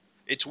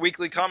It's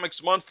Weekly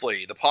Comics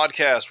Monthly, the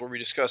podcast where we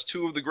discuss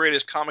two of the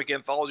greatest comic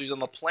anthologies on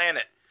the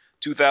planet,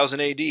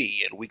 2000 AD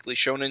and Weekly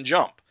Shonen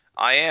Jump.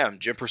 I am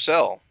Jim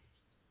Purcell.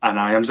 And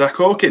I am Zach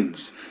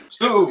Hawkins.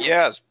 So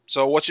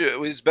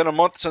it's been a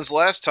month since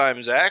last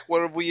time, Zach.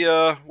 What have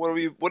you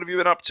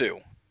been up to?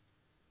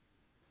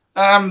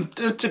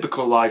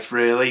 Typical life,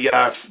 really.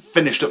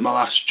 Finished up my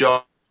last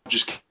job,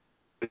 just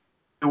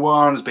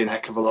one. There's been a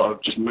heck of a lot of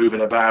just moving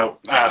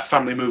about.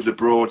 Family moved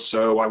abroad,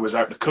 so I was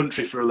out in the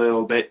country for a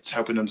little bit,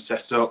 helping them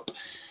set up.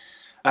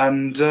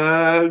 And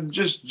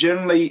just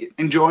generally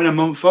enjoying a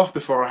month off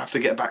before I have to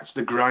get back to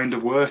the grind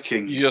of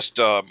working. You just,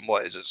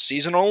 what, is it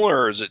seasonal,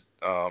 or is it,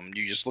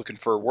 you just looking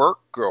for work,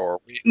 or?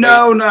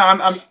 No,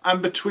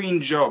 I'm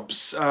between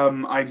jobs.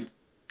 I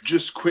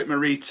just quit my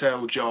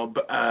retail job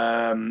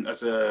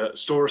as a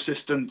store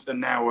assistant, and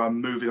now I'm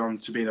moving on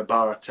to being a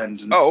bar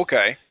attendant. Oh,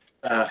 okay.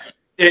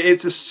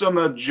 It's a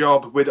summer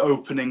job with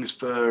openings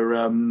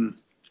for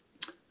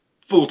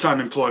full-time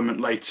employment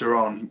later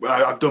on.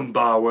 I've done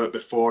bar work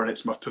before, and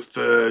it's my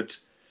preferred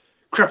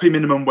crappy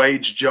minimum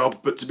wage job,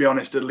 but to be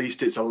honest, at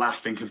least it's a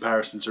laugh in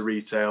comparison to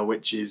retail,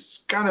 which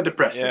is kind of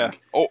depressing. Yeah.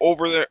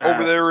 Over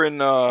there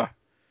in UK,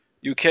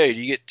 do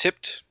you get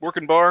tipped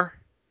working bar?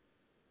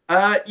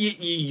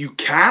 You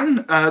can.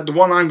 The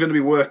one I'm going to be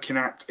working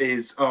at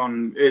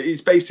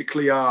it's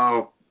basically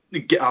our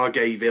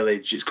gay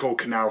village. It's called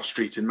Canal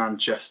Street in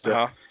Manchester.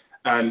 Uh-huh.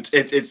 And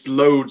it's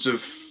loads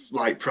of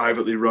like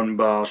privately run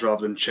bars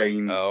rather than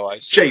chain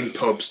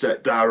pubs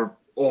that are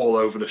all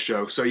over the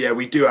show. So yeah,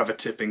 we do have a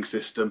tipping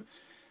system.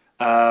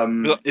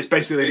 It's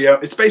basically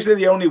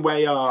the only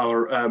way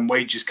our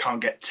wages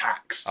can't get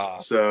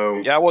taxed. So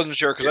yeah, I wasn't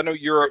sure because I know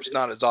Europe's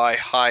not as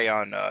high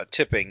on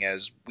tipping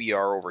as we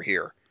are over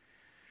here.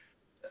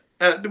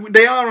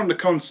 They are on the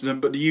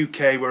continent, but the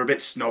UK we're a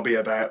bit snobby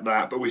about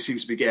that. But we seem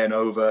to be getting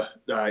over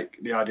like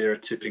the idea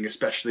of tipping,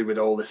 especially with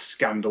all this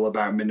scandal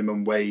about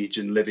minimum wage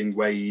and living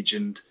wage.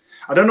 And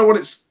I don't know what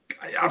it's.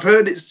 I've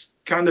heard it's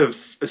kind of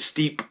a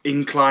steep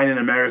incline in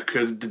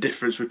America. The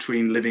difference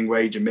between living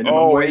wage and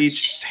minimum wage.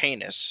 It's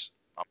heinous.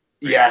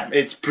 Yeah,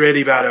 it's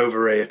pretty bad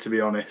over here, to be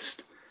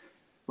honest.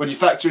 When you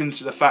factor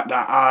into the fact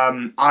that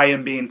I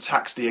am being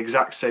taxed the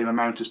exact same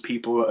amount as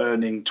people who are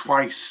earning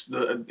twice,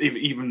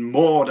 even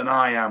more than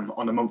I am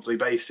on a monthly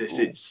basis,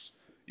 it's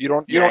you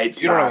don't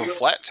have a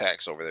flat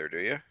tax over there, do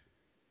you?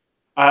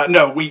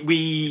 No,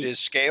 we it is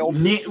scaled.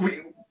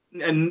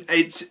 And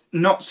it's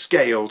not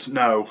scaled,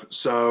 no.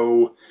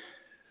 So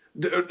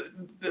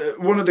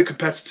one of the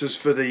competitors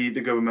for the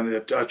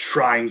government are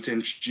trying to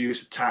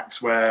introduce a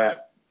tax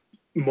where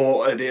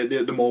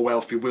the more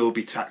wealthy will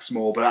be taxed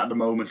more, but at the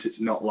moment it's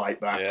not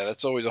like that. Yeah,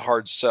 that's always a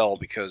hard sell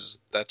because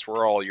that's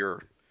where all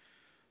your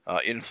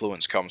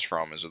influence comes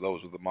from, is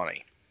those with the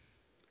money.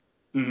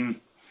 Mm-hmm.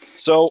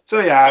 So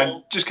yeah,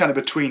 just kind of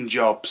between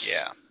jobs.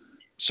 Yeah.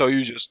 So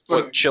you just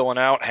chilling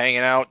out, hanging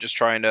out, just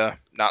trying to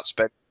not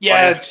spend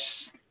money?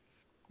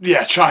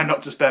 Yeah, trying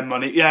not to spend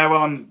money. Yeah,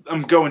 well,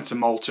 I'm going to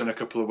Malta in a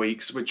couple of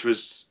weeks, which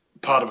was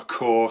part of a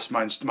course,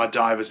 my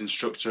diver's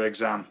instructor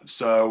exam,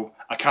 so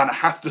I kind of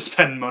have to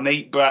spend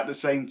money, but at the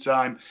same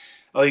time,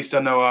 at least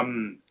I know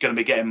I'm going to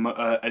be getting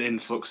an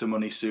influx of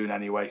money soon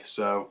anyway,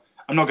 so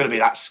I'm not going to be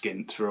that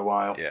skint for a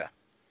while. Yeah.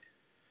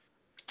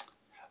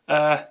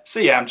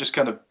 So yeah, I'm just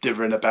kind of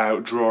dithering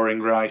about,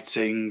 drawing,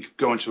 writing,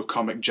 going to a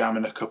comic jam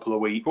in a couple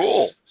of weeks.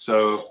 Cool.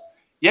 So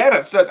yeah,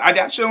 that's I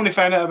actually only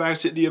found out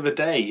about it the other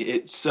day.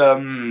 It's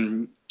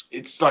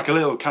like a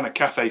little kind of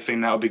cafe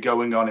thing that'll be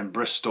going on in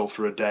Bristol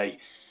for a day.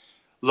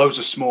 Loads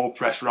of small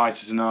press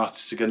writers and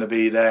artists are going to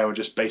be there. We're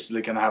just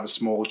basically going to have a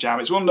small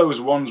jam. It's one of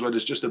those ones where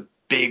there's just a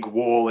big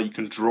wall that you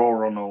can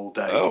draw on all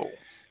day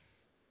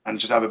and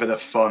just have a bit of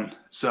fun.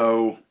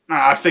 So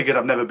I figured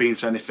I've never been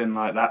to anything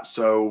like that,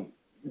 so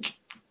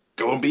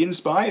go and be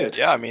inspired.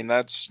 Yeah, I mean,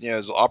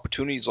 there's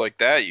opportunities like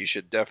that. You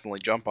should definitely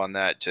jump on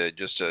that to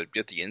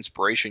get the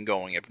inspiration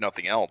going, if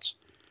nothing else.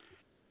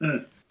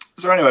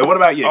 So anyway, what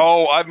about you?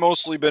 Oh, I've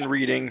mostly been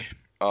reading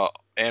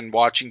and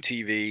watching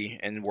TV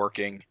and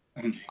working.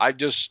 I've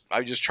just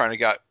kind of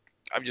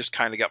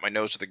got my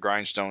nose to the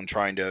grindstone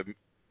trying to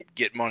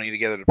get money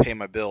together to pay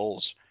my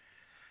bills.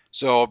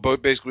 So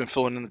I've basically been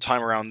filling in the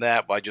time around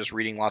that by just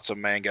reading lots of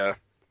manga,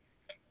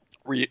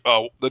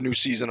 the new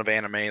season of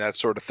anime, that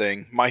sort of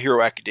thing. My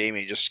Hero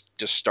Academia just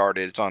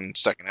started. It's on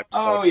second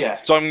episode. Oh, yeah.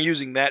 So I'm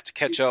using that to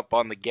catch up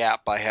on the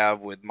gap I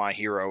have with My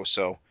Hero,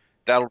 so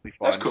that'll be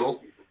fun. That's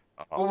cool.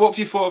 Well, what have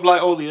you thought of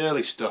like all the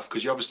early stuff?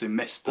 Because you obviously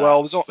missed that.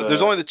 Well,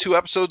 there's only the 2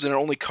 episodes, and it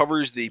only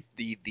covers the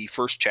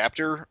first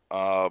chapter,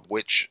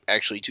 which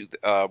actually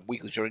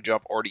Weekly Shonen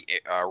Jump already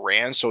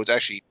ran. So it's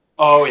actually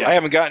I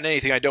haven't gotten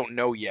anything I don't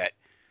know yet.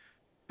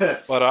 But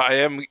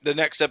the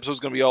next episode is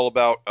going to be all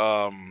about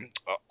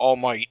All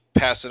Might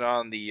passing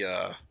on the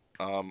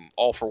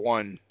All for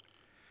One.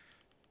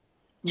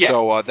 Yeah.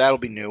 So that'll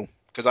be new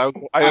because I've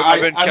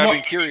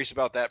been curious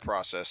about that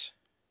process.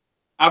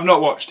 I've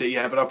not watched it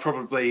yet, but I'll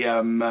probably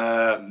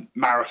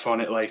marathon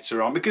it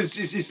later on because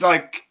it's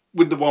like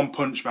with the One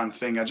Punch Man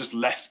thing. I just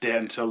left it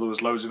until there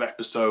was loads of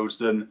episodes.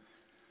 Then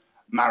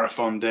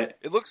marathoned it.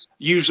 It looks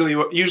usually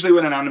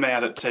when an anime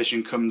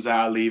adaptation comes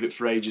out, I leave it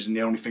for ages, and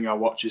the only thing I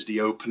watch is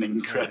the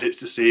opening credits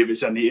to see if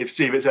it's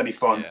any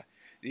fun.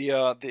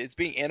 Yeah. It's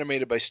being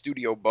animated by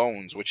Studio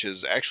Bones, which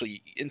is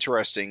actually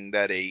interesting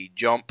that a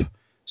Jump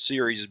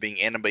series is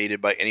being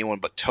animated by anyone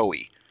but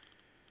Toei.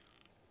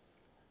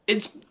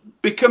 It's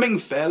becoming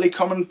fairly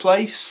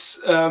commonplace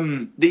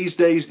these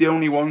days. The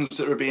only ones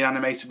that are being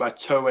animated by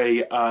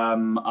Toei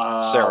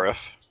are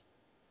Seraph.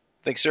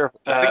 I think Seraph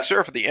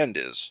at the end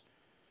is.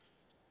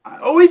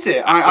 Oh, is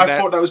it? I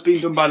thought that was being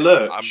done by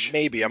Lurch.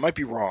 Maybe I might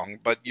be wrong,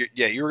 but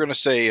you were going to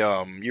say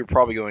you're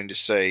probably going to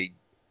say,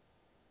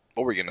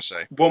 what were you going to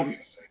say?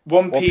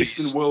 One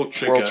Piece and World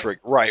Trigger.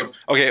 Right.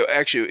 Okay.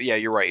 Actually, yeah,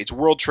 you're right. It's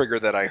World Trigger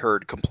that I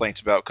heard complaints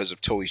about because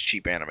of Toei's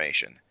cheap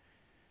animation.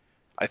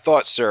 I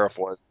thought Seraph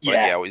was, but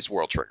yeah, it was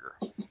World Trigger.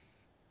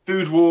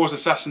 Food Wars,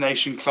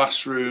 Assassination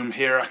Classroom,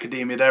 Hero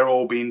Academia, they're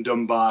all being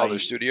done by other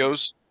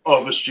studios.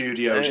 Yeah.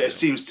 It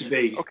seems to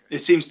be. Okay. It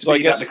seems to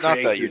be that the it's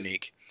creators... not that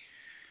unique.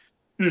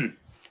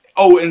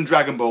 Oh, and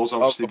Dragon Ball's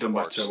obviously done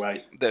by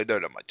Toei. They're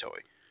done by Toei.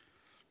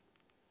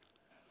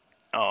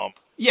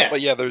 Yeah.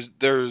 But yeah,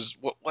 there's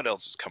what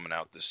else is coming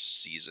out this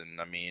season?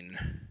 I mean,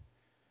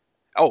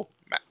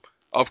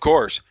 of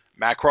course,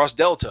 Macross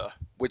Delta,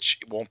 which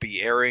won't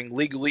be airing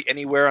legally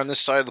anywhere on this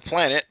side of the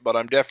planet, but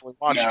I'm definitely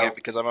watching it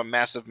because I'm a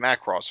massive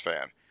Macross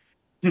fan.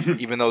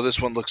 Even though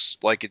this one looks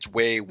like it's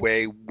way,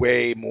 way,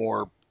 way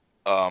more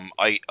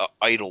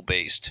idol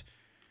based.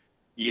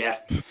 Yeah,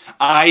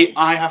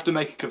 I have to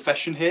make a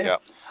confession here. Yeah.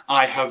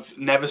 I have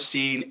never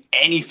seen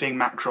anything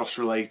Macross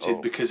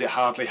related because it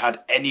hardly had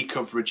any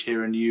coverage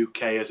here in the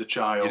UK as a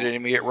child. You didn't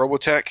even get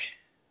Robotech?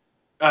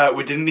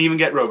 We didn't even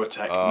get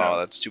Robotech. Oh, no.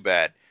 That's too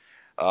bad.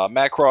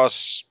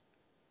 Macross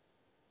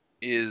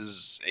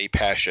is a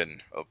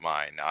passion of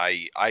mine.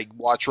 I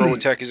watched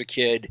Robotech as a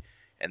kid,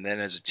 and then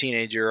as a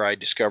teenager, I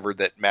discovered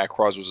that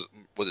Macross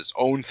was its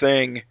own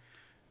thing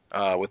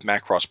with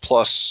Macross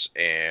Plus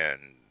and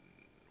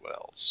what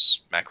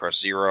else?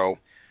 Macross Zero,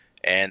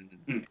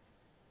 and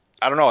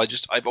I don't know.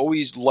 I've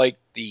always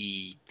liked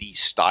the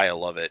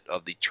style of it,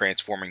 of the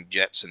transforming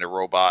jets into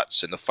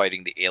robots and the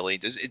fighting the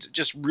aliens. It's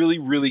just really,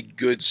 really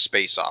good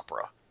space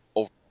opera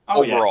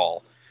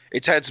overall. Yeah.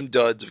 It's had some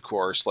duds, of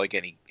course, like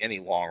any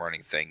long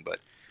running thing, but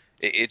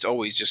it's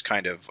always just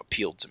kind of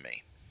appealed to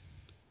me.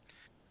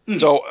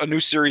 So a new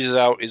series is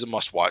out is a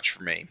must watch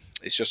for me.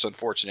 It's just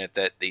unfortunate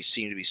that they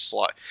seem to be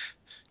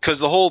because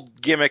the whole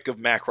gimmick of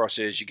Macross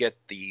is you get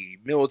the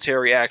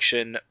military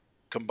action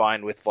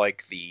combined with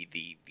like the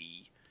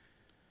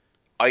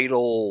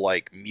idol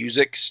like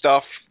music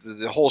stuff.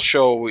 The whole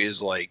show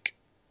is like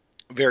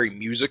very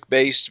music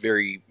based.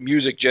 Very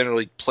music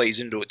generally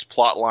plays into its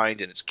plot line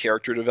and its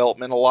character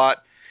development a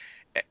lot.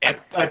 And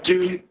I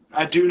do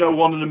know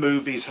one of the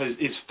movies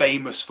is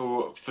famous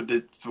for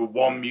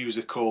one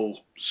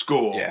musical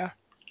score. Yeah.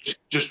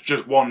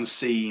 Just one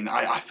scene.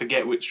 I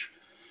forget which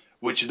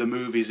of the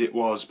movies it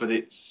was, but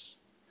it's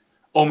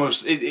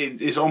almost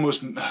it's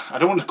almost, I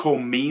don't want to call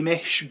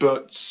meme-ish,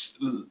 but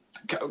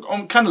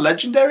kind of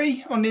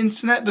legendary on the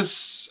internet.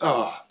 There's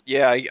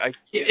it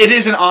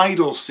is an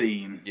idol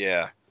scene.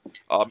 Yeah.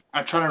 I'm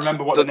trying to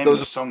remember what the name of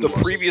the song was.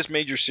 The previous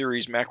major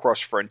series,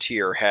 Macross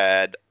Frontier,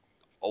 had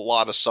a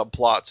lot of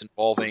subplots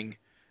involving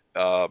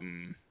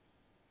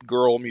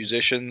girl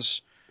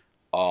musicians,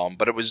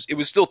 but it was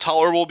still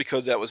tolerable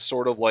because that was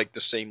sort of like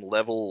the same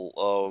level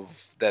of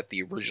that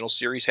the original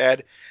series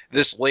had.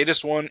 This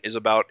latest one is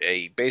about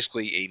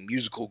basically a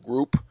musical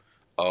group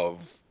of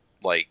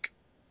like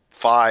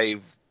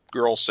 5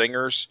 girl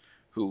singers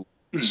who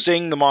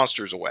sing the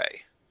monsters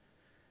away.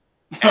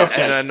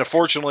 Okay. And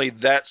unfortunately,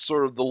 that's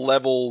sort of the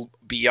level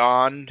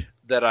beyond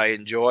that I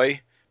enjoy,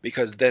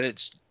 because then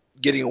it's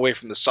getting away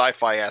from the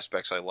sci-fi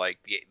aspects I like,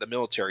 the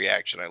military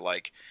action I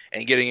like,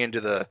 and getting into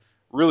the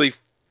really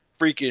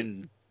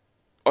freaking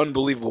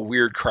unbelievable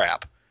weird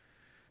crap.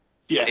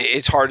 Yeah.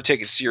 It's hard to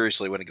take it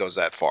seriously when it goes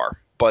that far.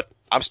 But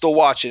I'm still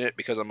watching it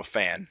because I'm a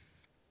fan.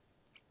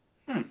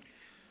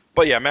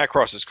 But yeah,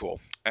 Macross is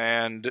cool.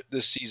 And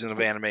this season of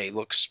anime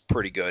looks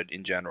pretty good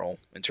in general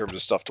in terms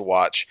of stuff to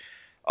watch.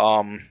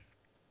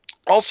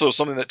 Also,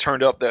 something that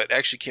turned up that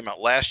actually came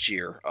out last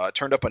year,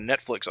 turned up on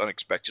Netflix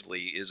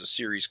unexpectedly, is a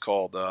series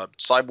called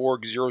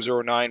Cyborg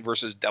 009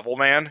 versus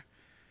Devilman.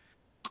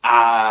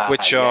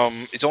 Which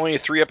yes. It's only a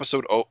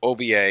 3-episode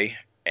OVA,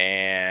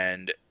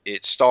 and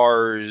it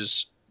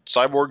stars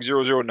Cyborg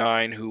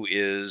 009, who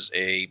is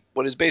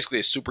what is basically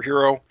a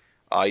superhero.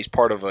 He's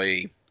part of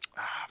a...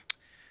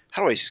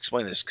 how do I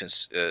explain this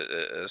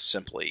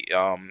simply?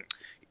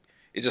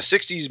 It's a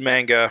 60s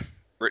manga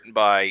written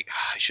by...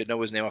 I should know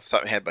his name off the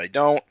top of my head, but I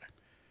don't.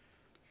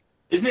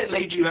 Isn't it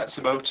Leiji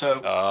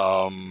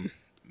Matsumoto?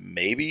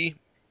 Maybe.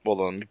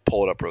 Hold on, let me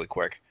pull it up really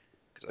quick,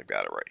 because I've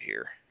got it right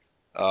here.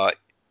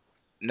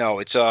 No,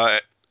 it's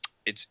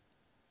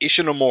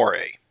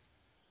Ishinomori.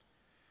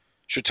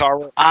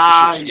 Shotaro.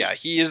 Yeah,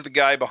 he is the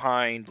guy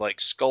behind like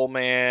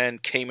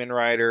Skullman, Kamen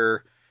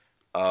Rider,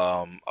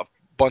 a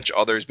bunch of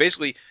others.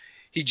 Basically,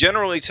 he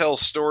generally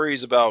tells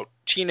stories about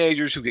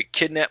teenagers who get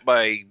kidnapped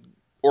by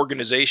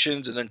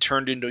organizations and then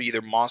turned into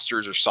either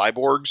monsters or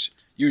cyborgs,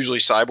 usually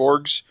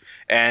cyborgs.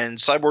 And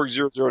Cyborg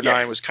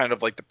 009 was kind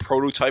of like the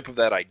prototype of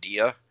that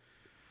idea.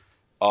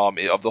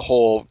 Of the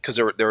whole, because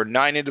there were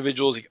 9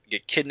 individuals that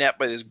get kidnapped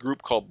by this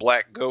group called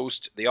Black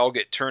Ghost. They all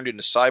get turned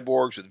into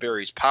cyborgs with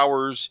various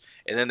powers,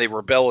 and then they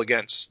rebel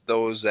against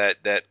those that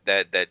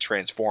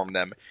transform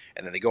them,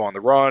 and then they go on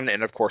the run,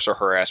 and of course are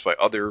harassed by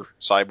other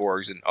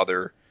cyborgs and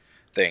other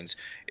things.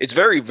 It's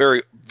very,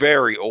 very,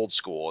 very old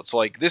school. It's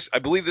like this. I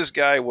believe this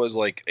guy was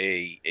like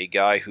a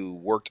guy who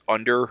worked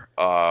under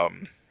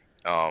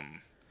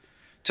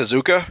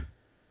Tezuka.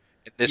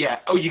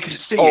 You can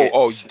see it.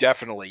 Oh,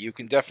 definitely. You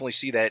can definitely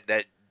see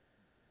that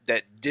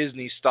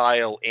Disney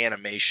style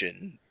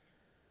animation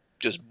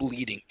just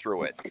bleeding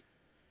through it.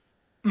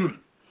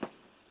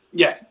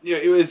 Yeah,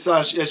 it was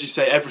as you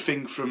say,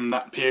 everything from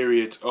that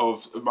period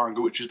of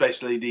manga, which was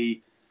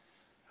basically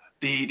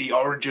the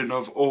origin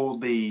of all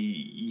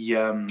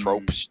the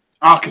tropes,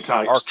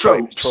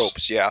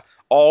 tropes. Yeah,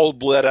 all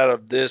bled out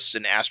of this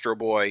and Astro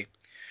Boy,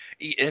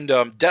 and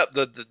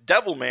the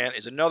Devil Man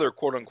is another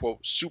quote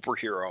unquote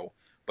superhero.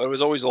 But it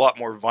was always a lot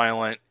more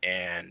violent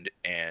and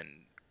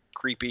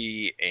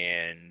creepy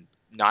and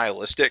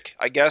nihilistic,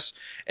 I guess.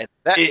 And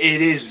that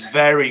it is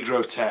very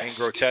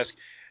grotesque.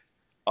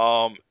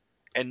 And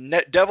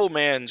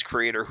Devilman's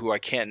creator, who I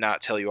can't not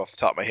tell you off the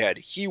top of my head,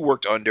 he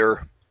worked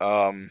under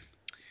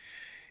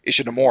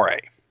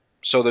Ishinomori,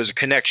 so there's a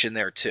connection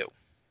there too.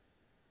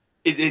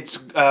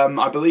 It's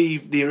I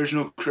believe the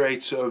original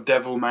creator of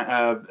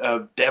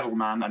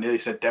Devilman. I nearly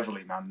said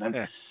Devilly Man then.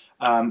 Yeah.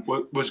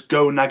 Was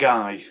Go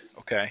Nagai.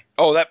 Okay.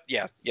 Oh, I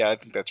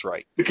think that's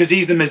right. Because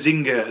he's the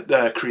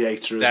Mazinga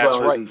creator as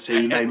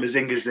isn't he?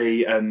 Mazinga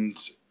Z and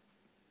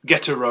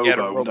Getter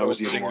Robo. That was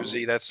the other one.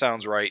 Z. That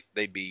sounds right.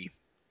 They'd be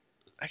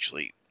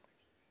actually,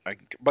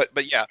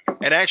 but yeah,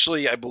 and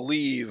actually, I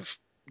believe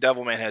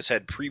Devilman has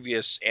had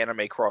previous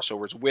anime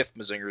crossovers with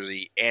Mazinger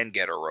Z and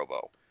Getter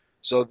Robo,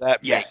 so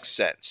that makes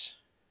sense.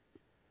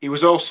 He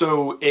was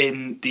also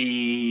in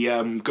the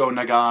Go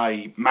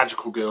Nagai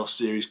Magical Girl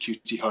series,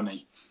 Cutie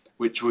Honey,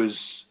 which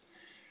was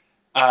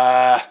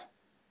that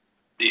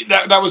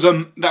was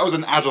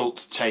an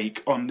adult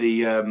take on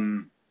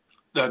the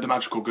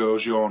magical girl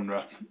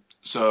genre.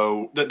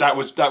 So that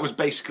was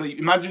basically,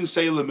 imagine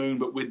Sailor Moon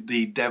but with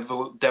the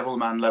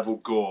Devilman level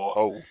gore.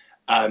 Oh,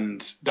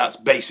 and that's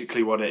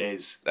basically what it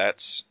is.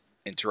 That's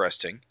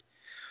interesting.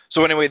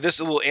 So anyway, this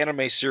little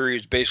anime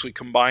series basically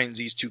combines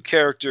these two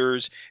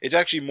characters. It's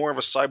actually more of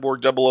a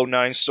Cyborg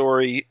 009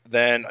 story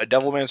than a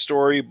Devilman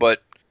story,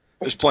 but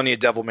there's plenty of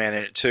Devilman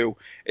in it too.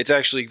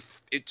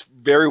 It's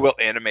very well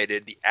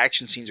animated. The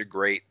action scenes are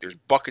great. There's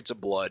buckets of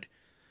blood.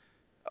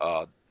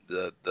 The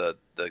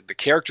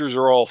characters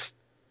are all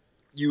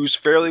used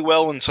fairly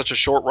well in such a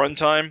short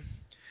runtime.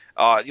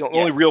 The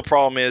only real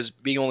problem is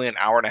being only an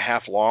hour and a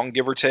half long,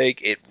 give or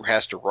take. It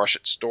has to rush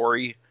its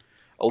story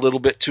a little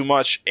bit too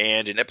much,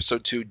 and in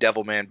episode 2,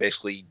 Devilman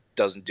basically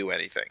doesn't do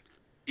anything.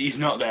 He's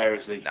not there,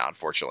 is he? No,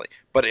 unfortunately.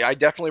 But I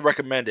definitely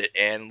recommend it.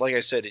 And like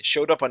I said, it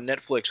showed up on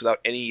Netflix without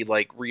any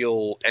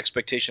real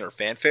expectation or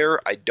fanfare.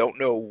 I don't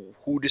know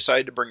who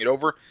decided to bring it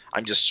over.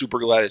 I'm just super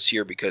glad it's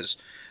here because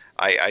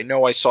I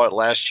know I saw it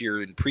last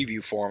year in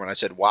preview form, and I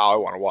said, wow, I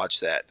want to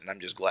watch that. And I'm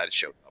just glad it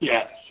showed up.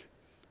 Yeah.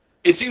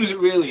 It seems a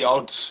really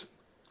odd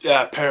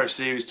pair of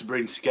series to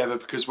bring together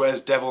because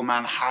whereas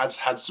Devilman has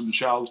had some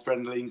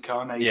child-friendly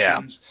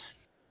incarnations,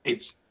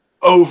 it's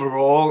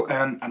overall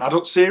an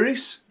adult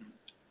series.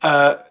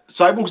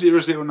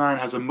 Cyborg 009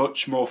 has a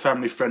much more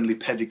family-friendly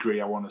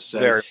pedigree, I want to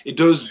say. It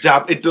does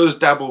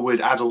dabble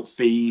with adult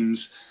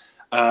themes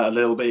a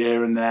little bit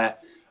here and there,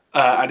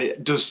 and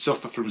it does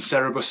suffer from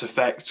Cerebus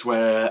effect,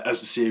 where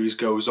as the series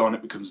goes on,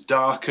 it becomes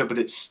darker, but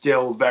it's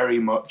still very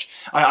much...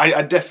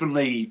 I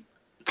definitely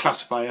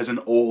classify it as an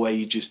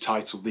all-ages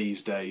title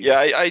these days. Yeah,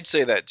 I'd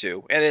say that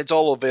too. And it's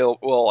all available...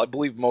 Well, I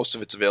believe most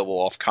of it's available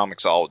off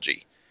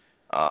Comixology.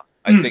 I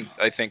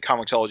think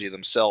Comixology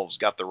themselves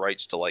got the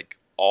rights to,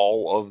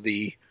 all of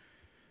the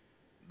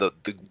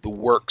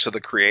works of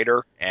the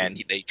creator,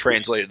 and they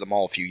translated them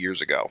all a few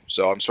years ago.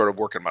 So I'm sort of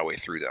working my way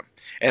through them.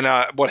 And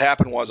what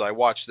happened was I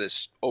watched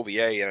this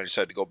OVA, and I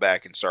decided to go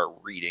back and start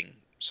reading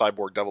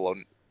Cyborg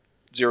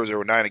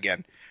 009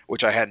 again,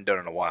 which I hadn't done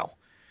in a while.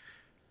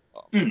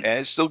 And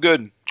it's still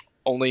good.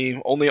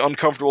 Only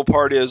uncomfortable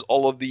part is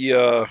all of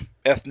the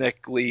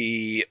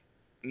ethnically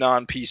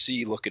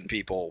non-PC looking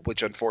people,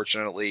 which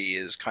unfortunately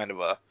is kind of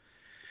a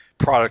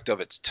product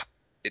of its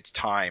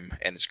time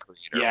and its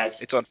creator. Yeah,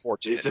 it's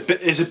unfortunate.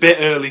 It's a bit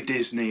early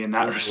Disney in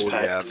that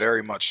respect. Yeah,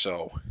 very much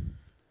so.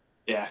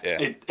 Yeah.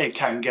 It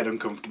can get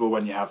uncomfortable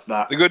when you have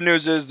that. The good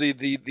news is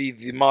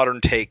the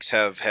modern takes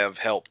have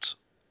helped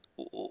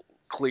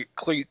clean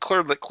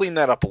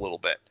that up a little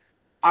bit.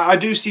 I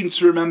do seem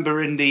to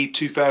remember in the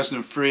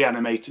 2003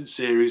 animated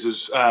series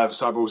of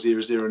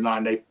Cyborg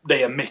 009,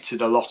 they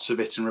omitted a lot of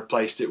it and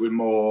replaced it with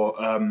more,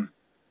 I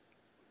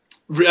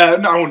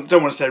don't want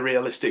to say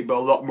realistic, but a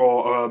lot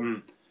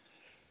more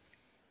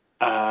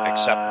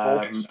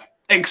acceptable.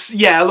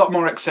 Yeah, a lot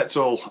more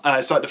acceptable.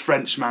 It's like the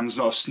Frenchman's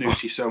not a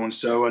snooty so and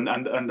so, and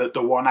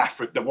the one black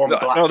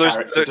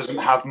character doesn't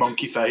have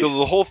monkey face.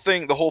 The whole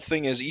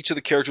thing is each of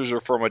the characters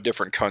are from a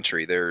different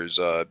country. There's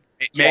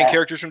main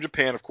characters from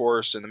Japan, of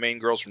course, and the main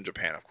girl's from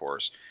Japan, of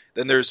course.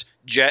 Then there's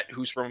Jet,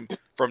 who's from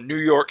New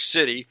York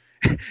City,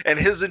 and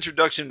his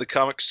introduction to the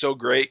comic's so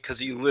great because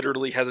he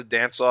literally has a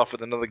dance off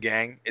with another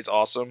gang. It's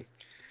awesome.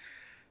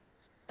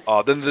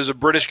 Then there's a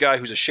British guy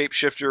who's a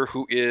shapeshifter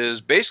who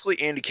is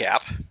basically Andy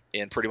Capp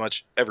in pretty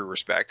much every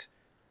respect.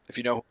 If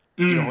you know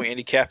who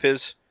Andy Capp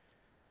is,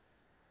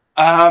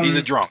 he's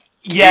a drunk.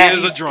 Yeah, he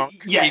is a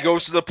drunk. Yes. He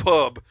goes to the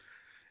pub,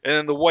 and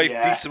then the wife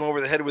beats him over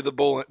the head with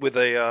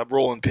a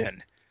rolling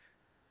pin.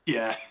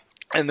 Yeah.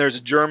 And there's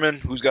a German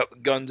who's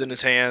got guns in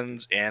his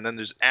hands, and then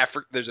there's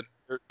the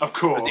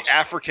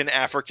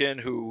African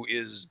who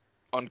is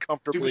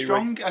uncomfortably super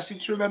strong. I seem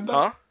to remember.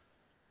 Huh?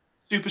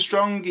 Super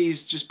strong.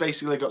 He's just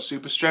basically got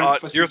super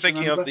strength. You're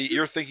thinking of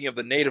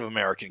the Native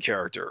American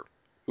character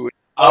who is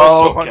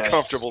also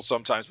uncomfortable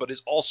sometimes, but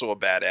is also a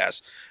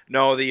badass.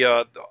 No,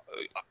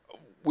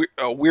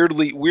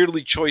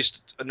 weirdly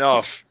choiced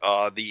enough.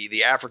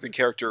 The African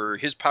character,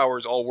 his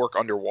powers all work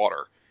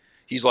underwater.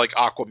 He's like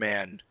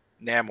Aquaman,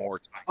 Namor.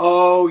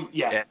 Oh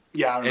yeah,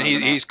 yeah. And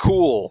he's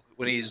cool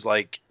when he's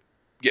like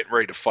getting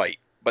ready to fight.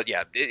 But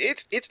yeah,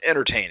 it's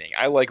entertaining.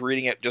 I like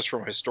reading it just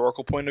from a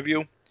historical point of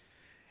view.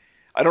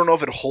 I don't know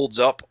if it holds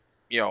up,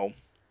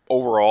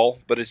 overall,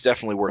 but it's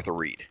definitely worth a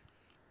read.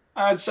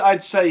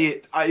 I'd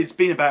say it's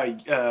been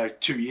about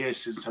 2 years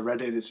since I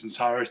read it in its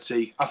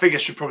entirety. I think I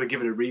should probably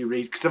give it a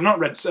reread because I've not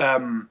read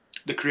the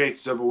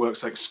creators' other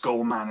works like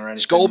Skullman or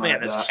anything.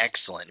 Skullman is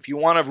excellent. If you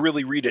want to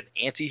really read an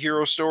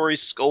anti-hero story,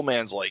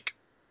 Skullman's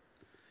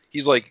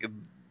he's like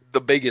the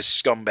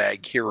biggest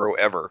scumbag hero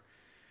ever.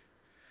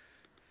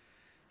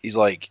 He's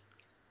like.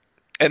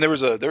 And there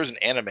was an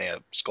anime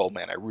of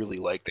Skullman I really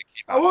liked that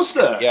came out. Oh, was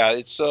there? Yeah,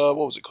 it's what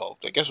was it called?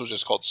 I guess it was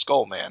just called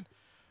Skullman.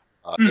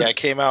 Yeah, it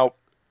came out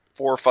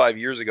 4 or 5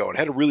 years ago and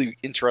had a really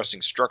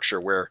interesting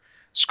structure where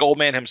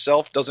Skullman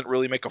himself doesn't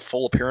really make a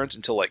full appearance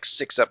until like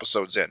 6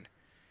 episodes in.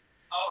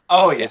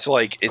 Oh yeah. It's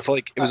like it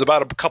was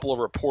about a couple of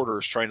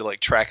reporters trying to like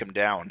track him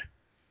down.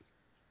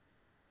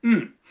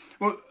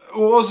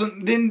 Well,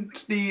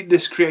 didn't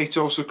this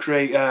creator also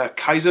create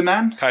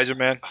Kaiserman?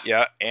 Kaiserman,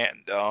 yeah,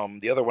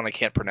 and the other one I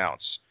can't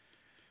pronounce.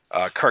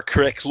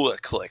 Click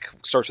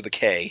starts with a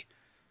K.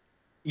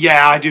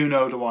 Yeah, I do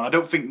know the one. I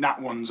don't think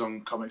that one's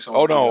on Comixology.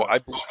 Oh no,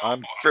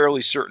 I'm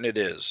fairly certain it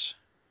is.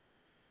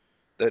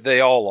 They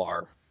all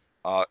are.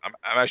 I'm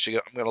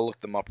going to look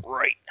them up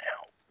right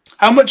now.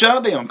 How much are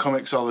they on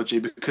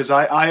Comixology? Because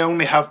I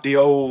only have the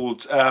old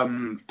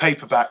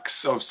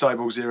paperbacks of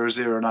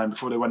Cyborg 009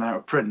 before they went out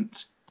of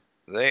print.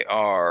 They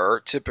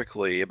are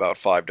typically about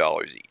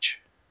 $5 each.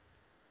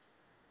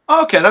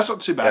 Okay, that's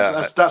not too bad.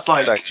 Yeah, that's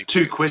like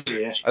 £2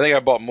 here. I think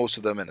I bought most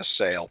of them in a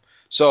sale.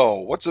 So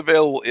what's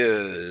available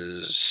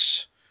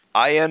is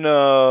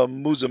Ayana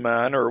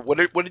Muzaman, or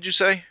what did you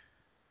say?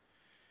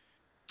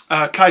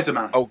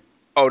 Kaiserman.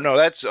 Oh no,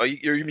 that's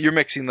you're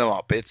mixing them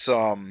up. It's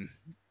unless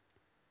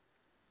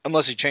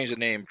you change the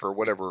name for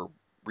whatever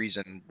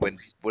reason,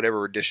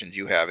 whatever editions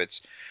you have,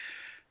 it's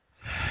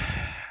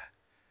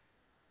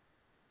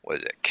what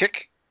is it?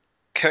 Kick.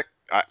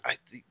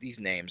 These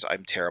names,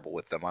 I'm terrible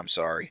with them. I'm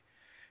sorry.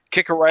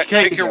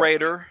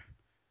 Kickerator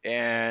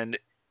and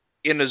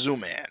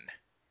Inazuman.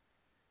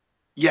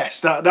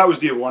 Yes, that was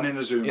the one,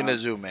 Inazuman.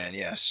 Inazuman,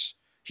 yes.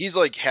 He's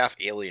like half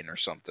alien or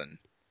something.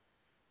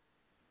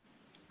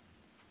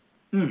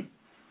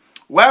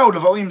 Wow, the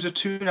volumes are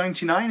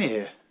 $2.99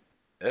 here.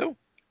 Oh.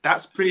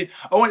 That's pretty.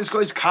 Oh, and it's got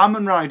his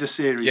Kamen Rider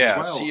series as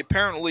well. Yeah, he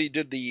apparently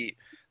they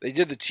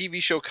did the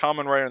TV show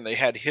Kamen Rider, and they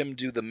had him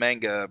do the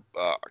manga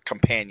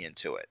companion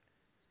to it.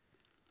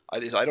 I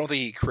don't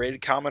think he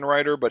created Kamen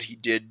Rider, but he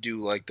did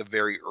do like the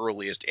very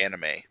earliest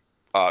anime,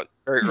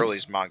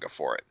 earliest manga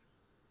for it.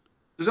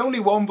 There's only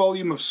one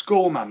volume of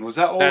Skullman. Was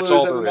that all? That's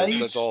all there is.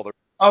 That's all there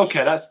is.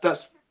 Okay,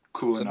 that's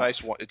cool. It's a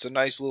nice one. It's a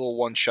nice little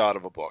one shot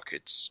of a book.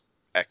 It's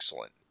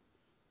excellent.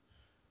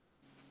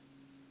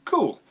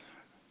 Cool.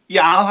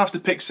 Yeah, I'll have to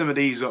pick some of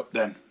these up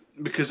then,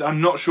 because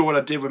I'm not sure what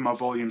I did with my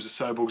volumes of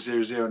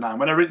Cyborg 009.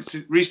 When I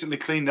recently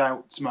cleaned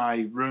out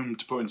my room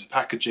to put into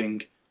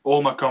packaging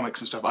all my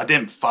comics and stuff, I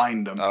didn't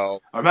find them.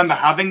 Oh. I remember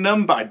having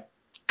them, but I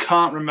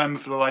can't remember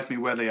for the life of me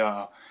where they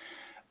are.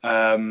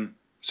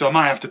 So I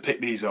might have to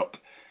pick these up.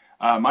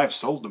 I might have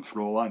sold them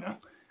for all I know.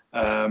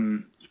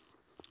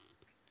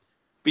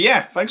 But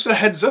yeah, thanks for the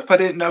heads up. I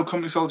didn't know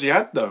Comixology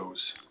had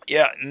those.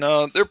 Yeah,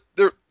 no,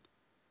 they're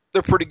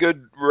pretty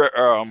good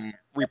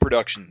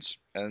reproductions,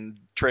 and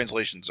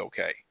translation's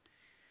okay.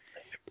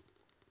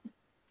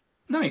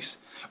 Nice.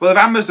 Well, if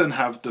Amazon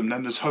have them,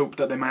 then there's hope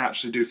that they might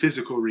actually do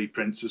physical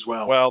reprints as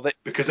well. Well,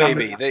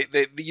 maybe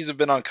these have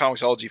been on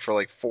Comixology for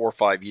like 4 or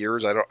 5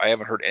 years. I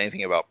haven't heard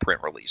anything about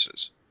print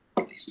releases.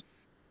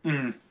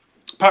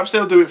 Perhaps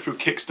they'll do it through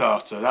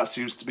Kickstarter. That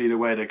seems to be the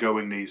way they're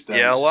going these days.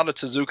 Yeah, a lot of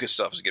Tezuka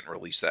stuff is getting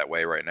released that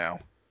way right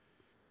now.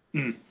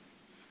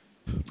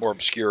 More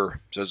obscure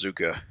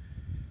Tezuka.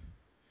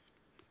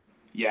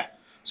 Yeah.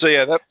 So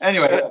yeah,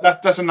 anyway,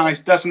 that's a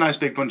nice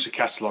big bunch of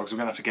catalogs. I'm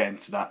gonna have to get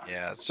into that.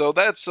 Yeah, so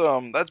that's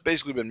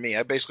basically been me.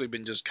 I've basically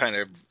been just kind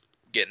of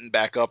getting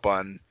back up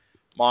on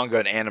manga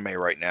and anime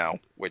right now,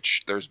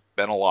 which there's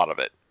been a lot of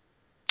it.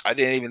 I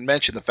didn't even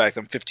mention the fact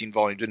I'm 15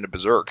 volumes into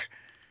Berserk.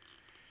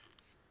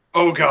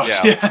 Oh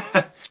gosh,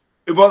 yeah.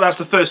 Well, that's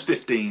the first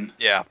 15.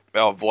 Yeah,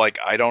 of like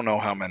I don't know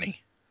how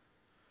many.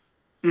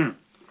 Yeah,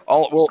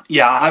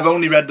 I've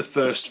only read the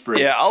first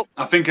 3. Yeah,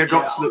 I think I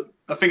got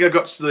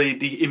to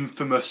the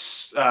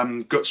infamous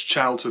Guts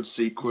childhood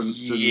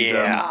sequence.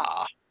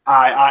 Yeah. And,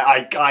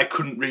 I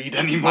couldn't read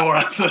anymore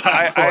after that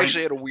point. I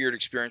actually had a weird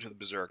experience with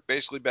Berserk.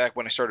 Basically, back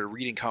when I started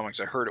reading comics,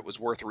 I heard it was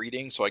worth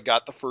reading, so I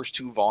got the first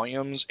 2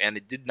 volumes, and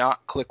it did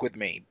not click with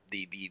me.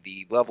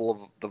 The level of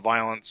the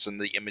violence and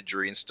the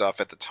imagery and stuff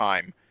at the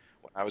time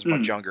when I was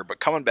much younger. But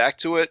coming back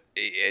to it,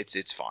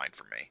 it's fine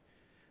for me.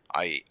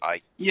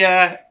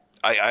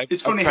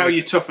 It's funny how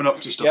you toughen up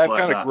to stuff like that.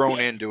 Yeah, I've kind of grown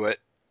into it.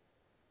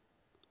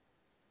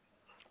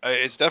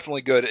 It's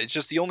definitely good. It's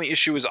just the only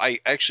issue is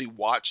I actually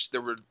watched,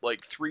 there were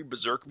like 3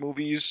 Berserk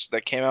movies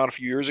that came out a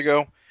few years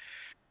ago,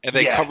 and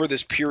they cover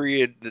this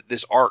period,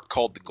 this arc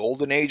called the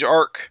Golden Age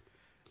arc,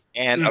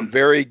 and a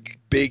very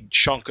big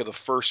chunk of the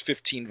first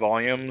 15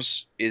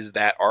 volumes is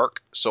that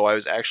arc, so I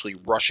was actually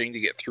rushing to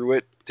get through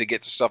it to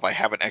get to stuff I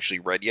haven't actually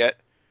read yet.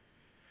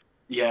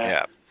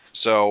 Yeah.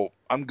 So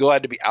I'm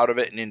glad to be out of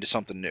it and into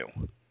something new.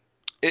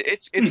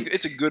 It's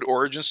a good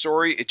origin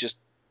story.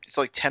 It's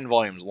like 10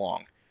 volumes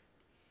long.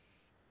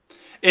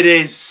 It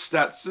is.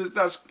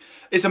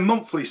 It's a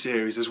monthly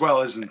series as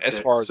well, isn't it? As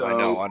far as I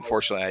know.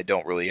 Unfortunately, I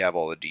don't really have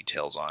all the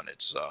details on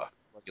its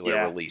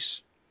regular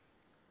release.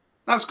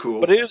 That's cool.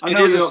 But it is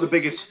the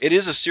biggest. It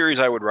is a series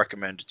I would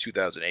recommend to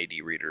 2000 AD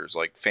readers,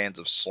 like fans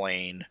of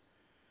Slain.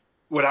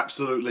 Would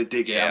absolutely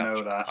dig it. I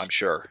know that. I'm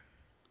sure.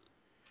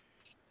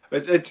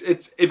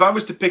 It's if I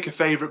was to pick a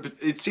favorite,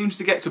 it seems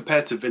to get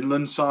compared to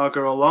Vinland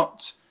Saga a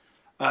lot.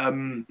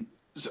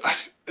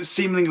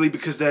 Seemingly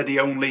because they're the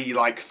only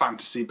like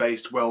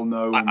fantasy-based,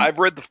 well-known I've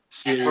read the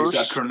series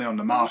that are currently on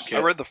the market.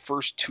 I read the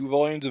first 2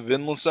 volumes of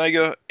Vinland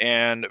Saga,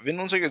 and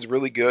Vinland Saga is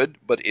really good,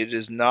 but it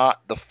is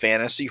not the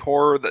fantasy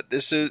horror that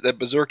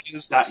Berserk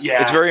is.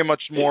 It's very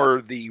much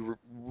more the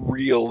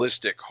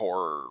realistic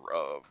horror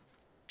of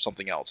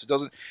something else. It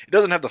doesn't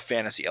have the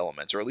fantasy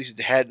elements, or at least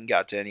it hadn't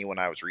got to any when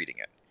I was reading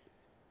it.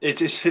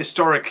 It is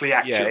historically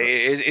accurate.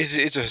 Yeah,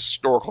 it's a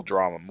historical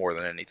drama more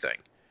than anything.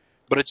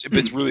 But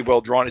it's really well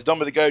drawn. It's done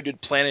by the guy who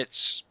did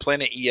Planet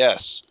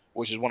ES,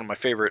 which is one of my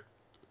favorite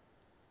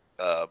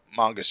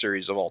manga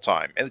series of all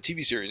time. And the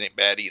TV series ain't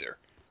bad either.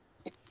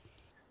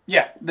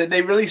 Yeah,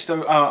 they released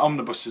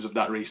omnibuses of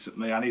that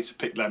recently. I need to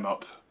pick them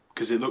up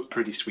because it looked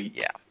pretty sweet.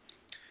 Yeah.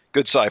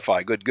 Good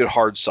sci-fi. Good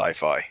hard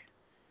sci-fi.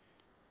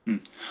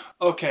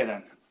 Okay,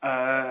 then.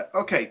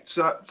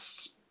 So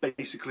that's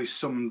basically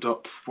summed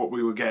up what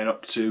we were getting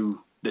up to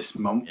this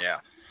month. Yeah.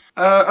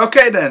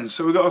 Okay then,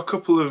 so we've got a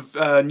couple of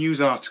news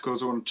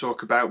articles I want to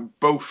talk about,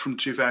 both from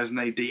 2000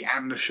 AD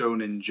and the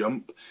Shonen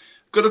Jump.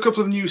 Got a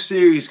couple of new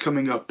series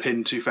coming up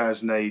in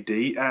 2000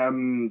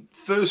 AD.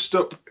 First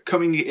up,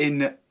 coming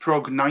in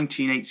Prog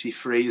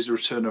 1983 is the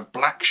return of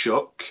Black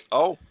Shuck.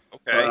 Oh,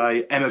 okay.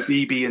 By Emma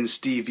Beebe and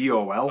Steve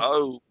Yorwell.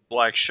 Oh,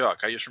 Black Shuck.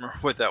 I just remember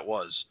what that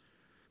was.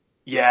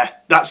 Yeah,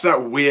 that's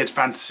that weird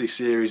fantasy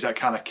series that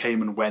kind of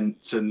came and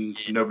went and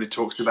nobody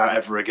talks about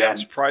ever again. I'm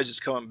surprised it's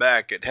coming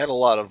back.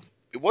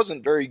 It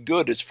wasn't very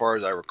good as far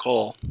as I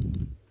recall.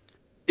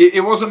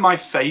 It wasn't my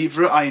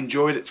favourite. I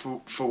enjoyed it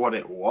for what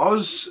it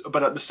was,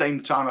 but at the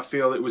same time I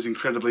feel it was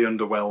incredibly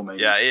underwhelming.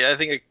 Yeah, I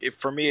think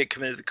for me it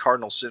committed the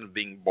cardinal sin of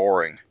being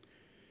boring.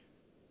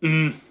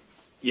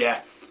 Yeah.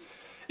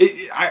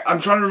 I'm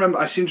trying to remember.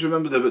 I seem to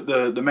remember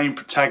that the main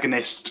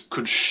protagonist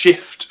could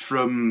shift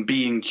from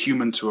being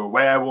human to a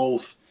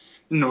werewolf.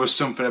 And there was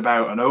something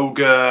about an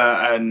ogre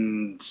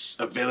and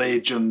a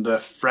village under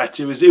threat.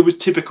 It was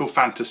typical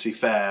fantasy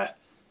fare.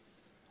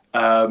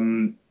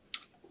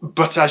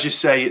 But as you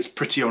say, it's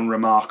pretty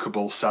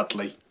unremarkable,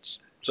 sadly.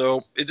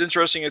 So it's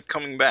interesting it's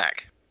coming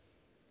back.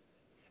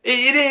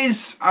 It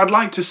is. I'd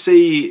like to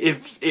see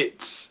if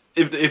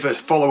a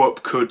follow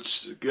up could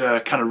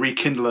kind of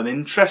rekindle an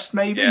interest,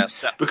 maybe.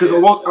 Yes. Because I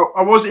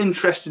was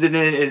interested in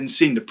it and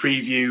seeing the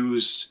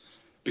previews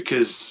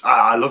because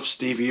I love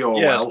Stevie Yorwell.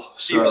 Yes,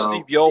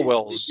 Steve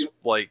Yorwell's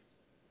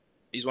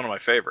he's one of my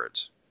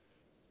favorites.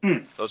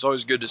 So it's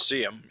always good to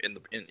see him in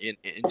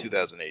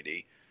 2000 AD.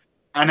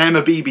 And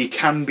Emma Beebe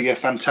can be a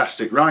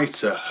fantastic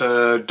writer.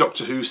 Her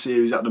Doctor Who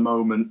series at the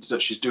moment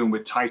that she's doing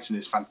with Titan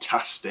is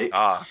fantastic.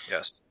 Ah,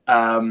 yes.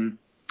 And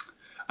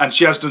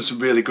she has done some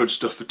really good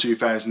stuff for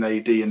 2000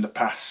 AD in the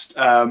past.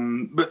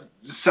 But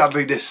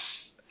sadly,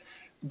 this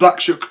Black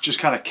Shuck just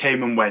kind of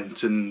came and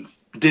went and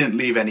didn't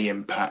leave any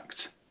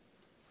impact.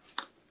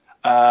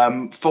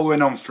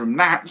 Following on from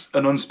that,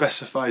 an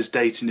unspecified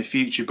date in the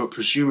future, but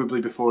presumably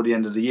before the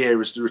end of the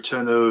year, is the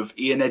return of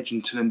Ian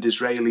Edginton and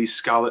Disraeli's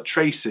Scarlet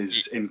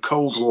Traces in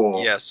Cold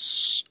War.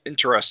 Yes,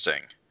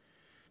 interesting.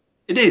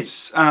 It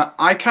is.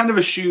 I kind of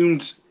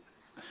assumed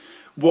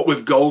what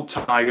with Gold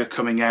Tiger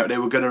coming out, they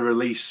were going to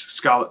release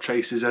Scarlet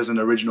Traces as an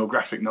original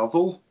graphic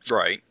novel.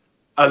 Right.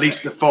 At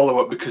least the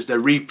follow-up, because they're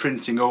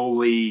reprinting all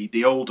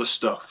the older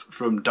stuff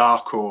from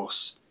Dark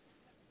Horse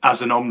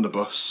as an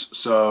omnibus.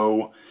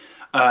 So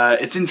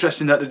it's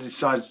interesting that they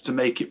decided to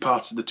make it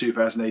part of the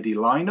 2000 AD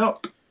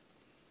lineup,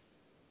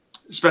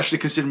 especially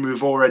considering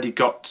we've already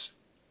got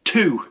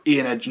 2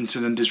 Ian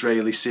Edginton and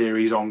Disraeli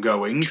series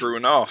ongoing. True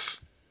enough.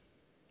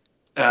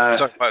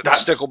 Talking about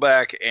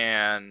Stickleback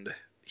and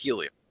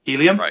Helium.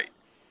 Helium? Right.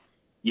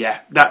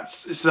 Yeah,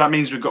 so that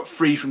means we've got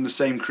 3 from the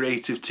same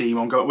creative team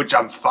ongoing, which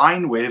I'm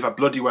fine with. I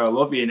bloody well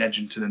love Ian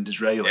Edginton and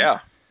Disraeli. Yeah.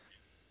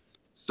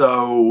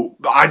 So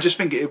I just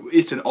think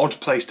it's an odd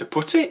place to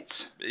put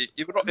it.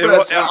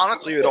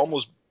 Honestly, it would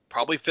almost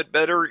probably fit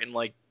better in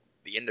like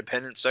the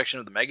independent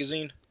section of the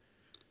magazine.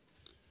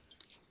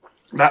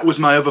 That was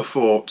my other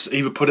thought.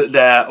 Either put it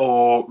there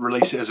or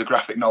release it as a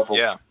graphic novel.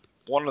 Yeah,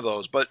 one of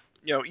those. But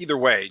either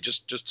way,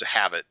 just to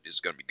have it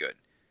is going to be good.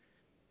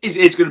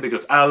 It's going to be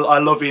good. I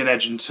love Ian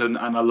Edginton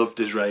and I love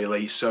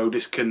Disraeli, so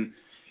this can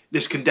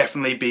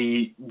definitely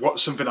be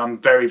something I'm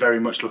very, very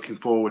much looking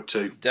forward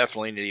to.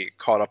 Definitely need to get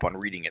caught up on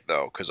reading it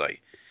though, because I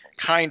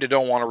kind of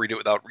don't want to read it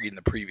without reading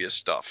the previous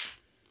stuff.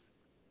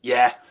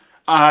 Yeah,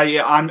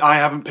 I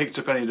haven't picked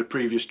up any of the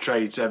previous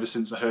trades ever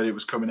since I heard it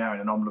was coming out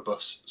in an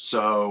omnibus.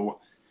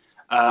 So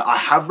I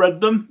have read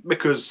them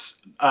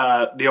because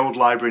the old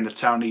library in the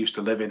town I used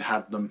to live in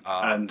had them,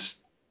 and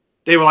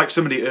they were like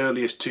some of the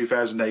earliest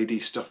 2000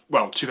 AD stuff.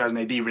 Well, 2000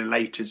 AD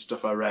related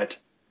stuff I read.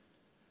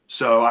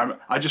 So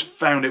I just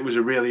found it was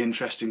a really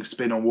interesting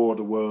spin on War of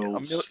the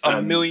Worlds.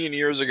 A million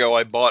years ago,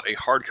 I bought a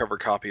hardcover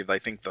copy of I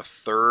think the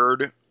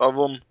 3rd of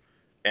them,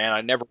 and I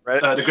never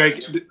read it.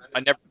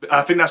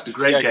 I think that's the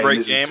Great Game.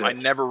 Great Game. I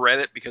never read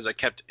it because I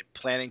kept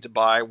planning to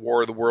buy War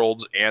of the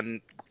Worlds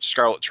and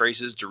Scarlet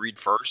Traces to read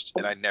first,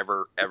 and I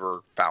never ever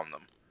found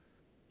them.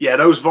 Yeah,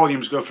 those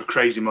volumes go for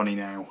crazy money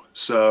now.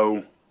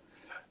 So,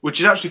 which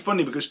is actually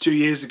funny because 2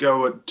 years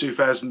ago at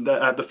 2000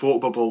 at the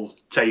Thought Bubble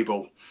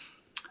table,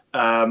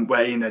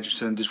 where Ian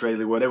Edginton and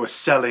Disraeli were, they were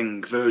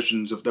selling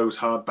versions of those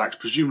hardbacks,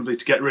 presumably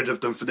to get rid of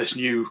them for this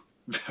new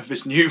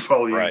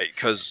volume. Right,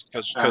 because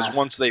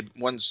once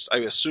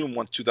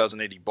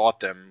 2080 bought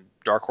them,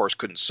 Dark Horse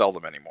couldn't sell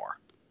them anymore.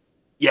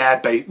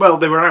 Yeah, well,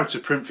 they were out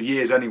of print for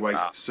years anyway,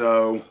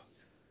 so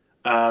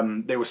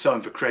they were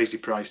selling for crazy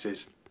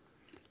prices.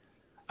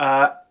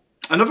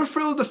 Another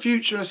Thrill of the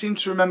Future I seem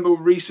to remember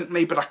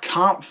recently, but I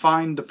can't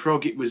find the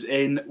prog it was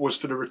in, was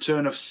for the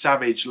return of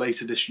Savage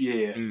later this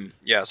year.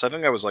 Yes, I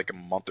think that was like a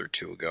month or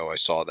 2 ago I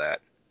saw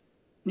that.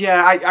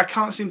 Yeah, I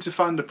can't seem to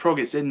find the prog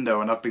it's in,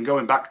 though, and I've been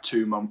going back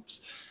 2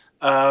 months.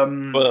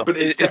 But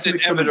it's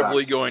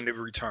inevitably going to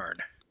return.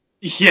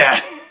 Yeah,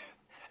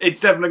 it's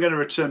definitely going to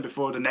return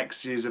before the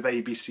next series of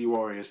ABC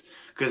Warriors,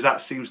 because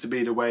that seems to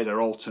be the way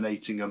they're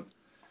alternating them.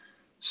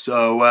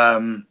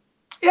 So,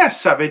 yeah,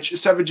 Savage.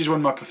 Savage is one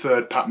of my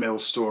preferred Pat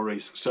Mills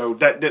stories, so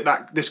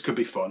this could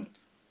be fun.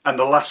 And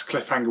the last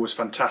cliffhanger was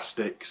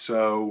fantastic,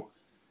 so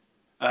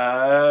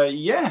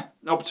yeah,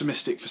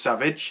 optimistic for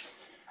Savage.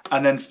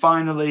 And then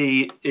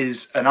finally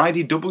is an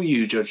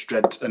IDW Judge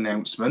Dredd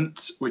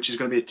announcement, which is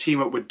going to be a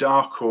team up with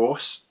Dark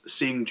Horse,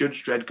 seeing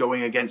Judge Dredd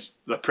going against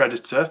the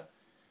Predator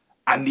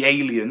and the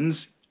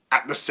aliens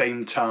at the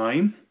same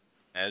time.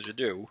 As you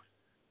do.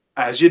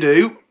 As you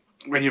do,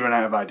 when you run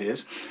out of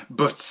ideas.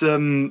 But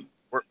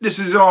this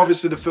is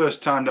obviously the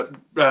first time that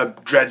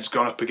Dredd's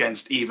gone up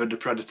against either the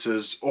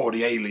Predators or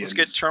the aliens. Let's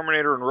get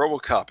Terminator and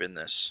RoboCop in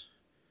this.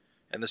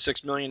 And the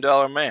 $6 Million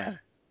Man.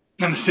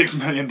 And the $6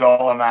 Million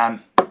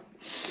Man.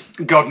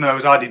 God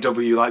knows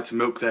IDW like to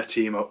milk their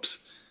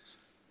team-ups.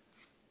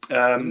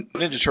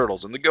 Ninja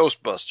Turtles and the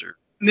Ghostbuster.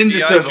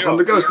 Ninja Turtles and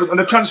the Ghostbusters and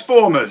the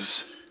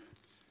Transformers.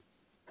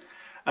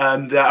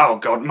 And, oh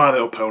God, My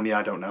Little Pony,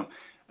 I don't know.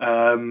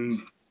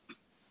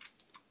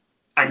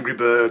 Angry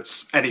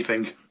Birds,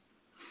 anything.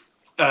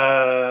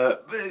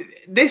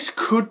 This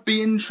could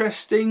be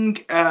interesting.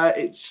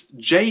 It's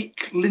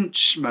Jake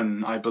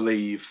Lynchman, I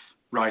believe,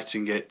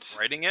 writing it.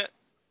 Writing it?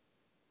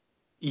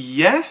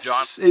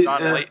 Yes.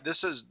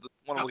 This is the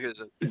one I'm looking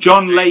at.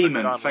 John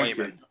Layman, thank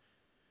you.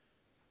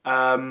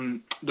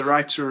 The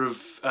writer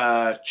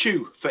of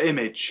Chew for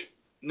Image.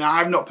 Now,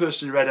 I've not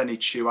personally read any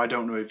Chew. I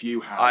don't know if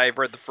you have. I've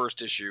read the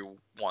first issue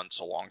once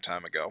a long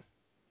time ago.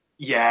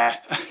 Yeah.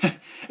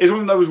 It's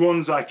one of those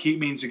ones I keep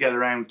meaning to get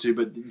around to,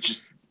 but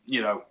just,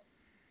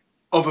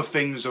 other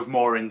things of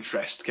more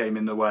interest came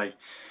in the way.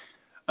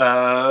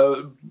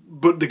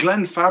 But the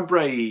Glenn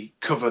Fabry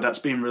cover that's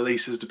been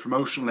released as the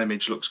promotional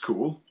image looks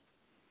cool.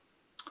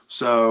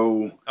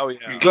 So,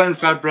 Glenn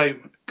Fabry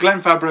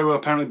will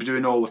apparently be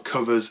doing all the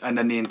covers, and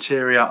then the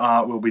interior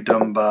art will be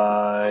done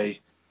by,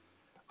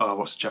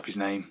 what's the chappie's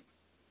name?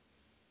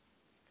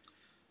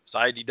 It's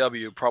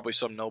IDW, probably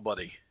some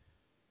nobody.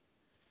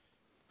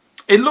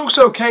 It looks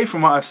okay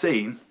from what I've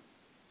seen.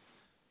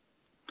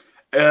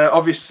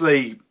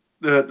 Obviously,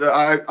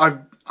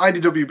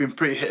 IDW have been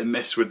pretty hit and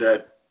miss with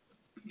their.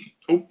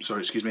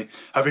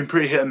 I've been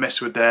pretty hit and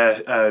miss with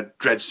their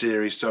Dredd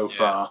series so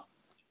far.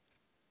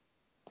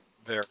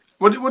 Very.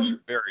 What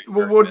Very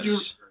what you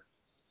miss.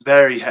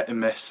 very hit and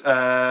miss.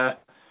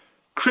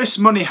 Chris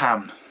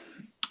Monaghan,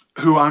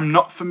 who I'm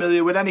not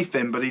familiar with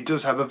anything, but he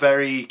does have a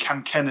very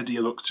Cam Kennedy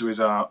look to his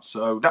art,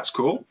 so that's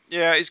cool.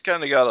 Yeah, he's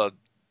kind of got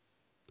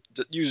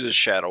to use his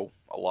shadow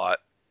a lot.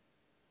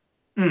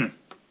 I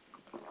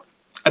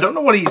don't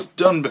know what he's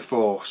done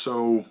before,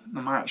 so I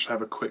might actually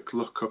have a quick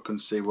look up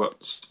and see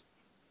what.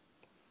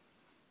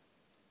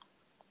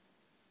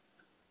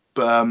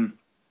 But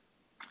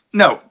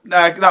no,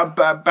 that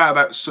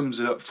about sums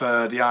it up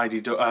for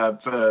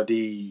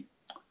the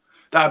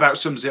that about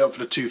sums it up for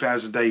the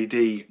 2000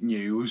 AD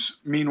news.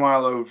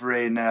 Meanwhile, over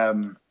in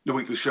the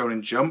Weekly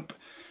Shonen Jump,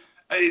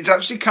 it's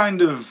actually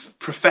kind of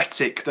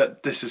prophetic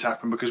that this has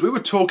happened because we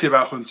were talking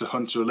about Hunter x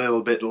Hunter a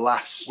little bit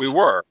last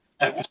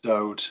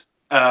episode,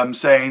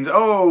 saying,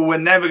 "Oh, we're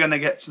never going to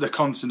get to the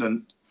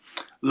continent."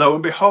 Lo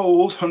and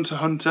behold, Hunter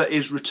x Hunter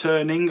is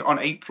returning on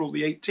April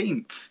the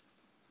 18th.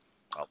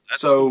 Well,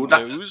 that's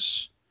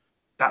news.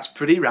 That's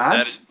pretty rad.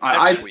 That is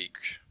next week.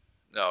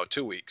 No,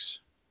 2 weeks.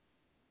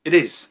 It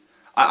is.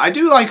 I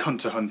do like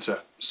Hunter x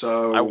Hunter,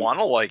 so I want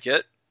to like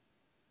it.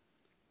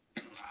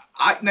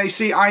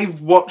 I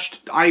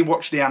watched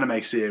the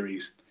anime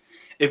series.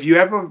 If you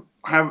ever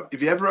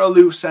a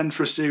loose end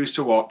for a series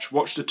to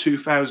watch the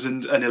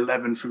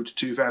 2011 through to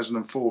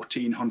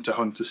 2014 Hunter x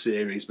Hunter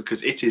series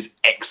because it is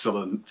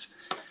excellent.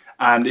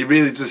 And it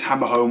really does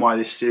hammer home why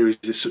this series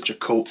is such a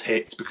cult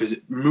hit because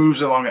it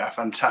moves along at a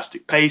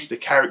fantastic pace. The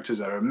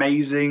characters are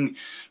amazing.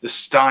 The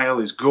style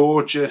is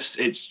gorgeous.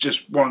 It's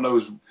just one of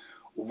those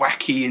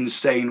wacky,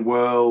 insane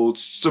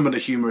worlds. Some of the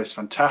humor is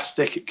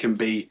fantastic. It can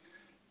be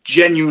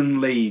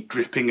genuinely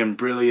gripping and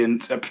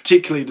brilliant,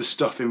 particularly the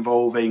stuff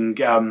involving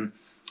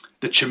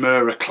the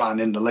Chimera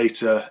clan in the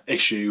later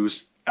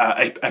episodes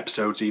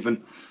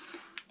even.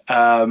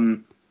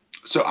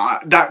 So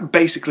that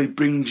basically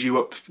brings you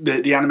up,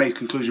 the anime's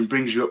conclusion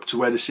brings you up to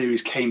where the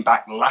series came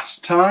back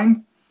last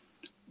time,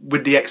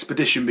 with the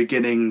expedition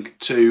beginning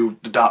to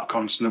the Dark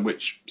Continent,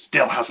 which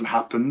still hasn't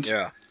happened.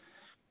 Yeah.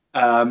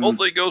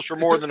 Hopefully it goes for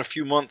more than a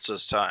few months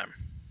this time.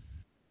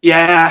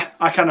 Yeah,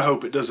 I kind of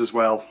hope it does as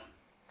well.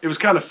 It was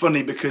kind of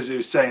funny because it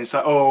was saying, it's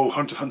like, oh,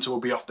 Hunter x Hunter will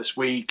be off this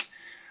week,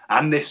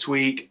 and this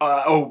week,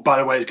 oh, by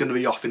the way, it's going to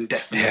be off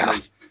indefinitely. Yeah.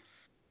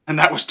 And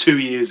that was 2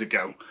 years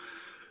ago.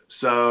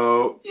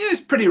 So, yeah,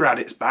 it's pretty rad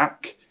it's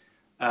back.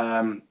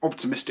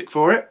 Optimistic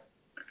for it.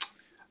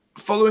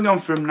 Following on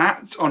from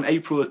that, on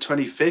April the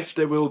 25th,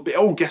 there will be...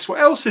 Oh, guess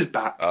what else is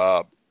back?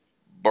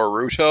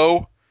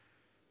 Boruto?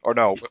 Or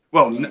no?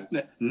 Well,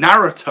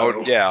 Naruto.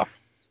 Oh, yeah.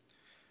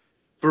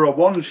 For a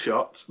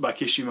one-shot by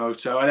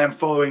Kishimoto, and then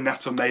following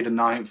that on May the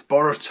 9th,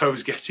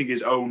 Boruto's getting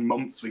his own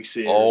monthly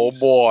series. Oh,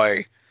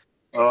 boy.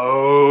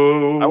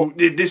 Oh,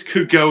 this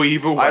could go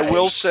either way. I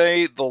will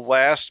say the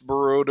last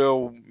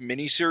Boruto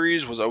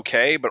miniseries was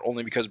okay, but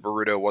only because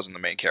Boruto wasn't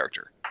the main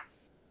character.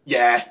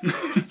 Yeah.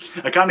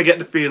 I kind of get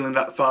the feeling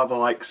that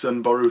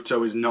father-like-son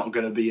Boruto is not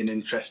going to be an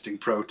interesting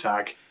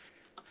pro-tag.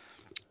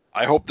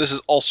 I hope this is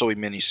also a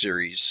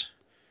miniseries.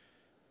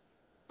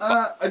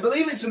 I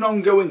believe it's an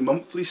ongoing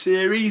monthly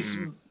series.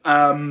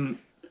 The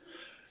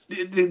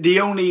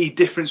only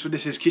difference with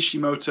this is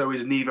Kishimoto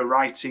is neither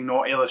writing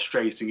nor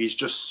illustrating. He's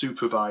just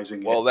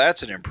supervising it. Well,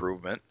 that's an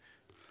improvement.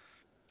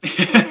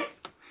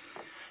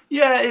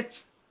 Yeah,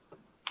 it's...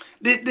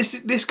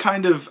 This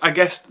kind of... I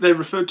guess they're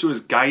referred to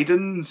as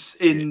gaidens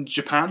in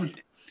Japan.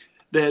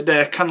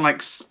 They're kind of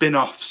like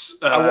spin-offs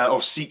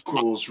or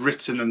sequels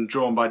written and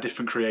drawn by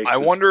different creators. I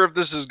wonder if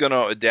this is going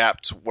to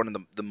adapt one of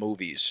the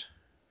movies.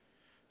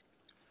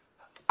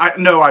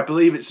 No, I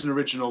believe it's an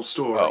original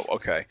story. Oh,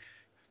 okay.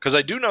 Because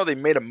I do know they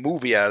made a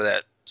movie out of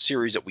that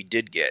series that we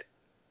did get.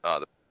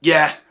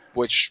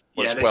 Which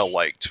was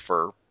well-liked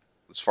for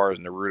as far as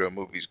Naruto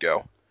movies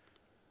go.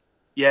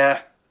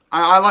 Yeah,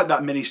 I like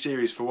that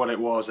mini-series for what it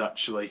was,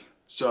 actually.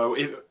 So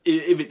if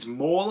it's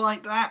more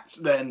like that,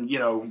 then,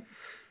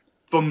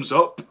 thumbs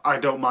up. I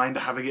don't mind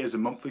having it as a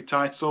monthly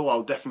title.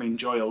 I'll definitely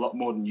enjoy a lot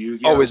more than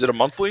Yu-Gi-Oh! Oh, is it a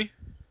monthly?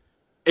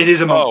 It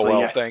is a monthly,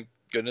 yes. Thank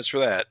goodness for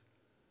that.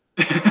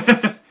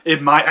 It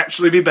might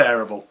actually be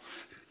bearable.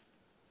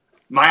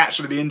 Might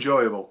actually be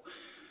enjoyable.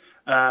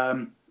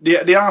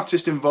 The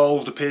artist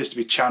involved appears to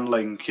be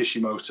channeling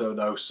Kishimoto,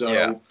 though,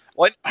 so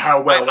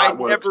how well that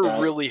works. I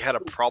never really had a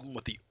problem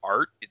with the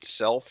art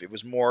itself. It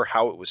was more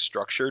how it was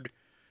structured.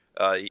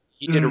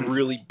 He did a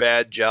really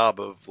bad job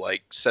of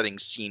setting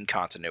scene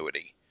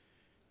continuity.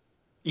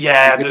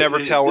 Yeah, you could never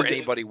tell where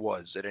anybody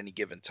was at any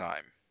given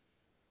time.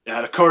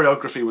 Yeah, the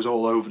choreography was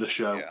all over the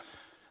show. Yeah.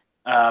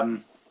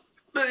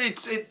 But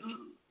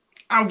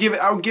I'll give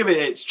it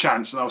its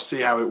chance, and I'll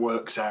see how it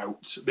works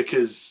out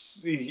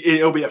because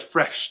it'll be a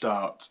fresh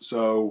start.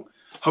 So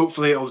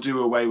hopefully it'll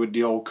do away with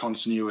the old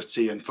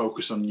continuity and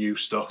focus on new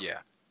stuff. Yeah.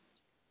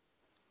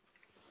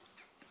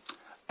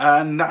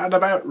 And that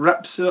about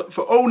wraps it up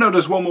for... Oh, no,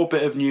 there's one more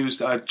bit of news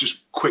that I'd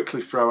just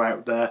quickly throw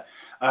out there.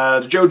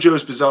 The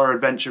JoJo's Bizarre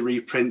Adventure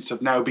reprints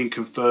have now been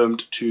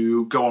confirmed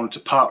to go on to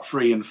part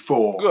 3 and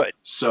 4. Good.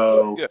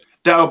 So Good.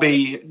 They'll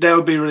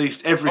be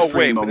released every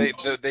 3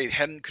 months. They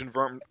hadn't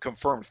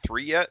confirmed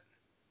 3 yet?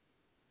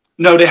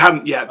 No, they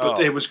hadn't yet, but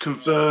it was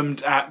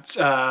confirmed at,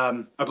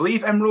 I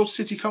believe, Emerald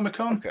City Comic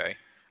Con. Okay.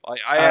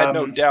 I had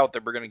no doubt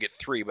that we're going to get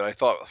 3, but I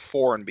thought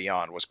 4 and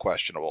beyond was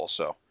questionable,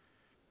 so.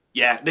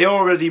 Yeah, they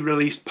already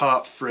released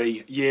Part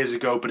 3 years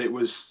ago, but it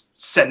was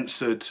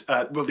censored.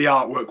 Well, the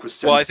artwork was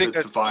censored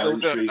for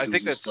violence reasons. I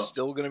think that's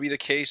still going to be the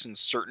case in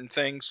certain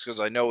things, because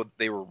I know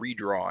they were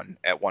redrawn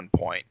at one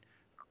point.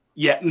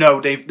 Yeah,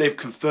 no, they've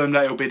confirmed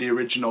that it'll be the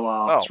original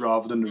art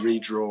rather than the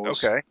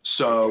redraws. Okay.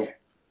 So,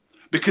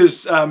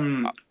 because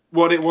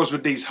what it was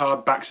with these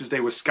hardbacks is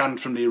they were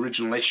scanned from the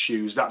original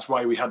issues. That's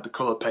why we had the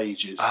color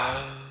pages.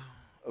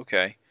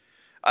 Okay.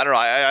 I don't know.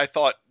 I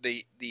thought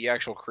the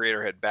actual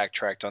creator had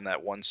backtracked on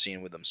that one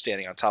scene with them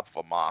standing on top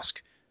of a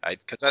mosque.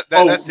 Because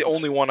that's the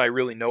only one I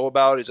really know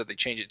about, is that they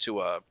changed it to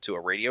a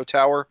radio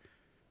tower.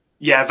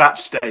 Yeah,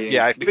 that's staying.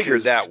 Yeah, I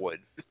figured that would.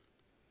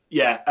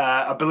 Yeah,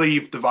 I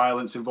believe the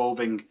violence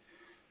involving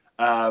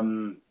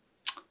a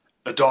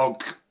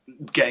dog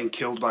getting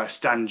killed by a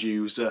stand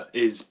user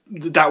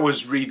that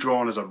was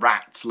redrawn as a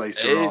rat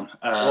later on.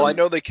 Well, I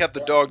know they kept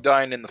the dog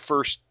dying in the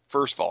first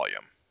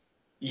volume.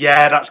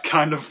 Yeah, that's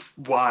kind of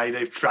why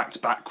they've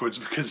tracked backwards,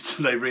 because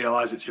they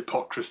realise it's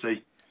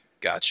hypocrisy.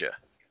 Gotcha.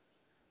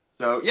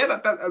 So yeah,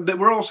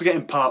 we're also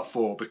getting Part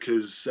 4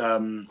 because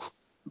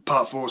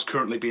Part 4 is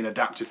currently being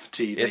adapted for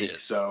TV. It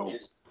is. So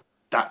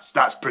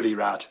that's pretty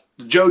rad.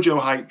 The JoJo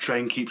hype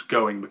train keeps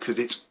going because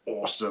it's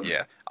awesome.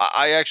 Yeah,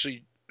 I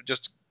actually,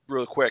 just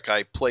real quick,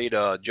 I played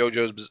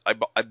JoJo's.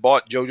 I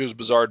bought JoJo's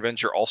Bizarre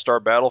Adventure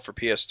All-Star Battle for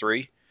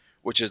PS3,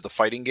 which is the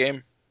fighting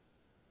game.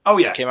 Oh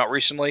yeah, that came out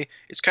recently.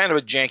 It's kind of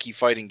a janky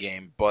fighting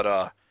game,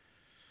 but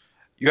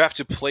you have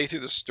to play through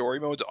the story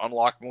mode to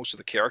unlock most of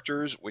the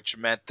characters, which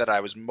meant that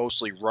I was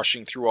mostly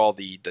rushing through all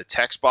the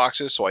text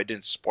boxes, so I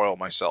didn't spoil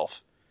myself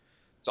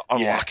to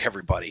unlock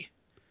everybody.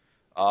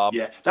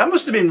 Yeah, that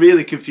must have been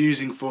really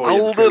confusing for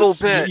you. A little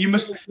bit. You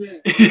must.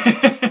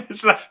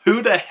 It's like,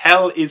 who the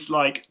hell is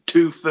like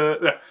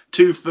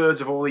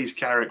two-thirds of all these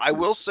characters? I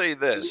will say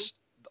this: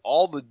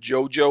 all the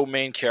JoJo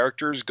main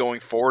characters going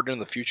forward in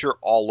the future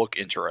all look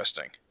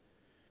interesting.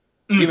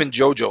 Even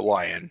JoJo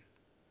Lion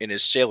in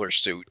his sailor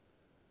suit.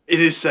 In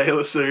his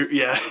sailor suit,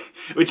 yeah.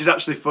 Which is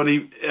actually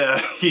funny.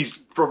 He's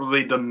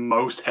probably the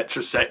most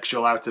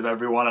heterosexual out of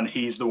everyone, and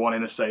he's the one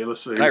in a sailor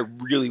suit. And I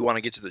really want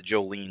to get to the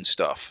Jolene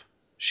stuff.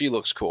 She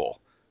looks cool.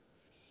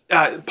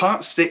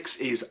 Part 6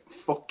 is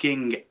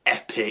fucking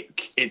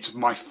epic. It's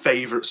my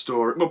favourite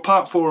story. Well,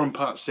 Part 4 and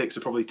Part 6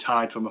 are probably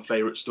tied for my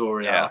favourite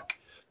story arc.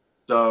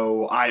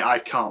 So I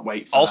can't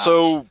wait for that.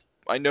 Also,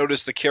 I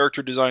noticed the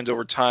character designs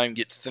over time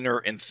get thinner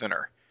and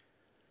thinner.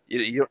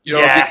 You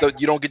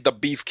don't get the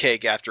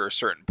beefcake after a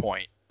certain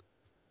point.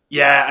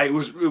 Yeah, it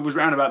was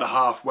round about the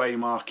halfway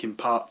mark in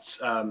Part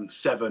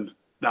 7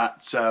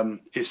 that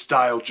his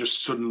style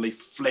just suddenly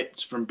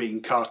flipped from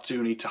being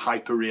cartoony to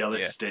hyper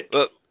realistic.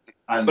 Yeah.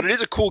 But it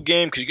is a cool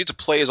game because you get to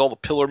play as all the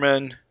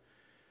Pillarmen,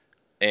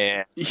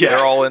 and they're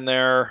all in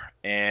there,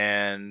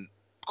 and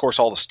of course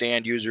all the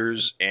stand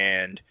users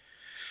and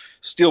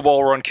Steel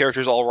Ball Run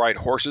characters all ride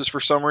horses for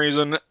some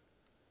reason.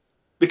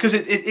 Because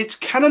it's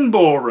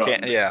Cannonball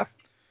Run. Yeah.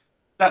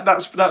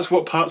 That's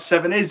what Part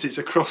 7 is. It's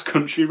a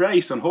cross-country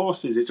race on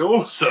horses. It's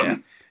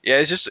awesome. Yeah,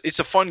 it's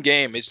a fun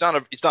game. It's not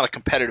a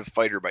competitive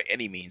fighter by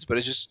any means, but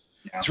it's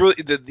really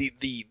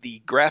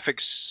the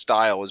graphics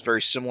style is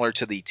very similar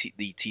to the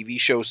TV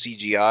show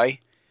CGI.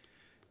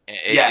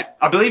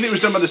 I believe it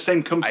was done by the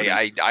same company.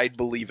 I'd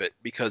believe it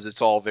because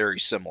it's all very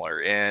similar,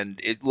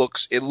 and it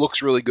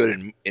looks really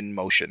good in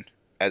motion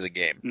as a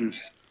game.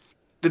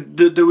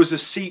 There was a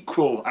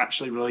sequel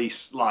actually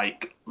released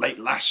like late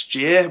last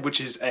year,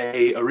 which is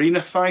a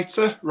arena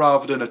fighter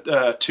rather than a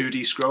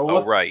 2D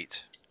scroller. Oh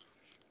right.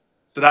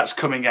 So that's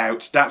coming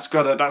out. That's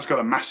got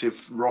a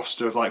massive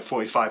roster of like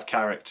 45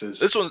 characters.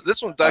 This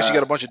one's actually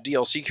got a bunch of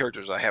DLC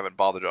characters I haven't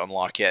bothered to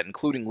unlock yet,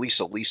 including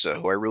Lisa,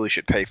 who I really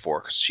should pay for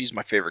because she's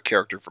my favorite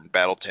character from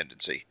Battle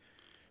Tendency.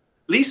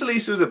 Lisa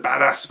was a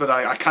badass, but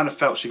I kind of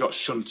felt she got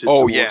shunted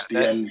towards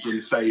the end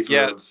in favor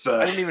of.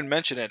 I didn't even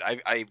mention it.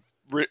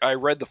 I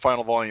read the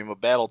final volume of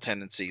Battle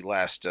Tendency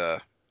last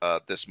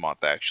this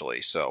month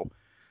actually, so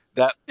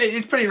that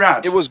it's pretty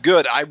rad. It was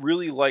good. I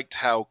really liked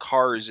how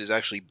Cars is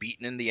actually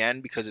beaten in the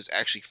end because it's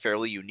actually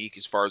fairly unique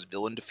as far as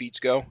villain defeats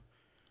go.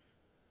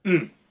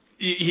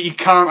 He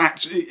can't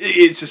actually.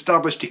 It's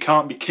established he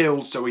can't be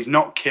killed, so he's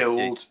not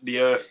killed. The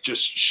Earth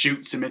just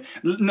shoots him in.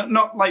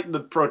 Not like the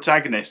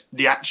protagonist.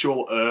 The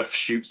actual Earth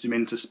shoots him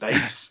into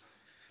space.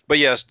 But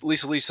yes,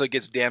 Lisa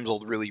gets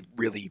damseled really,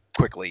 really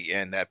quickly,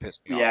 and that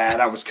pissed me off. Yeah,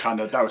 that was kind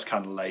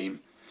of lame.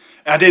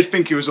 I did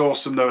think it was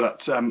awesome though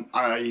that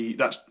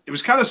it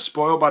was kind of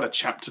spoiled by the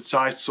chapter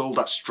title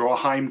that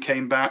Strawheim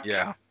came back.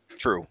 Yeah,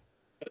 true.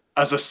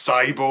 As a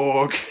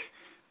cyborg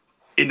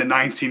in the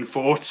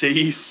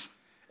 1940s.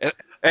 And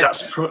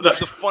that's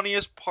the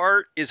funniest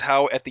part is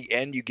how at the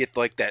end you get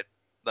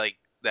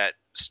that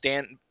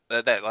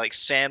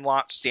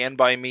Sandlot Stand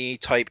By Me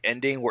type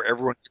ending where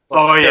everyone gets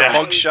their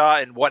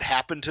mugshot and what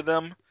happened to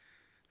them.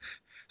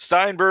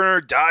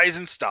 Steinbrenner dies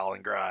in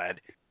Stalingrad.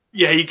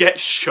 Yeah, he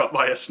gets shot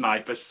by a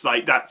sniper. It's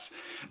like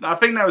I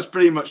think that was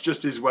pretty much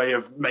just his way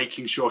of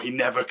making sure he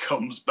never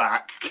comes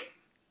back.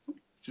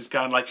 It's just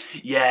kind of like,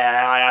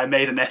 yeah, I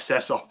made an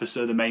SS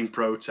officer the main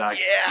pro tag.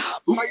 Yeah,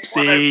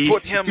 oopsie,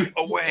 put him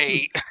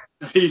away.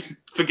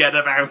 Forget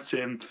about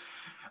him.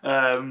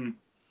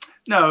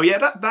 No, yeah,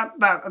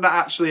 that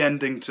actually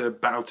ending to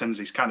Battle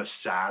Tendency is kind of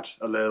sad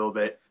a little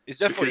bit. It's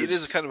definitely, it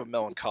is kind of a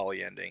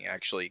melancholy ending,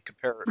 actually.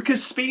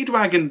 Because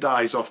Speedwagon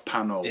dies off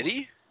panel. Did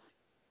he?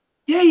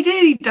 Yeah, he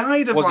did. He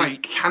died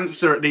of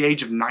cancer at the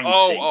age of 90.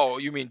 Oh,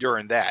 you mean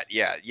during that?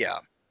 Yeah.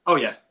 Oh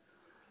yeah,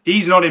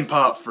 he's not in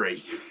part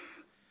 3.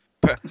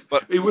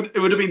 But it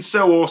would have been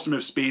so awesome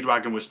if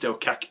Speedwagon was still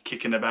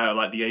kicking about at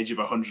like the age of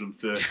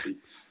 130.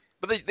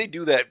 But they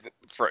do that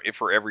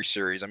for every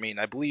series. I mean,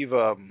 I believe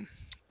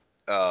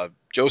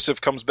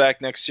Joseph comes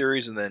back next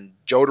series, and then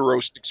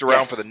Jotaro sticks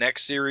around for the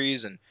next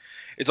series, and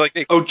it's like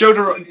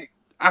Jotaro,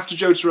 after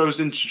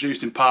Jotaro's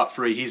introduced in part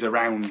 3, he's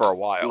around for a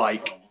while,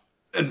 like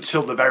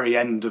until the very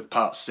end of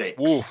part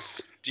 6.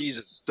 Oof,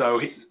 Jesus.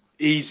 So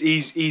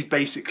he's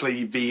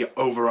basically the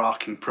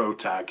overarching pro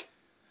tag.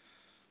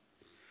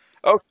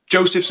 Oh,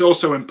 Joseph's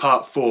also in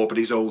part 4, but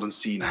he's old and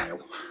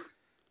senile.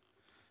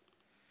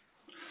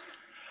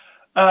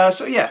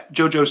 So yeah,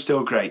 JoJo's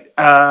still great.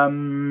 That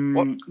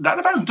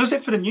about does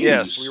it for the news.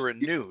 Yes, we were in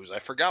news. I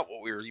forgot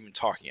what we were even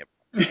talking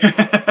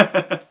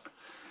about.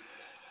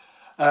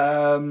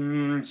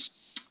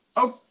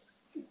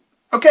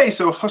 Okay,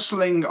 so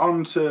hustling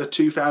on to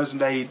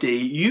 2000 AD,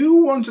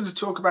 you wanted to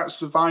talk about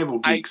Survival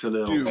Geeks a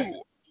little bit.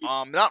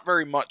 Not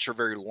very much or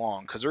very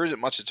long, because there isn't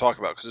much to talk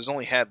about, because it's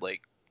only had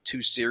like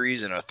 2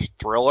 series and a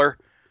thriller.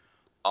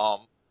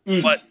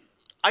 But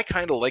I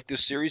kind of like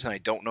this series, and I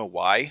don't know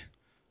why.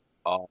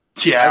 I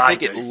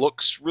think it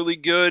looks really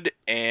good,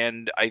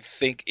 and I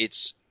think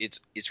its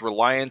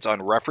reliance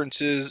on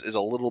references is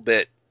a little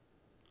bit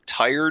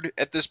tired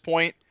at this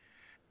point.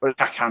 But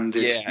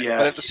backhanded, yeah.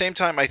 But at the same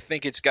time, I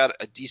think it's got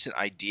a decent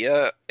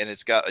idea and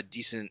it's got a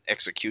decent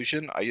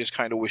execution. I just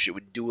kind of wish it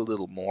would do a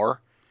little more.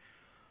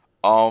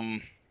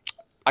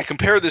 I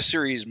compare this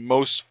series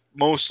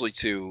mostly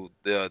to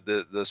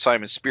the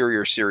Simon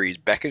Spurrier series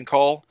Beck and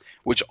Call,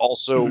 which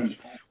also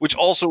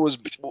was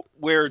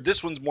where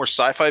this one's more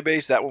sci-fi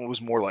based. That one was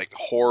more like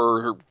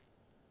horror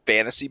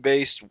fantasy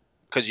based,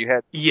 because you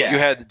had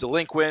the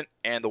Delinquent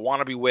and the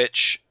Wannabe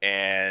Witch,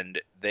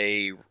 and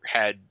they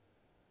had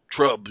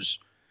Trubs.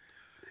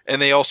 And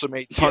they also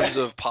made tons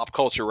of pop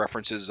culture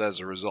references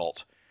as a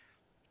result.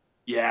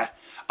 Yeah.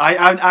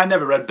 I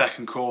never read Beck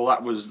and Call.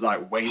 That was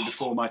like way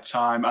before my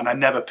time, and I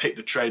never picked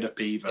the trade up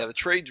either. Yeah, the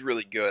trade's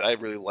really good. I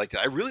really liked it.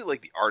 I really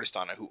like the artist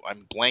on it, who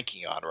I'm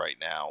blanking on right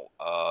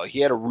now. He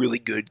had a really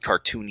good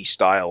cartoony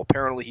style.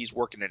 Apparently he's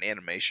working in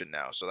animation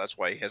now, so that's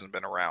why he hasn't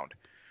been around.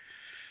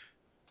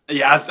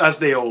 Yeah, as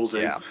they all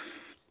do. Yeah.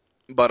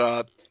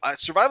 But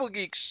Survival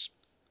Geeks...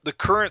 The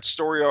current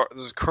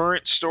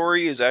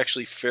story is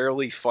actually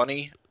fairly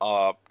funny,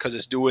 because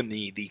it's doing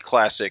the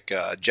classic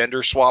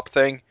gender swap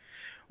thing,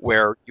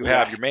 where you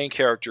have your main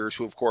characters,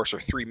 who of course are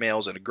 3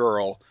 males and a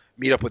girl,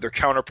 meet up with their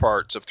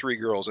counterparts of 3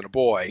 girls and a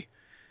boy,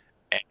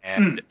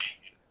 and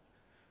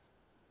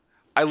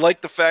I like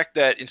the fact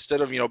that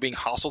instead of being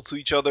hostile to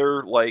each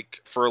other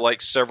for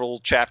several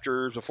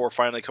chapters before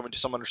finally coming to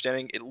some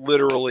understanding, it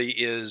literally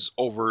is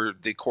over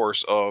the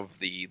course of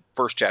the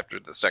first chapter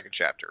to the second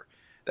chapter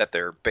that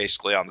they're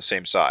basically on the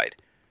same side.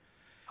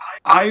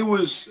 I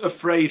was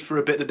afraid for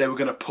a bit that they were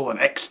going to pull an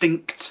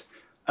Extinct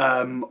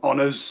on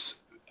us.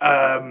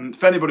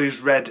 For anybody who's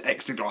read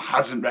Extinct or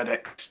hasn't read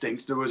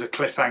Extinct, there was a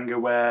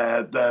cliffhanger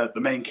where the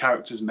main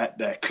characters met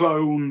their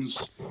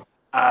clones,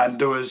 and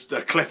there was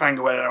the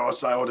cliffhanger where I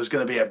was like, oh, there's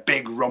going to be a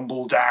big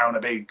rumble down, a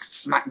big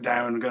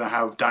smackdown, we're going to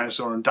have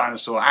dinosaur and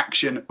dinosaur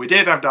action. We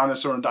did have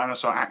dinosaur and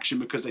dinosaur action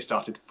because they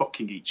started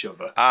fucking each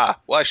other.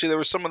 Well, actually, there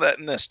was some of that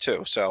in this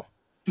too, so...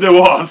 There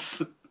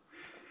was.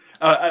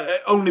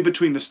 Only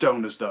between the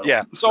stoners, though.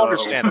 Yeah, so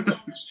understandable.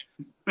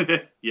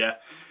 Yeah.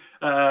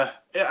 I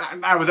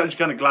was actually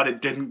kind of glad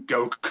it didn't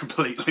go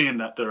completely in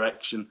that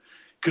direction.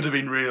 Could have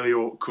been really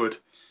awkward.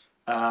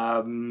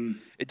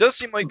 It does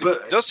seem like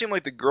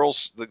the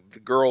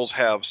girls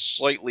have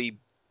slightly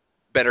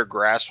better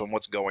grasp on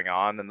what's going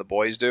on than the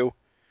boys do,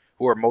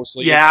 who are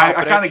mostly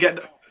I kind of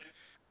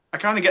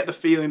get the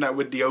feeling that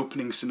with the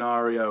opening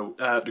scenario,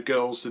 the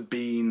girls had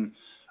been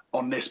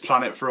on this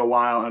planet for a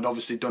while and had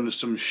obviously done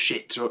some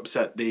shit to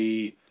upset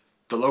the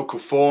local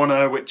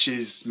fauna, which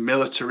is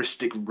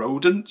militaristic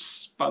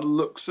rodents by the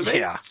looks of it.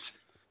 Yeah.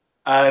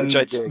 And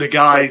the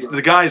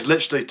guys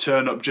literally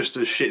turn up just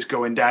as shit's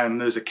going down,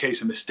 and there's a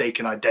case of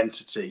mistaken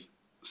identity.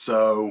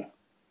 So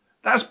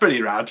that's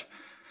pretty rad.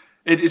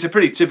 It's a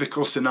pretty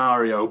typical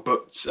scenario,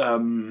 but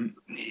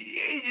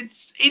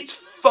it's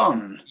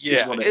fun.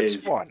 Yeah,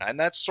 it's fun, and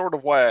that's sort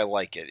of why I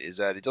like it. Is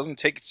that it doesn't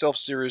take itself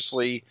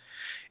seriously.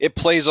 It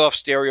plays off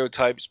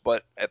stereotypes,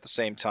 but at the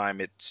same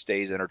time, it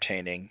stays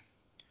entertaining.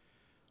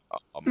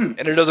 And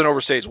it doesn't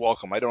overstay its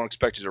welcome. I don't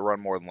expect it to run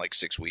more than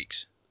 6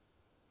 weeks.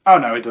 Oh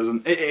no, it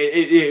doesn't.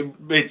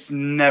 It's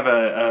never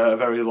a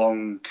very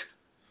long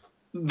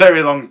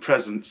very long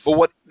presence.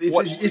 But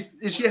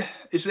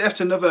it's yet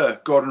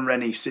another Gordon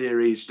Rennie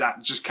series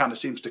that just kind of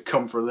seems to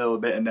come for a little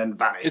bit and then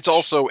vanish. It's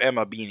also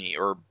Emma Beatty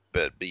or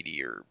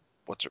Beatty or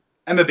what's her?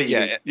 Emma Beatty.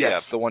 Yeah, yes. Yeah,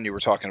 the one you were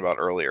talking about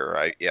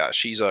earlier.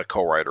 She's a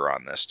co-writer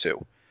on this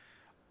too.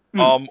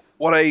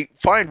 What I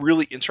find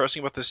really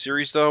interesting about this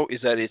series, though,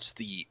 is that it's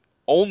the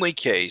only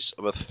case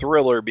of a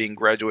thriller being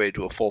graduated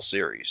to a full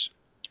series.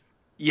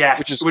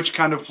 Yeah, which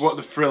kind of what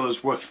the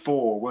thrillers were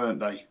for, weren't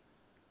they?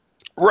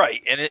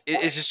 Right, and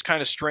it's just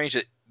kind of strange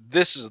that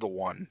this is the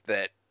one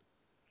that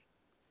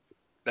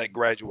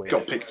graduated.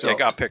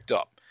 Got picked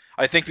up.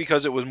 I think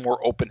because it was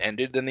more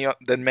open-ended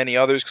than many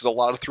others, because a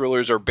lot of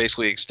thrillers are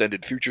basically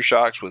extended future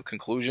shocks with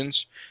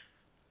conclusions.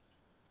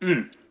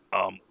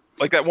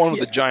 Like that one with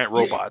the giant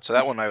robot. So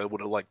that one I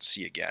would have liked to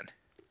see again.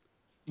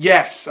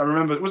 Yes, I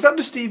remember. Was that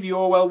the Stevie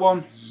Orwell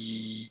one?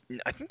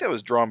 I think that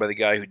was drawn by the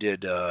guy who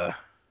did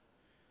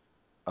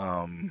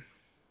Stog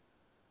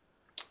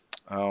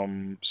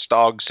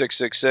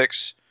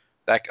 666.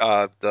 That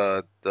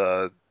the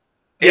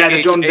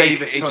John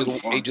Davis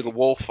Age of the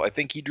Wolf. I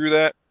think he drew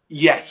that.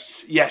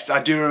 Yes,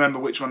 I do remember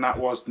which one that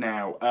was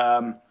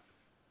now.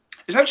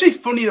 It's actually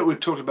funny that we've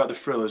talked about the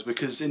thrillers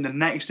because in the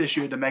next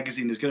issue of the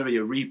magazine there's going to be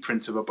a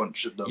reprint of a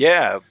bunch of them.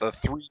 Yeah, the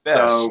 3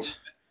 best. So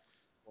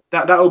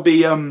that'll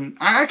be.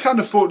 I kind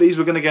of thought these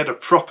were going to get a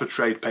proper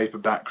trade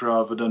paperback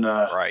rather than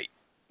a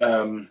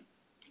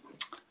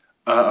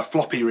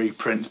floppy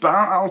reprint, but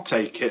I'll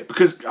take it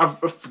because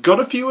I've got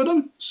a few of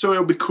them, so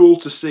it'll be cool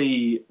to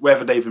see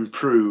whether they've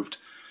improved.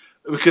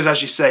 Because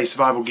as you say,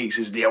 Survival Geeks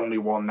is the only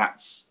one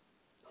that's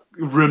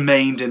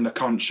remained in the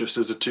conscious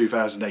as a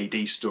 2000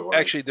 AD story.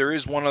 Actually, there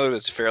is one other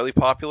that's fairly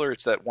popular.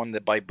 It's that one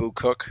that by Boo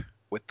Cook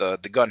with the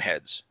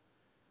gunheads.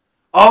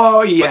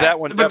 Oh yeah, but that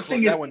one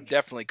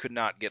definitely could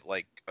not get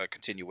like a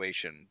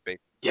continuation.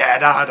 Basically. Yeah,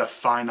 that had a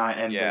finite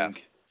ending. Yeah.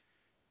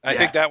 I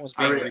think that one's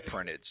being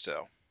reprinted.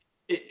 So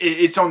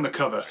it's on the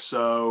cover.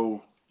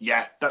 So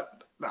yeah,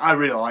 I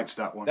really liked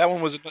that one. That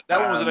one was a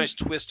nice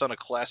twist on a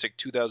classic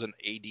 2000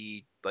 AD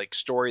like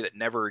story that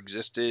never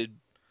existed.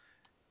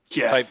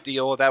 Yeah. Type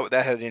deal. That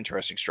had an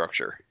interesting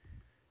structure.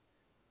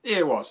 Yeah,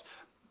 it was.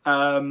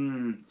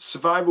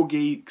 Survival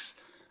Geeks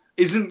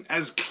isn't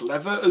as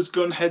clever as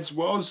Gunheads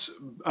was,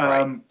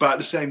 but at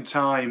the same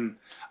time,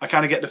 I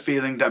kind of get the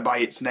feeling that by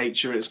its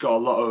nature, it's got a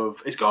lot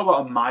of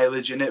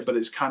mileage in it. But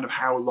it's kind of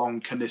how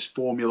long can this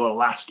formula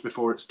last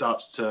before it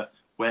starts to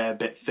wear a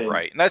bit thin?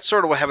 Right, and that's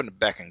sort of what happened to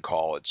Beck and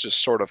Call. It's just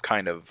sort of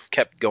kind of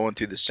kept going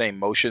through the same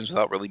motions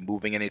without really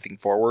moving anything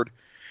forward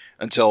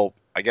until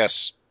I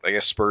guess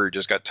Spurrier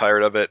just got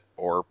tired of it,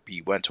 or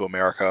he went to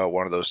America,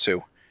 one of those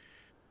two.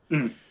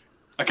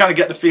 I kind of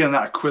get the feeling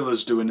that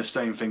Aquila's doing the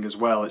same thing as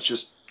well. It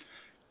just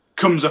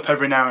comes up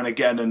every now and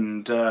again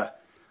and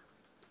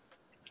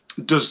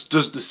does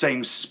the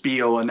same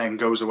spiel and then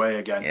goes away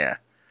again. Yeah.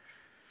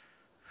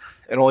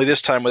 And only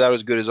this time without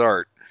as good as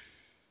art.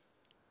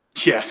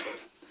 Yeah.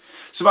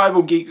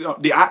 Survival Geeks,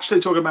 they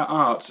actually talking about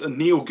art, and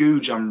Neil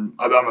Googe I'm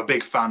a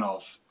big fan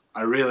of.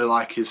 I really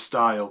like his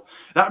style.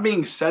 That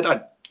being said,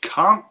 I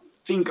can't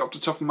think off the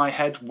top of my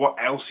head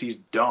what else he's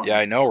done. Yeah,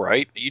 I know,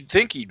 right? You'd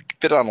think he'd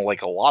fit on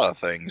like a lot of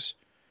things.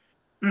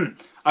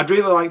 I'd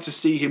really like to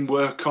see him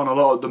work on a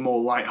lot of the more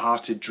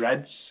light-hearted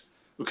dreads,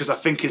 because I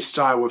think his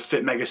style would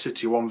fit Mega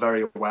City 1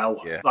 very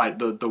well. Yeah. Like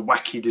the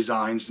wacky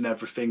designs and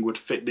everything would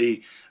fit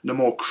the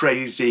more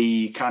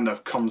crazy kind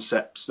of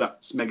concepts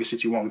that Mega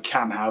City 1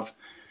 can have.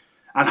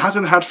 And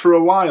hasn't had for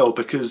a while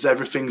because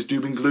everything's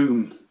doom and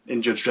gloom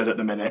in Judge Dredd at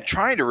the minute. I'm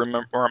trying to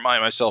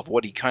remind myself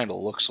what he kind of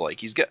looks like.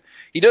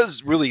 He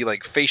does really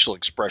like facial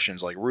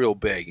expressions like real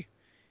big.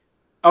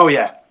 Oh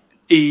yeah,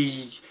 I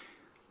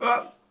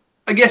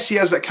guess he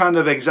has that kind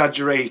of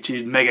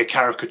exaggerated mega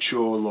caricature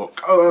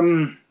look.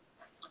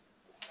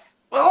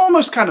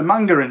 Almost kind of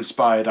manga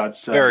inspired, I'd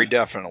say. Very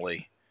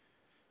definitely.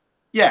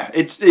 Yeah,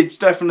 it's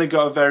definitely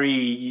got a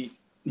very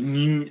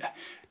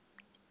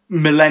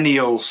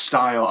millennial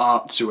style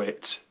art to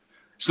it.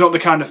 It's not the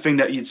kind of thing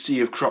that you'd see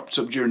have cropped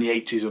up during the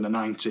 80s or the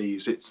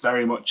 90s. It's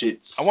very much I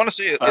want to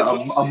say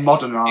a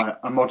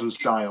modern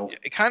style.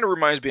 It kind of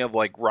reminds me of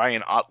like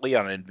Ryan Otley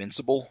on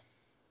Invincible,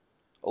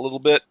 a little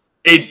bit.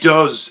 It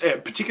does,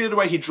 particularly the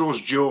way he draws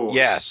Jaws.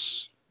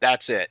 Yes,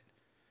 that's it.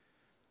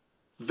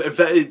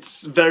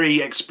 It's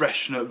very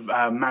expression of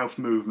mouth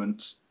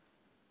movements.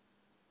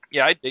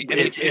 Yeah,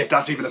 if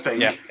that's even a thing.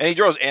 Yeah, and he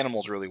draws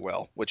animals really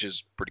well, which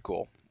is pretty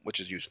cool,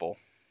 which is useful.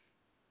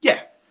 Yeah.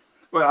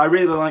 Well, I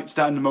really liked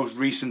that in the most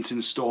recent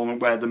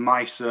installment where the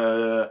mice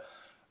are,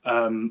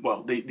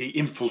 the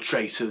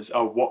infiltrators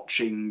are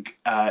watching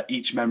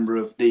each member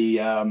of the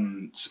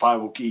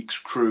Survival Geeks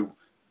crew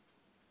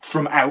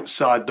from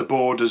outside the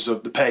borders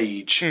of the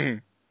page. Mm-hmm.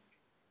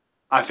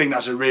 I think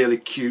that's a really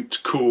cute,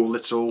 cool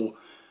little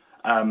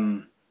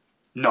nod.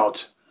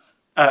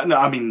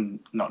 Not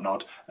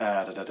nod.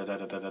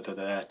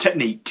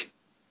 Technique.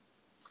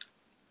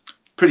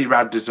 Pretty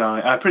rad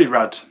design. Pretty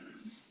rad.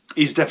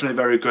 He's definitely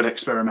a very good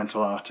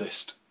experimental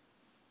artist.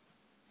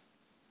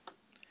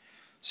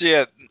 So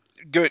yeah,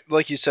 good.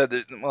 Like you said,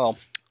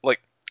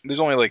 there's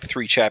only like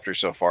 3 chapters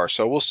so far,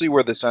 so we'll see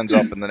where this ends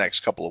up in the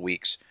next couple of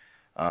weeks.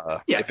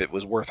 Yeah. If it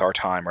was worth our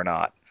time or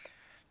not.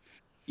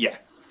 Yeah.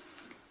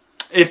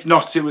 If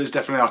not, it was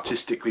definitely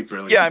artistically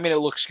brilliant. Yeah, I mean, it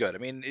looks good. I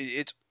mean,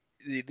 it's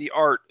the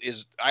art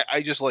is.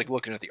 I just like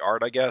looking at the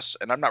art, I guess,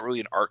 and I'm not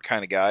really an art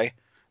kind of guy.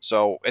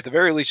 So at the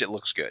very least, it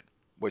looks good,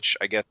 which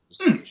I guess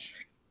is,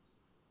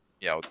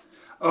 you know.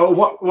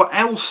 What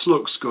else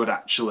looks good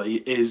actually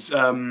is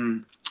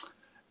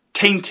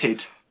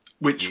Tainted,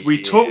 which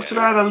we talked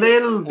about a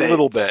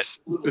little bit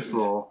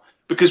before,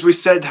 because we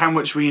said how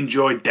much we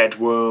enjoyed Dead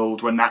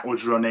World when that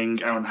was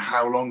running and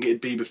how long it'd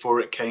be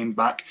before it came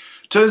back.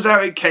 Turns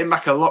out it came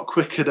back a lot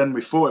quicker than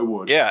we thought it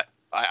would. Yeah,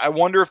 I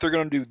wonder if they're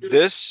going to do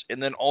this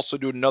and then also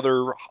do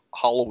another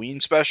Halloween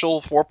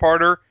special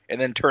 4-parter and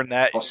then turn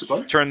that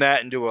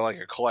into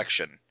a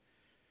collection.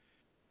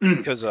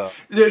 Because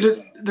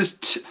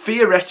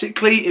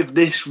theoretically, if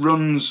this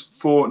runs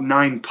for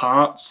 9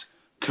 parts,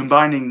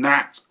 combining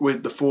that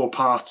with the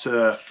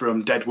 4-parter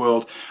from Dead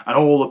World and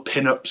all the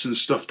pin-ups and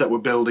stuff that were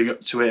building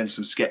up to it and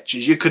some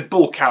sketches, you could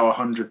bulk out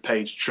a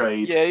 100-page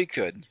trade. Yeah, you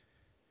could.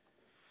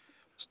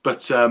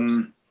 But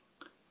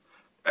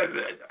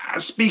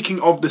speaking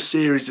of the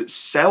series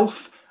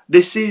itself,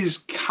 this is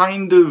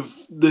kind of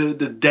the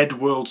Dead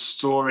World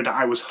story that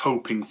I was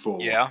hoping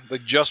for. Yeah,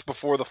 just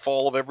before the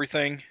fall of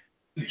everything.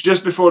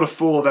 Just before the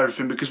fall of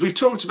everything, because we've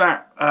talked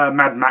about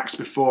Mad Max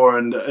before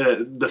and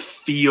the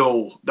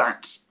feel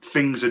that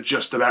things are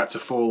just about to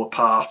fall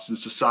apart and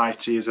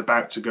society is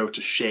about to go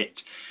to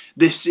shit.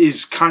 This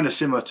is kind of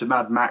similar to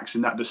Mad Max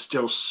in that there's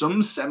still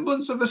some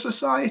semblance of a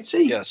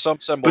society. Yeah,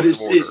 some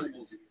semblance of order.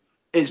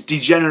 It's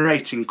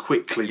degenerating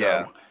quickly,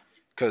 though.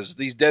 Because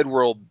these Dead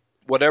World,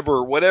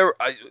 whatever,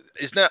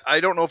 I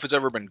don't know if it's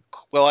ever been.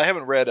 Well, I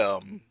haven't read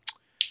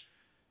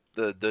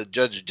the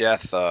Judge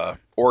Death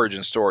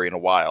origin story in a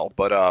while,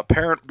 but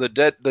apparently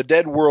the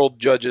Dead World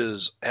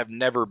judges have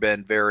never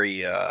been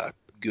very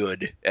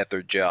good at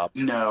their job.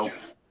 No,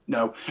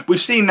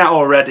 we've seen that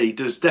already.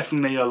 There's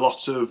definitely a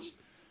lot of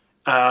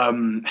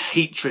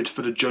hatred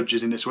for the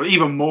judges in this world,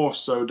 even more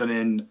so than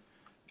in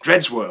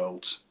Dred's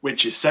World,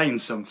 which is saying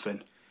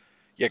something.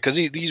 Yeah, because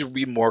these would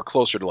be more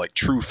closer to like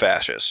true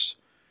fascists.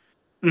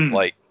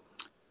 Like,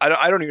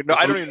 I don't even know.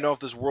 I don't even know if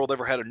this world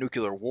ever had a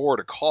nuclear war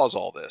to cause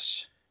all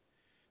this.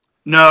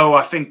 No,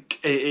 I think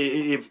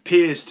it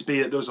appears to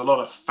be that there's a lot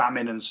of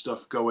famine and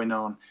stuff going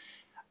on.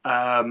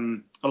 A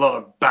lot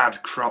of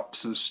bad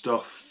crops and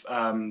stuff.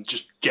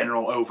 Just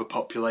general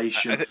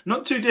overpopulation.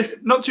 Not too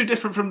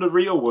different from the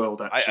real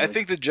world, actually. I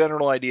think the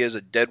general idea is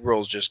that Dead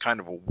World is just kind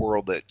of a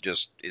world that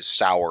just is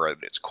sour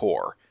at its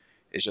core.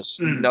 It's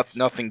just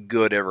nothing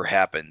good ever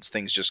happens.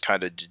 Things just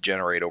kind of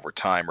degenerate over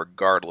time,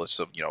 regardless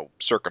of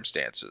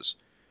circumstances.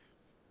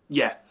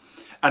 Yeah,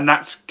 and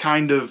that's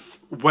kind of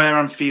where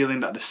I'm feeling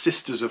that the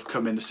Sisters have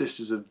come in, the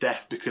Sisters of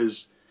Death,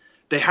 because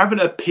they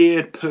haven't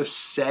appeared per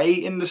se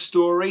in the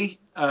story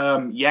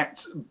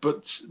yet,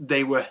 but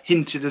they were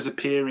hinted as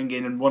appearing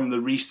in one of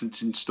the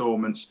recent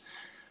installments.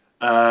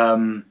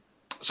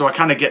 So I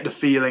kind of get the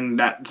feeling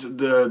that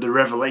the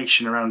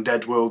revelation around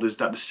Dead World is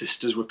that the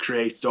Sisters were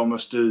created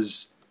almost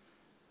as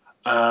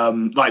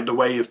like the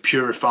way of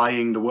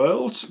purifying the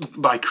world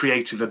by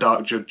creating the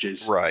Dark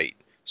Judges. Right.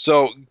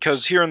 So,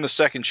 because here in the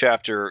second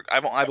chapter,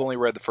 I've only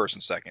read the first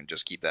and second.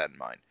 Just keep that in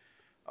mind.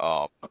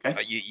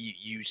 Okay.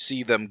 You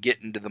see them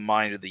get into the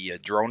mind of the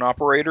drone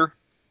operator.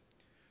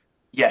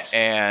 Yes.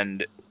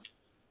 And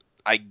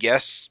I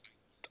guess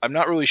I'm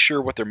not really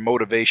sure what their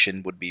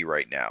motivation would be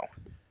right now.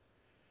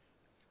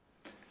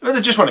 Well,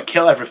 they just want to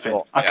kill everything.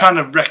 Well, yeah. I kind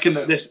of reckon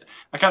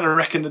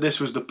that this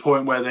was the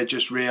point where they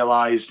just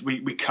realised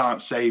we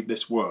can't save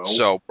this world.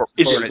 So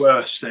is it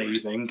worth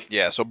saving?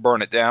 Yeah. So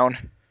burn it down.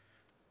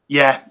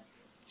 Yeah,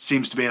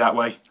 seems to be that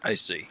way. I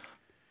see.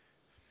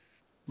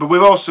 But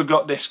we've also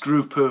got this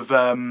group of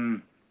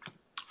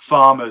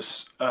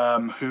farmers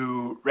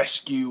who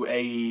rescue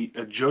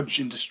a judge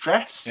in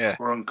distress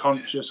or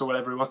unconscious or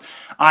whatever it was.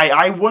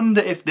 I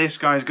wonder if this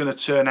guy's going to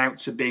turn out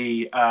to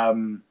be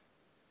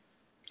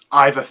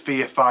either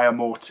Theophile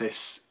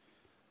Mortis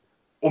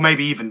or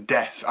maybe even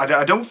Death.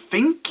 I don't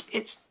think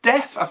it's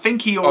Death. I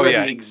think he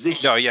already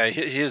exists. No, yeah,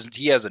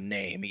 he has a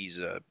name. He's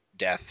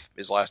Death.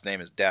 His last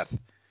name is Death.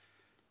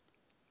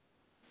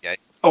 Yeah.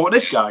 Oh, what,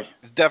 this guy?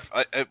 Death.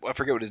 I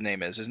forget what his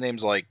name is. His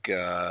name's like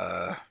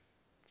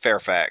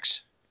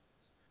Fairfax.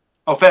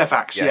 Oh,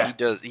 Fairfax. Yeah. He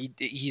does.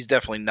 He's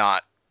definitely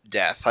not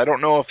Death. I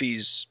don't know if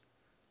he's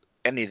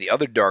any of the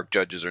other Dark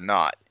Judges or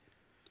not.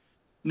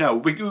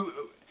 No,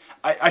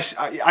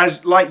 I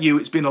like you.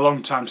 It's been a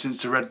long time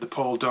since I read the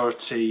Paul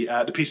Doherty,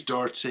 the Peter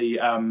Doherty,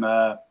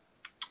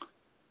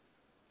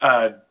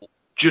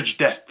 Judge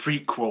Death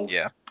prequel.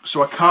 Yeah.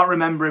 So I can't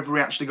remember if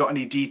we actually got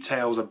any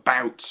details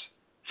about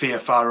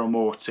Theophile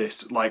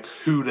Mortis, like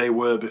who they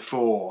were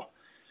before.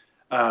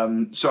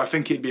 So I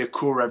think it'd be a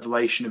cool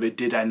revelation if it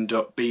did end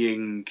up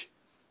being,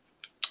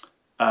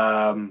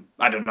 I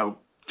don't know,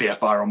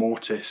 Theophile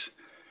Mortis.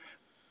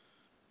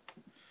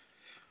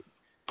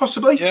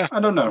 Possibly. Yeah. I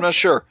don't know. I'm not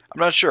sure.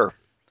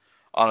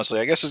 Honestly,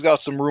 I guess it's got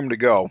some room to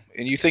go.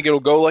 And you think it'll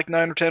go like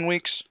 9 or 10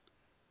 weeks?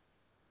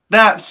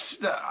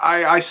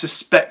 I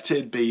suspect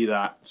it'd be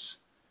that.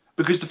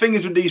 Because the thing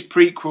is with these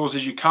prequels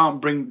is you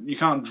can't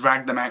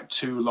drag them out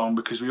too long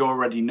because we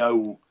already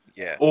know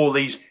all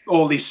these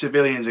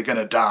civilians are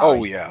gonna die.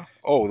 Oh yeah.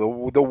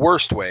 Oh, the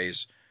worst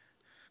ways.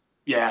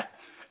 Yeah.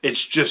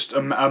 It's just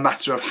a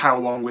matter of how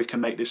long we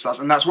can make this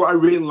last. And that's what I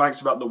really liked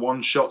about the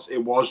one-shots.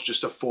 It was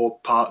just a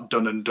 4-part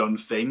done-and-done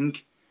thing.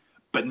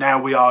 But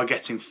now we are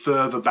getting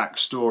further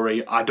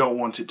backstory. I don't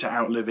want it to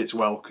outlive its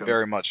welcome.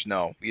 Very much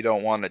no. You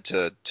don't want it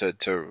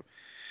to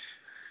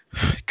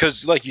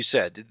because, like you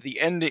said,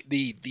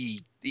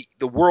 the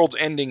world's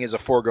ending is a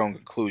foregone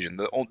conclusion.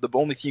 The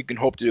only thing you can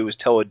hope to do is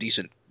tell a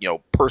decent,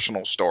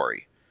 personal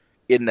story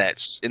in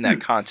that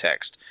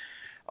context.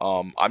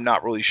 I'm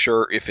not really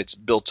sure if it's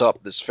built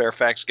up this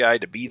Fairfax guy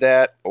to be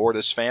that or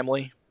this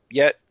family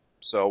yet,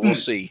 so we'll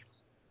see.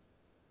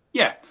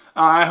 Yeah,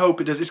 I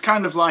hope it does. It's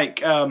kind of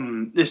like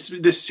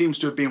this seems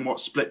to have been what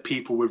split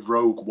people with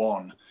Rogue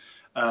One.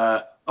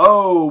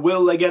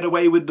 Will they get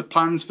away with the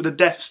plans for the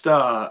Death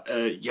Star?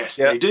 Yes,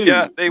 they do.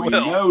 Yeah, they will. We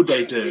know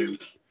they do.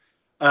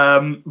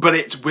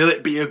 But will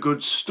it be a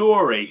good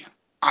story?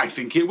 I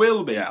think it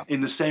will be. Yeah.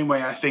 In the same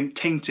way I think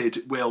Tainted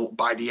will,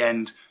 by the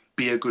end,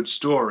 be a good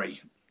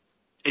story.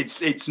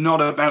 It's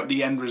not about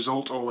the end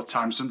result all the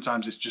time.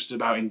 Sometimes it's just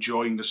about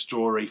enjoying the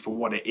story for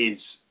what it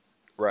is.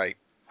 Right.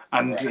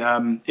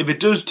 And if it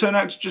does turn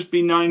out to just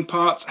be 9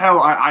 parts, hell,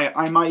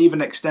 I might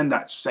even extend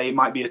that to say it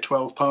might be a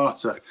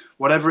 12-parter.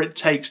 Whatever it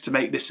takes to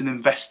make this an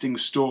investing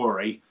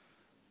story,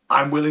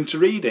 I'm willing to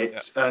read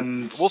it. Yeah.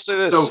 And we'll say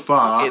this, so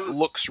far, it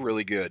looks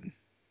really good.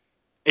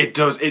 It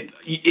does.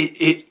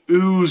 It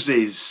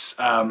oozes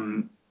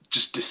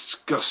just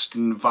disgust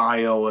and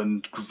vile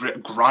and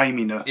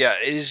griminess. Yeah,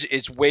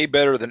 it's way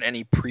better than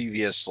any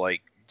previous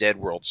Dead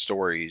World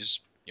stories.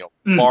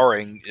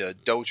 Barring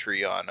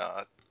Dotry on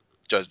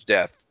Judge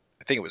Death.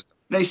 I think it was.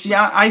 Now, see,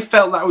 I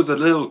felt that was a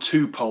little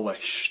too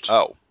polished.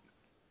 Oh,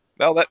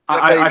 well,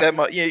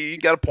 you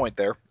got a point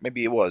there.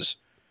 Maybe it was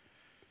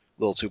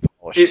a little too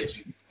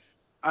polished.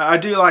 I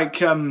do like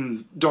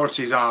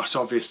Dorothy's art.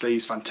 Obviously,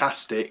 he's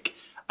fantastic.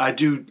 I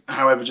do,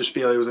 however, just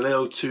feel it was a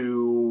little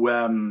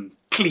too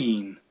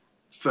clean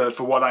for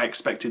what I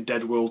expected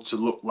Dead World to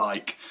look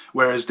like.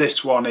 Whereas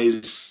this one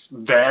is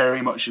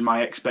very much in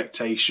my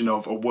expectation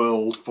of a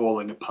world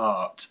falling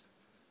apart.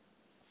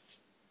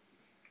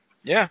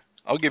 Yeah,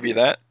 I'll give you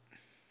that.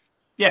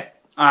 Yeah,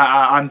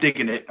 I'm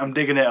digging it. I'm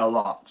digging it a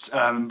lot.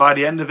 By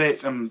the end of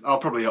it, I'll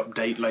probably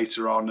update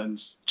later on and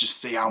just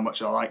see how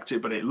much I liked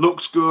it. But it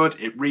looks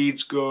good. It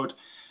reads good.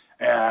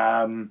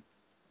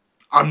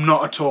 I'm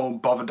not at all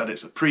bothered that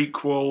it's a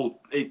prequel.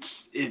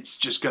 It's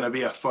just going to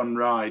be a fun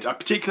ride. I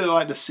particularly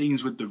like the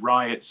scenes with the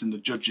riots and the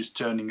judges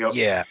turning up.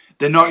 Yeah,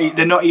 they're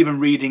not even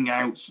reading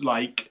out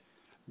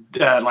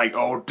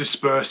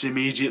disperse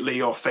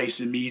immediately or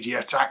face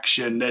immediate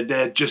action.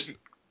 They're just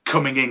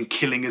coming in,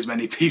 killing as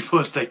many people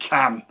as they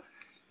can.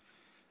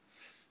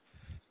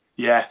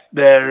 Yeah,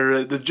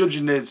 the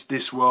judges in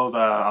this world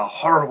are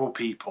horrible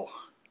people.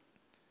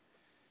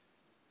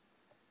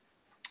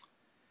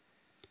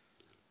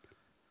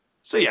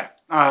 So yeah,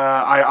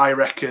 I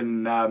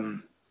reckon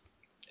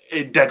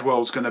Dead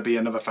World's going to be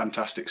another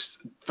fantastic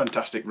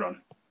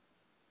run.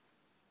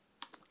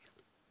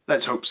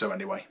 Let's hope so,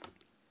 anyway.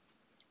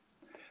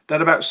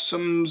 That about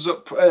sums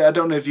up. I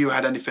don't know if you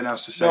had anything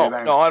else to say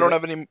about it. No, I don't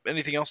have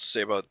anything else to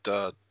say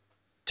about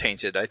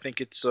Tainted. I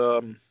think it's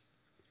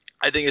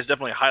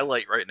definitely a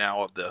highlight right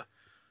now of the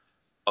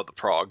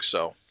prog.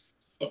 So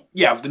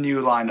yeah, of the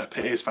new lineup,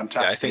 it is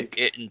fantastic. Yeah, I think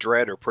it and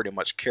Dread are pretty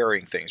much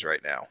carrying things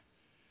right now.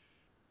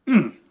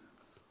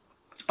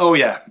 Oh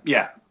yeah.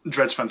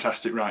 Dread's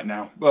fantastic right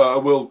now.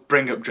 We'll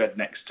bring up Dread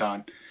next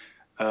time.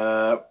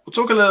 We'll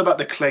talk a little about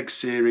the Clegg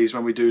series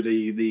when we do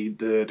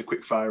the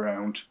quickfire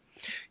round.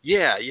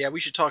 Yeah, we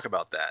should talk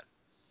about that.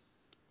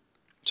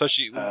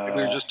 Especially, we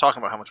were just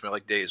talking about how much we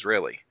like Days,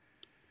 really.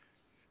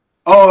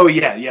 Oh,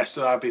 yeah,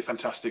 so that'd be a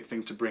fantastic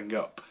thing to bring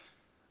up.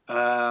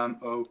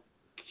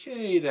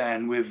 Okay,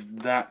 then,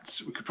 with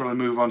that, we could probably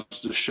move on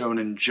to the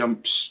Shonen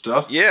Jump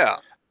stuff. Yeah.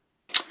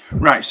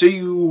 Right, so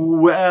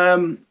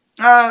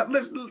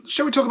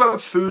shall we talk about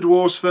Food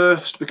Wars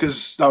first?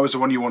 Because that was the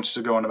one you wanted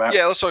to go on about.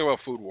 Yeah, let's talk about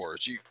Food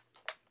Wars.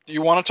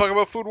 You want to talk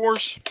about Food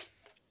Wars?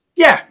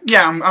 Yeah,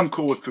 I'm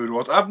cool with Food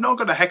Wars. I've not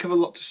got a heck of a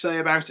lot to say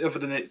about it other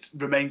than it's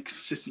remained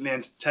consistently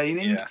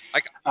entertaining. Yeah.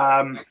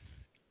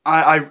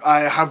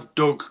 I have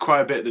dug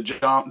quite a bit of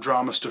the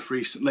drama stuff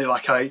recently.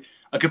 Like I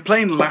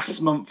complained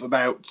last month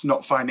about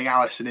not finding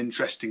Alice an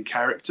interesting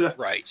character.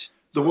 Right.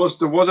 There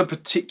was a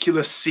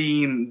particular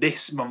scene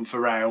this month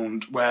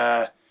around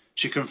where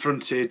she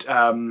confronted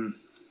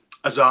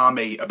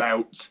Azami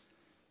about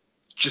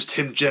just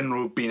him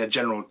being a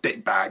general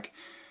dickbag.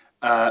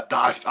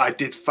 That I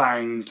did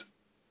find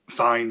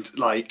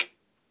like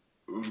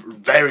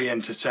very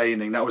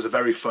entertaining. That was a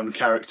very fun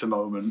character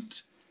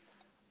moment.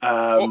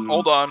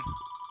 Hold on.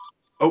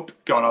 Oh,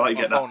 go on, I'll let you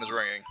get that. My phone is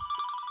ringing.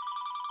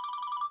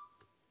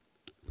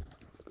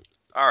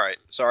 Alright,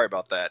 sorry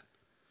about that.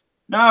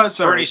 No, it's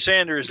Bernie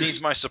Sanders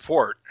needs my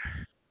support.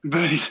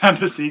 Bernie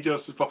Sanders needs your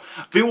support.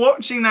 I've been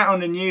watching that on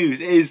the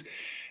news. Is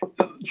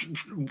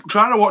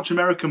trying to watch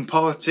American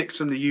politics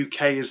from the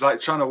UK is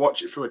like trying to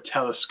watch it through a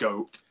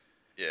telescope.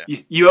 Yeah.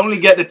 You only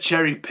get the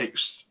cherry pick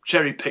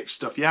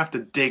stuff. You have to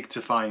dig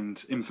to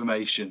find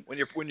information. When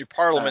your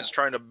parliament's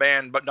trying to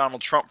ban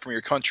Donald Trump from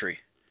your country.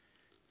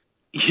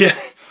 Yeah.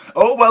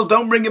 Oh, well,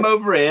 don't bring him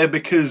over here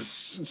because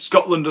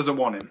Scotland doesn't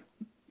want him.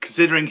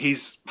 Considering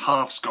he's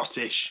half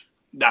Scottish,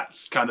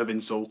 that's kind of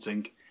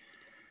insulting.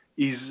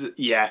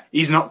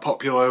 He's not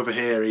popular over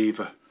here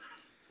either.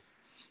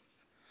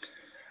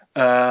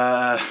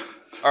 All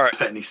right.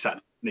 Bernie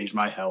Sanders needs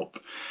my help.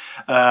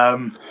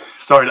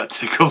 Sorry, that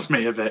tickles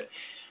me a bit.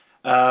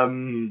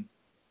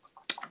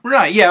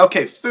 Right, yeah,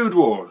 okay, Food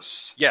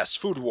Wars. Yes,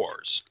 Food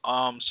Wars.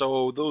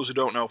 So those who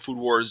don't know, Food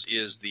Wars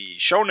is the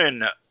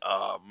shonen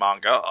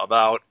manga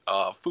about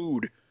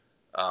food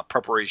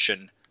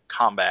preparation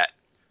combat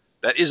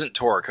that isn't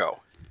Toriko.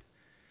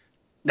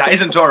 That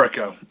isn't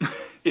Toriko.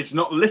 It's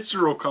not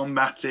literal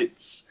combat.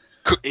 It's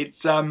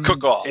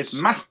cook-off. It's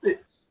MasterChef.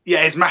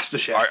 Yes,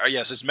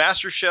 it's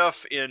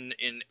MasterChef in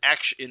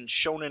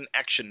shonen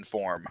action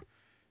form.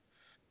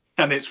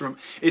 And it's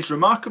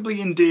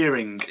remarkably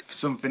endearing for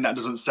something that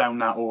doesn't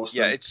sound that awesome.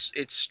 Yeah, it's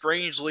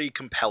strangely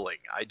compelling.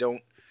 I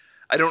don't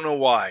know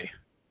why.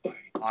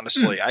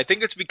 Honestly, I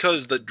think it's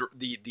because they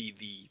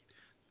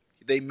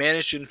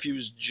managed to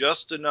infuse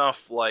just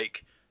enough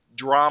like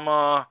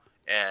drama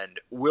and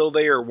will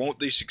they or won't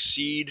they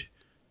succeed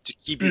to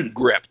keep you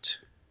gripped.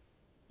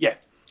 Yeah,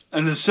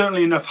 and there's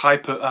certainly enough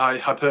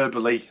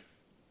hyperbole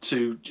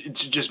to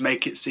just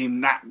make it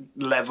seem that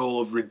level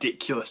of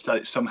ridiculous that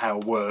it somehow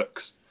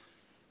works.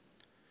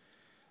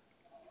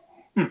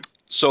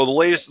 So the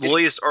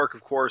latest arc,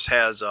 of course,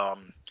 has I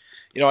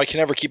can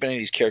never keep any of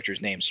these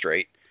characters' names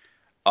straight.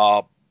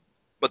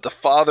 But the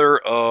father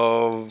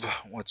of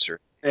what's her?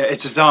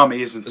 It's Azami,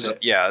 isn't it?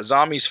 Yeah,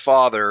 Azami's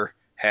father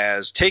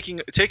has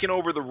taken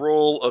over the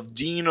role of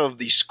dean of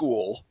the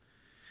school,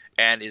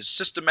 and is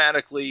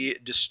systematically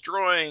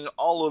destroying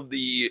all of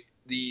the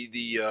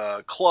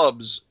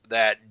clubs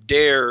that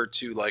dare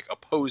to like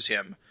oppose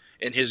him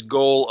in his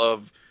goal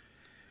of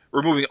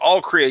removing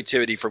all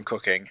creativity from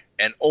cooking,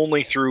 and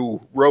only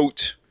through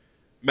rote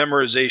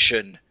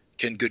memorization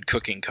can good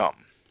cooking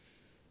come.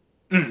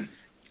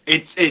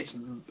 It's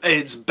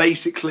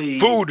basically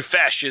food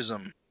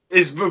fascism.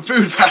 It's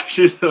food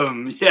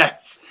fascism.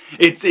 Yes,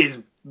 it's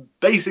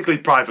basically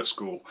private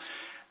school.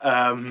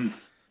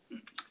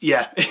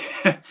 Yeah,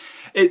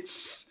 it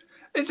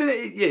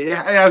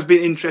has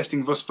been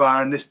interesting thus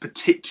far in this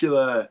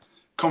particular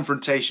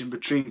confrontation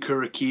between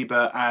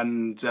Kurikiba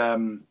and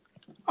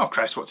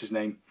what's his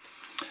name?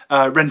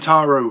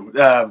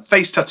 Rentaro,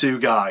 face tattoo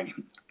guy,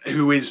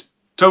 who is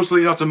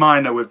totally not a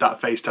minor with that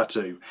face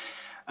tattoo.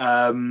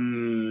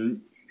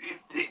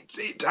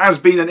 It has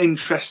been an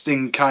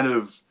interesting kind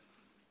of...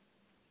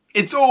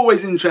 It's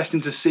always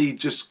interesting to see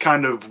just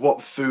kind of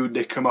what food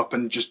they come up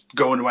and just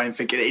going away and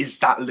thinking, is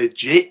that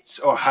legit?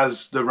 Or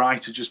has the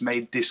writer just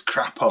made this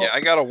crap up? Yeah,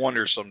 I gotta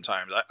wonder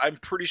sometimes. I'm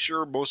pretty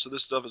sure most of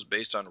this stuff is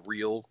based on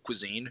real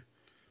cuisine.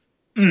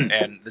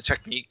 And the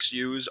techniques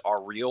used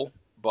are real.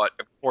 But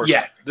of course,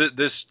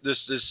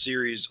 this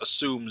series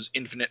assumes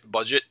infinite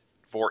budget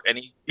for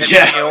any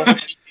meal.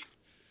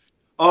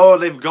 Oh,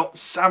 they've got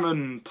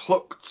salmon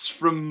plucked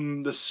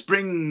from the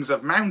springs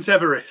of Mount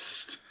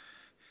Everest,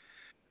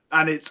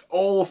 and it's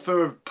all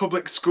for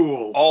public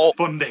school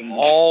funding.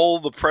 All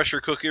the pressure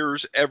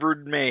cookers ever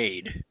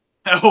made.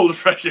 All the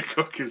pressure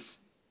cookers.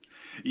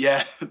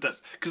 Yeah,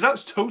 because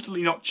that's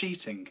totally not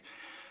cheating.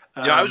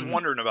 Yeah, I was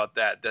wondering about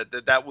that.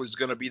 That was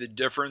going to be the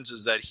difference,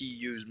 is that he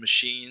used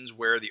machines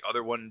where the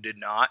other one did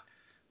not.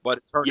 But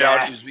it turned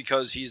out it was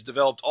because he's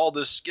developed all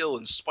this skill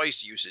in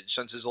spice usage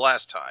since his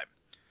last time.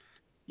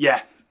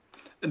 Yeah,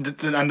 and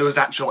there was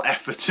actual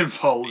effort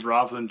involved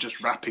rather than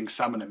just wrapping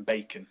salmon in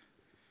bacon,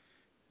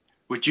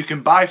 which you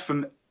can buy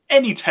from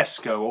any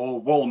Tesco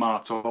or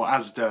Walmart or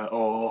Asda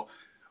or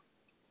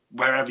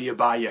wherever you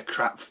buy your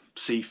crap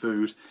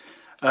seafood.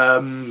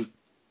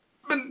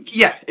 But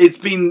yeah, it's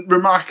been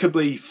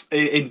remarkably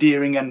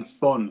endearing and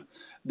fun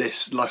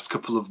this last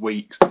couple of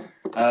weeks.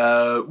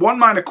 One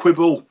minor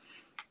quibble.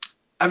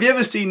 Have you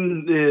ever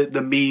seen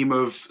the meme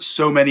of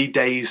so many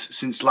days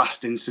since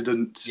last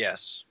incident?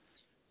 Yes.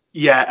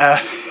 Yeah.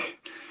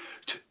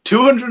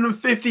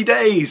 250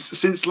 days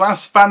since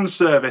last fan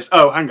service.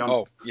 Oh, hang on.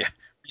 Oh, yeah.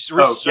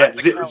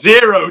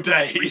 0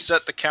 days.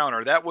 Reset the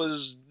counter. That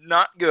was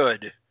not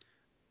good.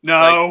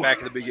 No. Like back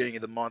at the beginning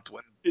of the month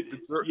when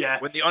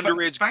the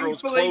underage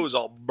girls' clothes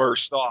all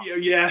burst off.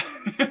 Yeah.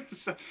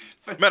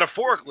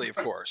 Metaphorically, of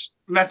course.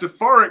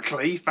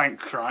 Metaphorically, thank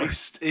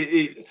Christ.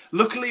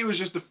 Luckily, it was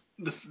just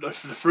the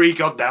 3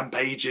 goddamn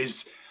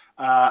pages,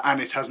 and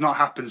it has not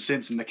happened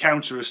since, and the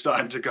counter is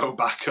starting to go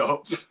back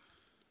up.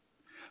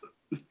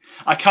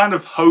 I kind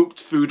of hoped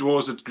Food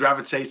Wars had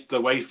gravitated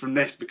away from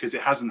this because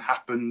it hasn't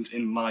happened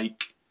in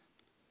like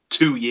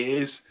 2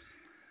 years.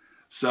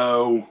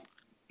 So,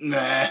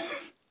 nah.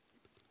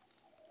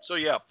 So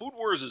yeah, Food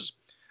Wars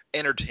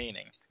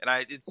entertaining,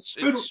 and it's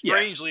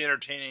strangely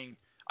entertaining.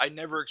 I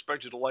never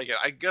expected to like it.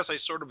 I guess I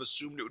sort of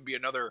assumed it would be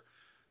another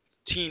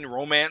teen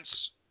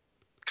romance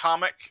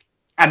comic.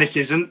 And it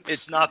isn't.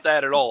 It's not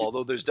that at all,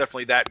 although there's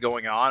definitely that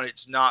going on.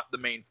 It's not the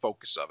main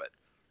focus of it.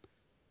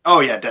 Oh,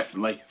 yeah,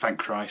 definitely. Thank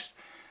Christ.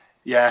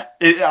 Yeah,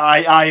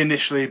 I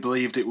initially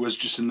believed it was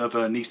just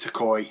another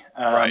Nisekoi,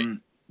 right.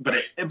 but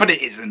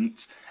it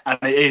isn't, and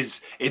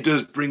it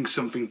does bring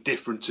something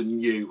different and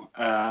new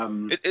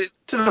to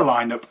the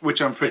lineup,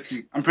 which I'm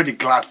pretty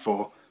glad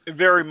for. It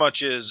very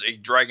much is a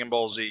Dragon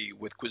Ball Z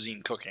with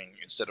cuisine cooking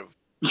instead of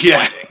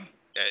fighting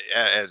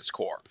at its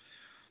core,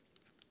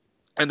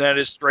 and that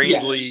is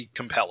strangely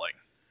compelling.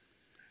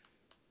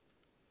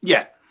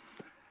 Yeah.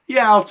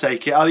 Yeah, I'll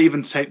take it. I'll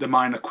even take the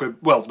minor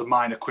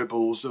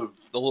quibbles of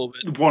a little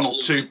bit,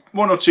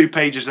 one or two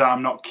pages that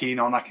I'm not keen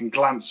on. I can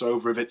glance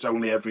over if it's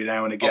only every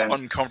now and again.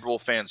 Uncomfortable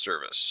fan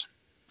service.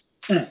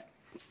 But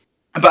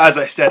as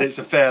I said, it's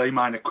a fairly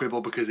minor quibble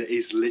because it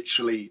is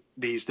literally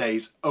these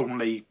days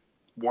only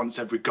once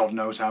every God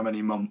knows how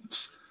many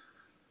months.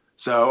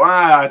 So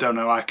I don't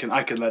know. I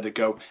can let it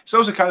go. It's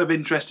also kind of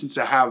interesting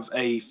to have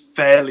a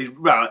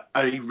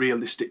a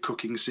realistic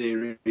cooking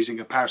series in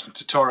comparison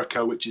to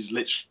Toriko, which is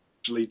literally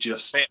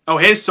just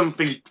here's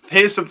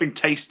something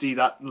tasty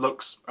that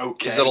looks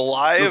okay. Is it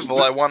alive?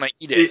 Well, I want to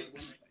eat it.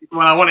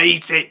 I want to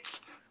eat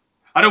it.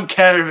 I don't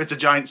care if it's a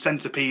giant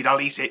centipede.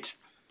 I'll eat it.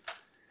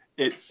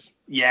 It's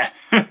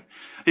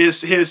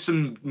here's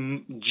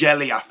some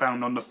jelly I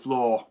found on the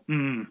floor.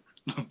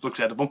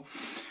 Looks edible.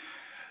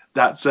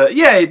 That's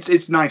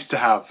it's nice to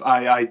have.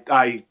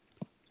 I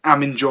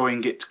am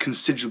enjoying it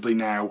considerably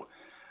now.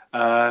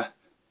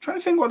 Trying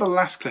to think what the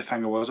last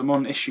cliffhanger was. I'm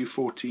on issue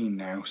 14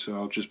 now, so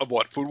I'll just... Of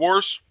what, Food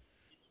Wars?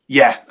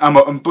 Yeah,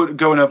 I'm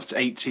going up to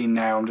 18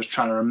 now. I'm just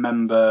trying to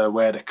remember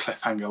where the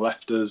cliffhanger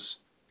left us.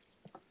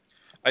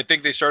 I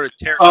think they started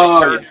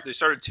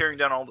tearing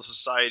down all the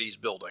society's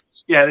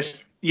buildings. Yeah,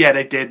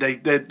 they did. They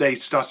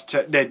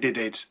did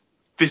it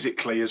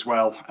physically as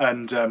well,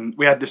 and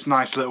we had this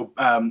nice little,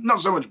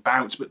 not so much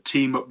bout, but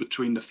team up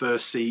between the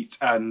first seat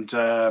and.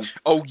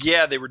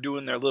 They were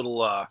doing their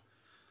little.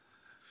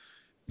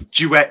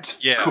 Duet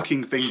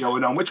cooking thing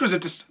going on, which was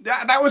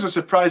that was a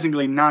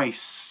surprisingly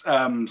nice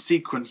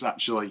sequence.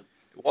 Actually,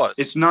 it was.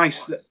 It's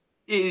nice that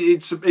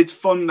it's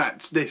fun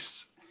that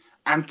this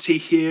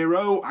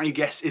anti-hero, I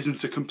guess,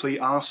 isn't a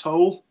complete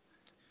arsehole.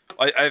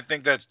 I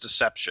think that's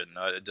deceptive.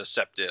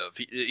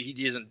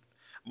 He isn't.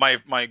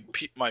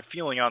 My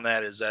feeling on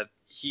that is that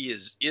he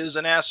is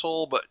an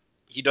asshole, but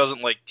he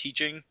doesn't like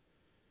teaching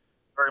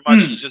very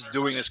much. He's just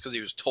doing this because he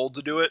was told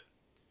to do it.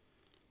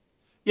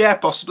 Yeah,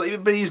 possibly,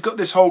 but he's got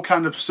this whole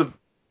kind of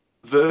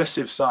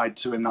subversive side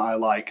to him that I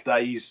like.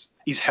 That he's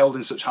held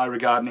in such high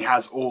regard, and he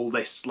has all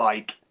this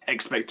like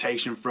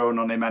expectation thrown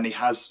on him, and he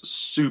has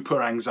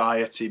super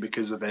anxiety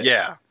because of it.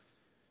 Yeah,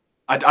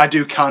 I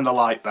do kind of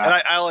like that.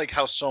 And I like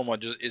how Soma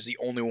is the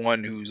only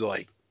one who's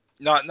like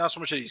not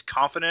so much that he's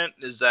confident,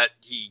 is that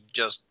he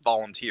just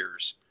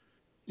volunteers.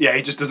 Yeah,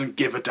 he just doesn't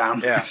give a damn.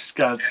 Yeah,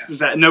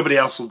 nobody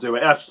else will do it.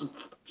 That's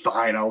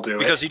fine, I'll do it.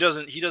 Because he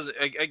doesn't.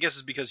 I guess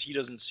it's because he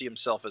doesn't see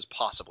himself as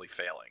possibly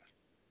failing.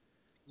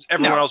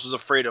 Everyone else was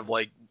afraid of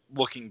like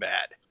looking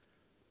bad.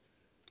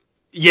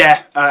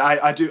 Yeah,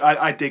 I do.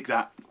 I dig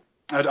that.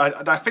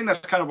 I think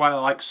that's kind of why I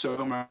like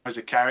Soma as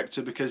a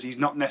character, because he's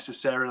not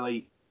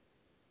necessarily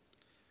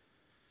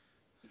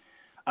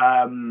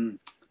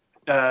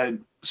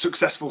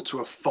successful to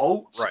a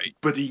fault, right?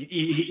 But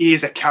he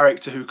is a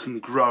character who can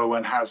grow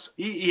and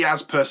he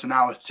has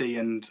personality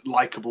and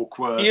likable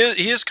quirks.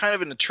 He is kind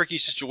of in a tricky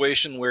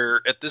situation where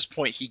at this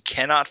point he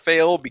cannot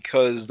fail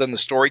because then the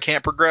story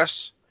can't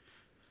progress.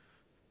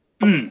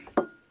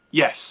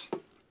 Yes.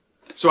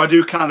 So I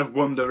do kind of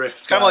wonder if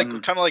it's kind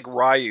of like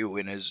Ryu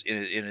in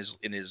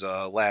his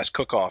last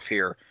cook-off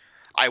here.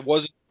 I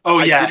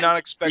did not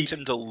expect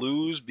him to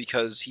lose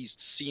because he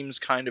seems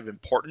kind of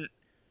important.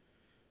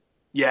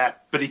 Yeah,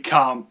 but he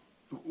can't.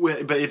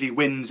 But if he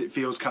wins, it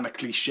feels kind of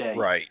cliche,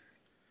 right?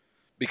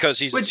 Because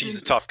he's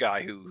a tough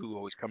guy who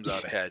always comes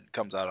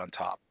out on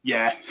top.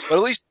 Yeah, but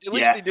at least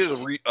they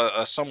did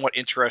a somewhat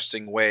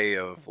interesting way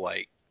of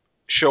like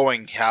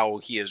showing how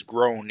he has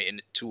grown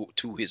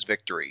to his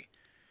victory.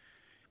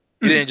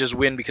 He didn't just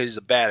win because he's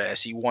a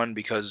badass. He won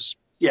because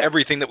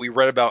everything that we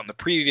read about in the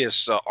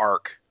previous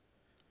arc,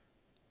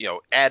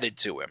 added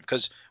to him.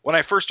 Because when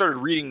I first started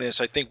reading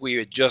this, I think we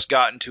had just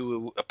gotten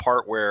to a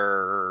part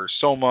where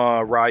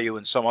Soma, Ryu,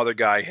 and some other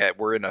guy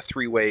were in a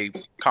 3-way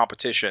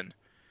competition.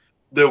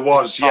 There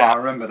was, I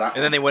remember that.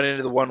 And then they went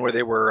into the one where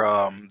they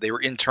were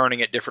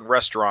interning at different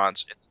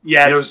restaurants.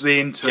 Yeah, it was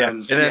the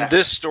interns. Yeah. And then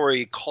this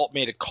story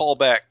made a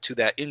callback to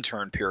that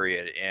intern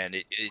period, and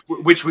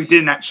which we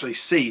didn't actually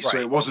see, so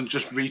it wasn't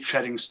just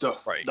retreading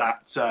stuff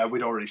that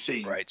we'd already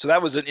seen. Right. So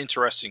that was an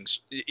interesting.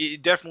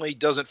 It definitely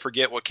doesn't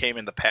forget what came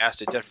in the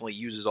past. It definitely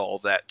uses all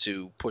of that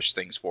to push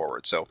things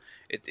forward. So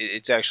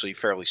it's actually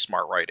fairly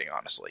smart writing,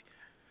 honestly.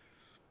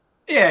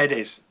 Yeah, it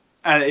is,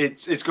 and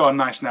it's got a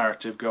nice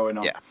narrative going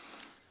on. Yeah.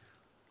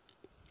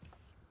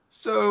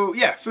 So,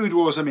 Food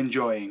Wars I'm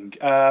enjoying.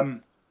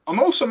 I'm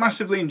also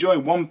massively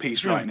enjoying One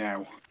Piece right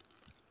now.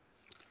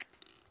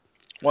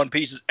 One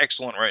Piece is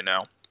excellent right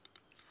now.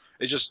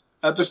 It's just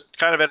kind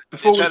of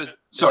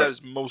it's at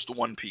its most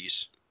One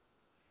Piece.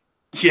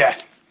 Yeah.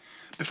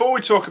 Before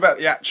we talk about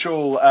the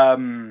actual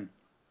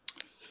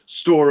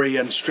story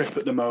and strip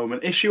at the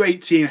moment, issue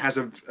 18 has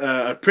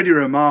a pretty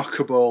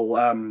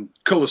remarkable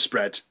colour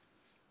spread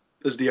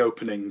as the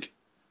opening.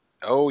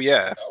 Oh,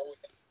 yeah.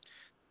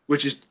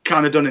 Which is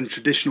kind of done in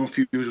traditional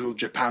feudal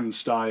Japan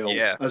style,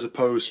 yeah. as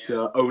opposed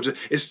to Oda.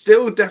 It's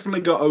still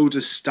definitely got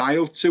Oda's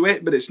style to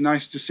it, but it's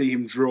nice to see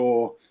him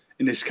draw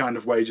in this kind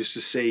of way, just to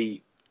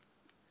see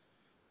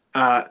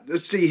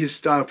his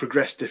style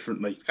progress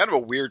differently. It's kind of a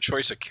weird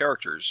choice of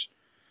characters.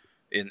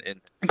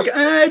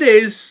 It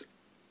is.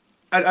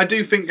 I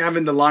do think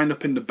having the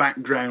lineup in the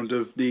background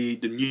of the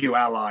new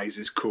allies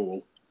is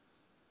cool.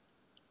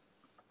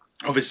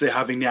 Obviously,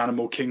 having the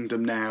Animal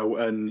Kingdom now,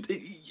 and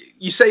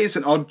you say it's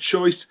an odd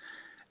choice.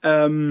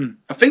 I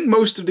think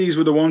most of these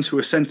were the ones who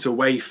were sent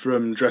away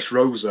from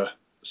Dressrosa.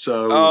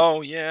 So.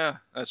 Oh yeah,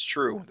 that's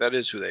true. That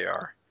is who they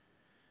are.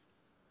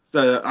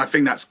 I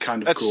think that's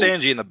kind of that's cool.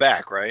 That's Sanji in the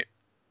back, right?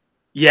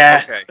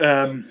 Yeah.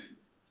 Okay.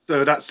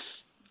 So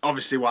that's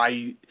obviously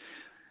why.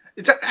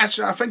 It's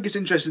actually, I think it's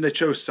interesting they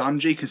chose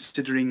Sanji,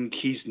 considering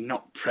he's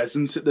not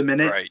present at the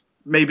minute. Right.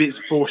 Maybe it's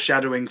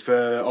foreshadowing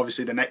for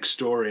obviously the next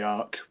story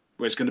arc,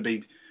 where it's going to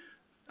be.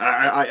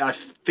 I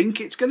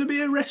think it's going to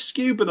be a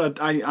rescue, but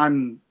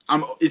I'm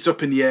it's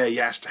up in the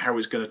air as to how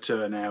it's going to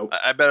turn out.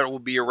 I bet it will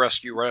be a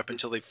rescue right up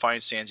until they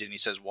find Sanji and he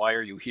says, "Why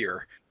are you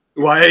here?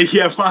 Why?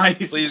 Yeah, why?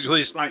 Please,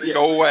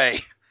 go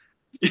away.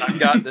 I've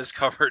got this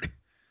covered."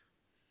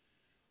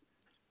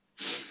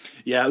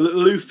 Yeah,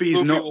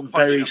 Luffy's not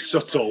very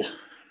subtle.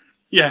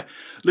 Yeah,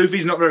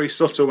 Luffy's not very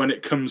subtle when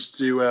it comes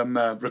to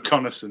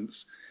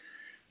reconnaissance.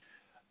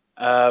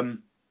 I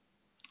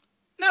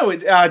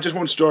just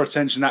want to draw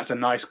attention. That's a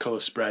nice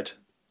colour spread.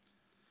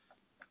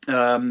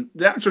 The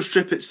actual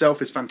strip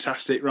itself is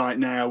fantastic right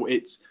now.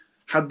 It's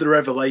had the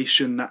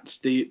revelation that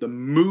the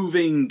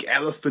moving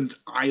elephant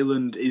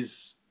island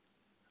is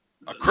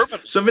a criminal.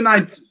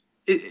 Something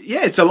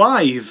it's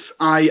alive.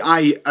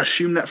 I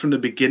assumed that from the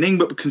beginning,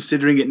 but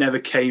considering it never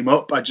came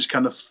up, I just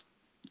kind of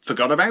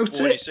forgot about it.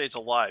 When you say it's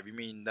alive, you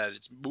mean that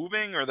it's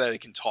moving or that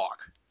it can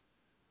talk?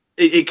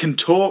 It can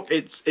talk.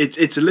 It's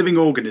a living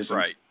organism.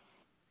 Right.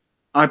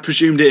 I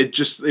presumed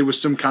it was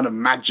some kind of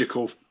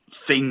magical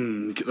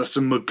thing,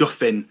 some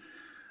MacGuffin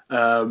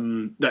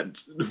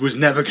that was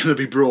never going to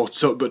be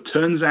brought up. But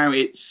turns out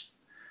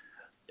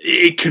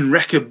it can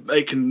wreck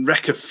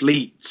a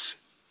fleet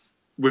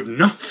with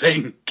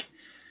nothing.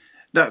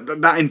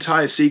 That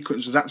entire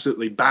sequence was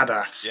absolutely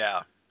badass.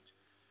 Yeah.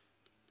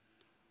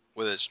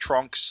 With its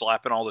trunk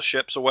slapping all the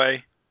ships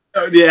away.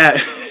 Oh yeah,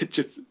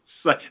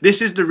 it's like,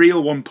 this is the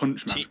real One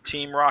Punch Man.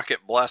 Team Rocket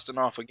blasting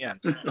off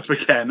again.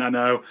 I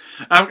know.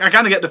 I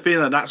kind of get the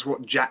feeling that that's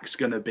what Jack's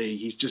going to be.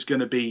 He's just going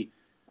to be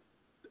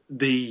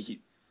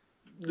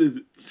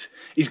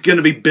he's going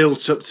to be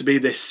built up to be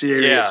this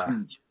serious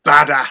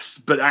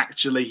badass, but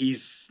actually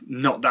he's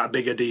not that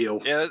big a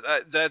deal. Yeah,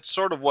 that's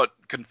sort of what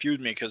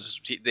confused me,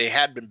 because they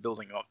had been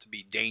building up to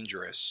be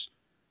dangerous,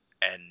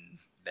 and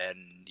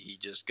then he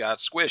just got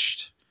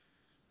squished.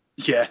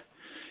 Yeah.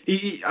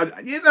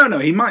 You don't know.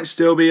 He might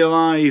still be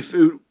alive.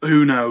 Who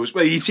knows?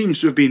 Well, he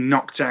seems to have been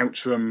knocked out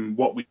from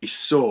what we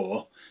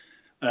saw.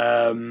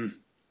 But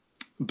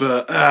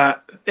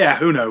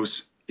who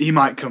knows? He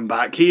might come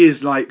back. He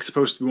is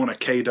supposed to be one of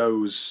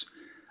Kado's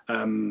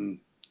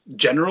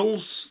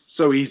generals,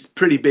 so he's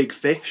pretty big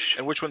fish.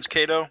 And which one's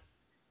Kado?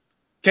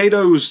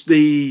 Kado's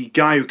the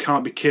guy who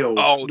can't be killed.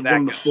 Oh, one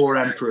of the four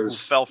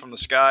emperors. Who fell from the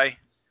sky?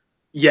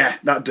 Yeah,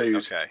 that dude.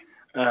 Okay.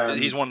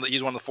 He's one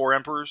of the four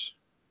emperors?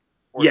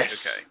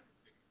 Yes. Okay.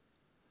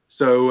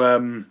 So,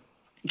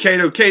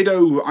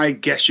 Kado, I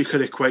guess you could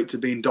equate to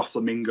being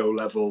Doflamingo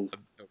level,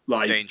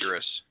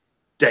 dangerous.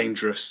 Jack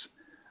is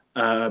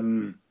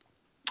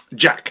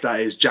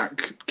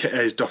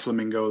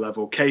Doflamingo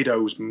level.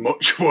 Kado's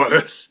much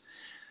worse.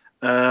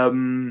 But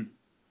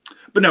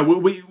no,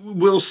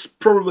 we'll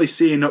probably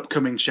see in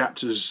upcoming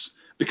chapters,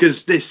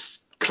 because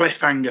this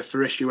cliffhanger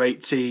for issue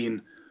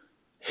 18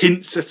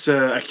 hints at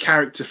a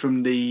character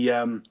from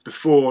the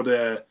before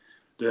the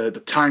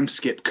time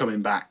skip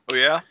coming back. Oh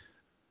yeah.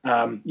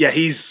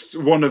 He's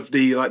one of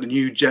the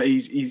new.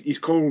 He's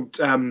called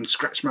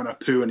Scratchman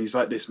Apu, and he's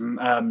like this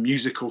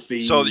musical theme.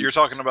 So you're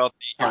talking about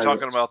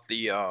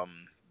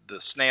the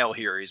snail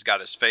here. He's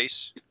got his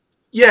face.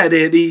 Yeah,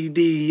 with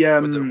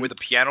the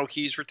piano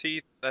keys for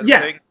teeth.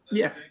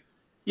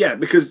 Yeah,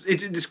 because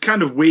it's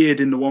kind of weird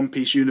in the One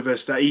Piece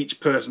universe that each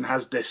person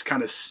has this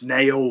kind of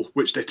snail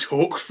which they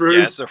talk through.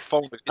 Yeah, it's their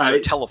phone. It's their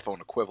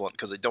telephone equivalent,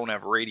 because they don't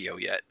have radio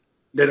yet.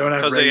 They don't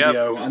have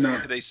radio. I know.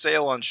 They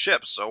sail on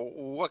ships, so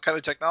what kind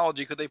of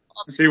technology could they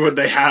possibly? Would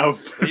they have?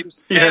 They use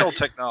snail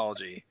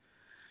technology.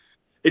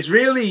 It's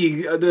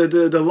really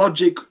the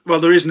logic. Well,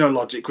 there is no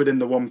logic within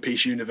the One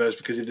Piece universe,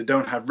 because if they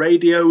don't have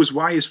radios,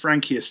 why is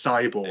Frankie a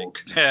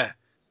cyborg? Yeah,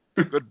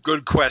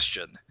 good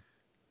question.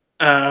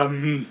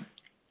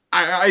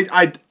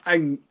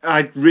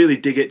 I really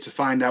dig it to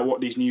find out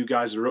what these new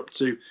guys are up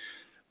to,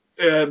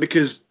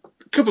 because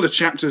a couple of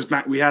chapters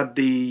back we had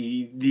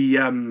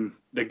the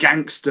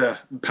gangster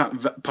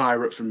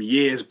pirate from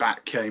years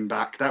back came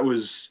back.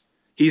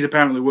 He's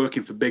apparently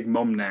working for Big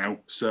Mom now,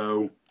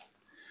 so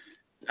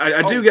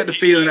I do get the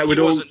feeling that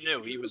he wasn't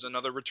new. He was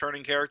another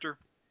returning character.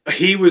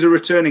 He was a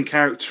returning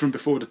character from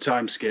before the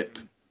time skip.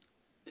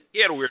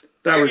 He had weird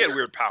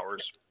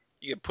powers.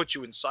 He could put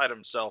you inside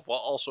himself while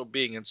also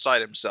being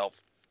inside himself.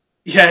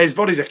 Yeah, his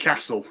body's a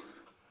castle.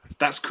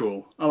 That's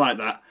cool. I like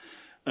that.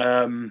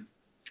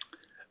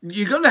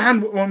 You got to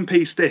hand One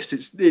Piece this.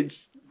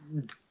 It's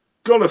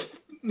got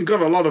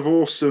a lot of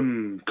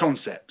awesome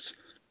concepts.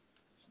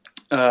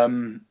 I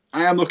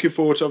am looking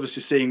forward to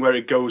obviously seeing where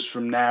it goes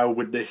from now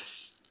with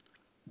this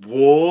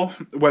war.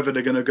 Whether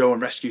they're going to go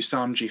and rescue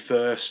Sanji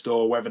first,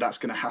 or whether that's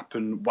going to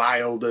happen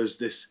while there's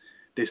this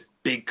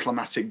big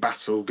climatic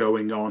battle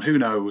going on. Who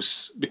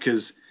knows?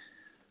 Because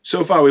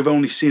so far we've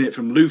only seen it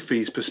from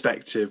Luffy's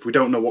perspective. We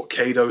don't know what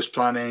Kaido's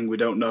planning. We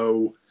don't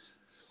know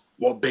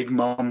what Big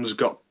Mom's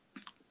got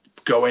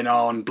going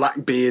on.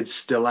 Blackbeard's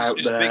still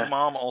out there. Is Big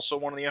Mom also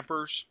one of the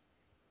emperors?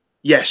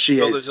 Yes, she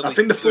is. I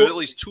think there's at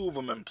least two of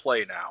them in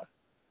play now.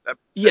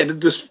 Yeah,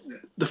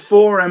 the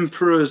four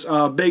emperors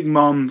are Big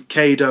Mom,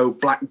 Kaido,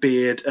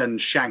 Blackbeard,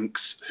 and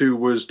Shanks, who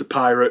was the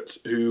pirate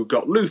who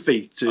got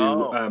Luffy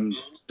to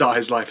start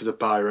his life as a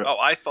pirate. Oh,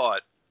 I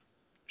thought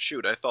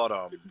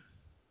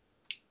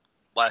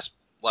last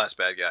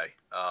bad guy.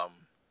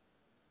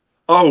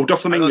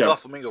 Doflamingo. I thought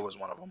Doflamingo was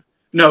one of them.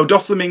 No,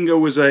 Doflamingo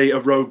was a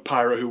rogue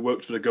pirate who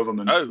worked for the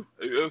government. Oh,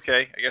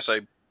 okay. I guess I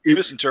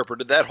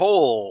misinterpreted that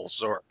whole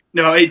story.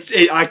 No,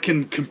 I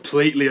can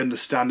completely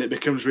understand. It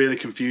becomes really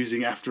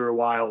confusing after a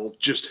while,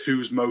 just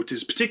whose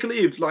motives.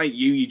 Particularly if, like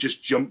you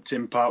just jumped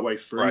in partway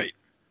through. Right.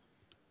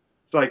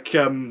 It's like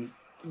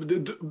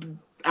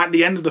at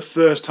the end of the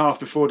first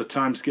half before the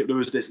time skip, there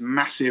was this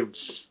massive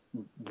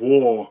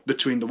war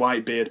between the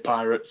Whitebeard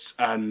pirates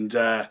and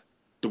the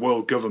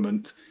world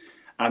government.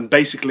 And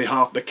basically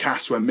half the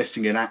cast went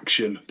missing in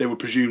action. They were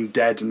presumed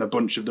dead, and a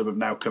bunch of them have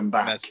now come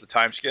back. And that's the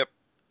time skip?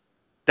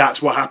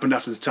 That's what happened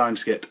after the time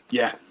skip,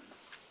 yeah.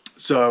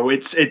 So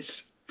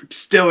it's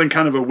still in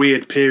kind of a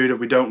weird period of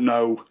we don't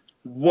know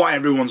what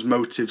everyone's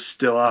motives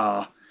still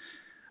are.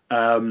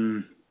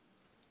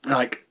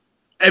 Like,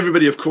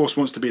 everybody, of course,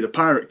 wants to be the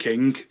Pirate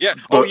King. Yeah.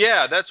 Oh,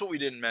 yeah, that's what we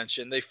didn't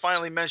mention. They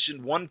finally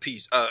mentioned One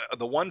Piece,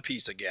 the One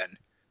Piece again.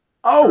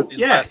 Oh,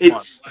 yeah,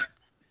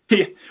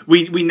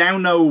 we now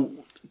know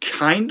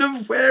kind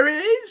of where it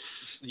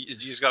is. You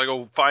just got to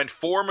go find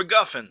 4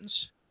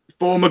 MacGuffins.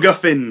 4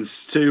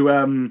 MacGuffins.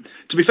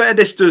 To be fair,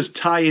 this does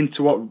tie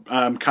into what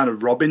kind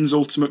of Robin's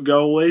ultimate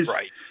goal is.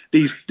 Right.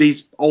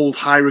 These old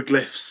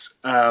hieroglyphs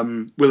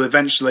will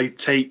eventually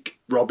take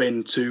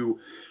Robin to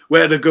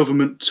where the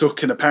government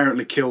took and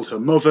apparently killed her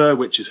mother,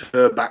 which is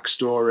her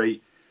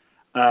backstory.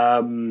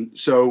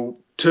 So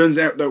turns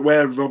out that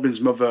where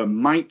Robin's mother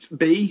might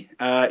be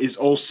is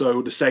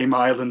also the same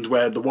island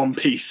where the One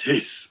Piece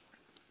is.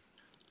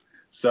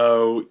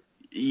 So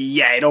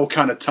yeah, it all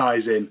kind of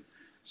ties in.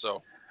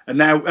 So. And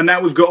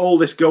now we've got all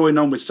this going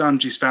on with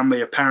Sanji's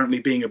family apparently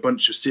being a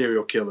bunch of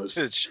serial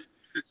killers.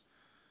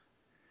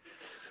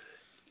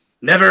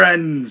 Never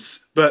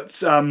ends. But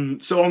so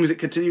long as it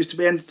continues to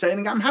be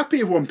entertaining, I'm happy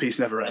if One Piece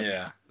never ends.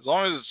 Yeah, as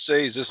long as it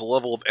stays this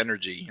level of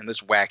energy and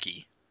this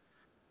wacky.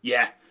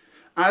 Yeah.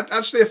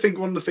 I think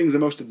one of the things I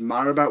most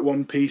admire about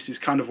One Piece is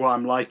kind of what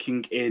I'm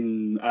liking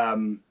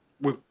in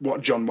with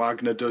what John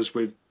Wagner does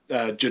with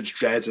Judge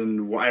Dredd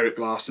and what Eric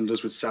Larson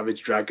does with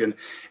Savage Dragon.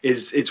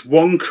 Is it's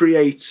one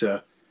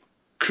creator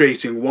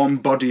creating one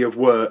body of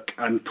work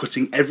and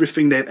putting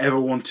everything they've ever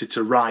wanted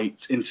to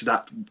write into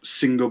that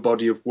single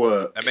body of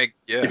work.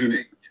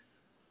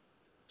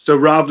 So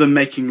rather than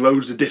making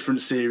loads of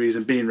different series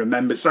and being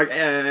remembered, it's like,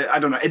 I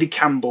don't know, Eddie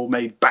Campbell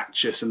made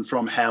Batchus and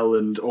From Hell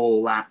and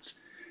all that.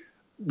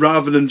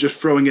 Rather than just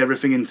throwing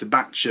everything into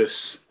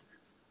Batchus,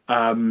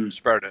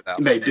 spread it out.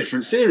 Made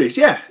different series.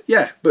 Yeah.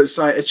 But it's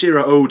like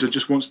Ichiro Oda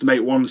just wants to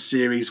make one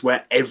series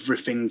where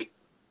everything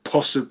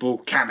possible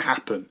can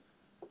happen.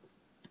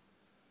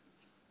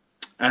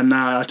 And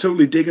I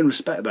totally dig and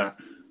respect that.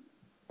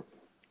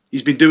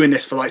 He's been doing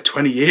this for like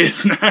 20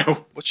 years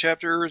now. What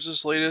chapter is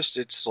this latest?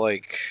 It's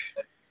like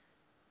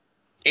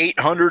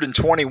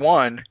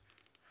 821.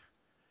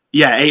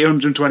 Yeah,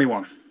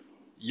 821.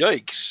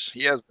 Yikes.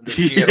 He has been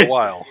doing it a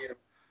while.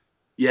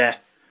 Yeah.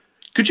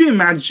 Could you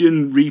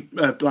imagine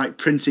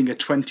printing a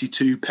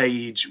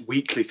 22-page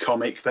weekly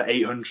comic for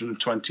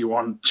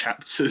 821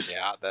 chapters?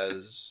 Yeah, that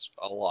is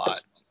a lot.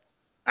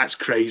 That's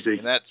crazy.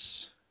 And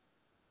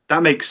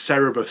that makes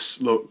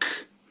Cerebus look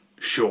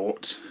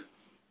short.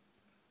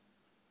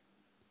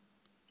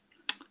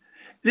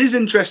 It is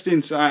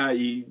interesting to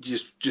you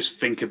just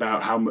think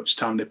about how much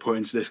time they put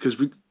into this, because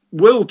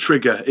World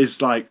Trigger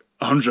is like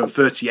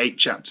 138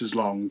 chapters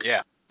long.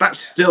 Yeah. That's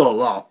still a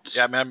lot.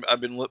 Yeah, I mean, I've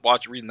been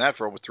reading that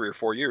for over 3 or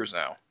 4 years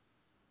now.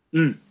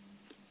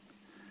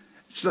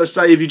 So let's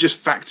say if you just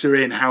factor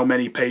in how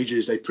many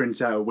pages they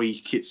print out a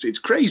week, it's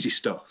crazy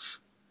stuff.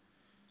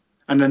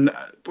 And then,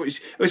 but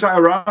it's like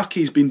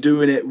Araki's been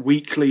doing it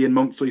weekly and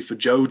monthly for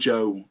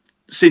JoJo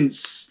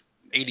since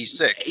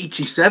 86.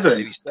 87.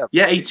 87.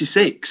 Yeah,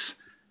 86.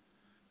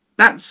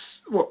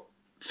 That's,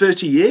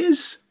 30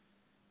 years?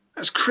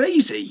 That's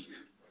crazy.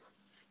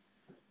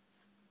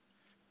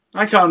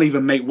 I can't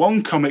even make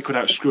one comic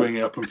without screwing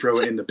it up and throw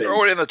it in the bin.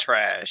 Throw it in the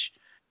trash.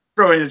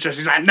 Throw it in the trash.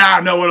 He's like, nah,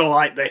 no one will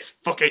like this.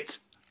 Fuck it.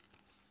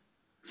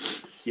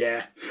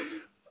 Yeah.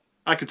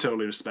 I could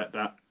totally respect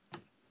that.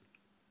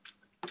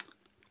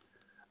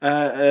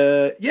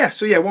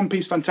 One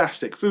Piece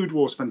fantastic. Food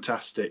Wars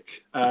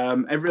fantastic.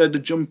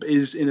 The Jump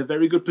is in a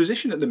very good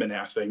position at the minute,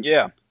 I think.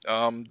 Yeah.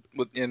 You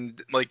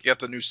got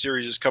the new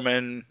series is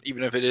coming,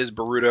 even if it is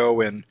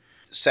Boruto, and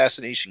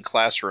Assassination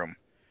Classroom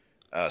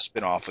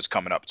spinoff was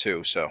coming up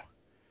too. So.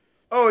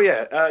 Oh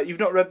yeah, you've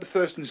not read the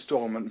first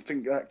installment. I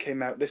think that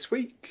came out this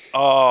week.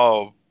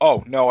 Oh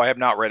no, I have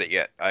not read it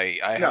yet. I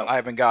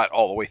haven't got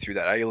all the way through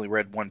that. I only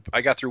read one.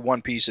 I got through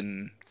One Piece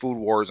and Food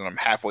Wars, and I'm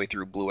halfway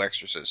through Blue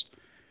Exorcist.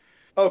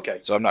 Okay.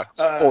 So I'm not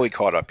fully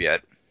caught up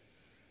yet.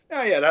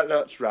 Oh yeah,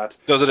 that's rad.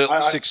 Does it at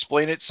least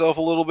explain itself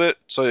a little bit?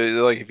 So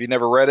like, if you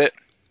never read it,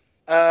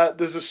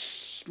 there's a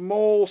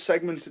small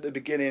segment at the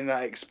beginning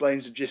that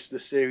explains the gist of the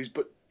series,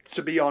 but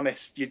to be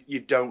honest,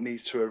 you don't need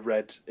to have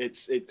read.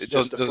 Does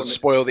it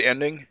spoil the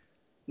ending?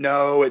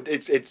 No,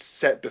 it's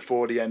set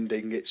before the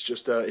ending. It's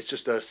just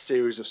a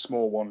series of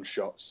small one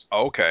shots.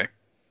 Oh, okay.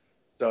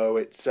 So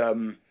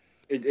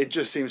it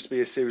just seems to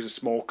be a series of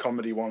small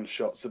comedy one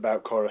shots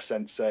about Kora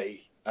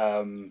Sensei.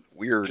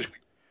 Weird. Just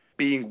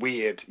being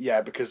weird,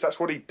 yeah, because that's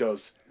what he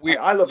does.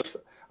 I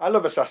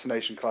love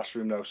Assassination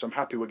Classroom though, so I'm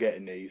happy we're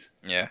getting these.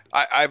 Yeah,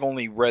 I've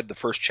only read the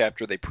first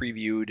chapter they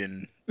previewed,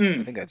 and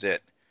I think that's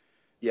it.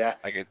 Yeah,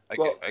 I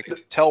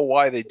could tell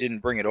why they didn't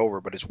bring it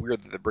over, but it's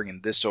weird that they're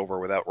bringing this over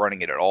without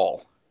running it at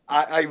all.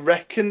 I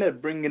reckon they're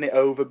bringing it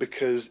over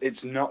because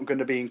it's not going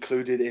to be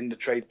included in the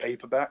trade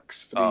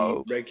paperbacks for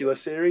the regular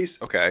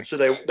series. Okay. So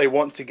they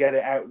want to get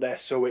it out there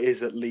so it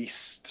is at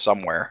least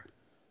somewhere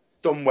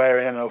in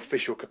an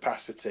official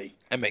capacity.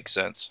 That makes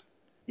sense.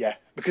 Yeah,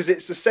 because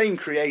it's the same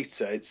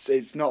creator.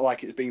 It's not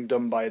like it's being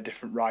done by a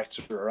different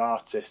writer or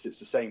artist. It's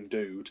the same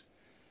dude.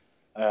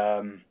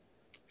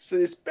 So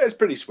it's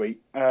pretty sweet.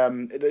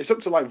 It's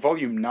up to like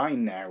volume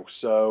 9 now.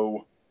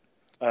 So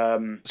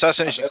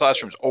Assassination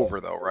Classroom's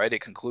over though, right? It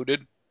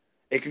concluded.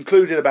 It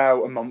concluded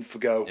about a month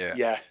ago.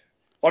 Yeah.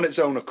 On its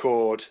own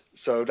accord.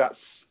 So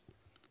that's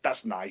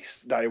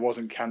nice that it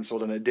wasn't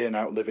cancelled and it didn't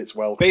outlive its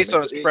welcome. Based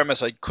on its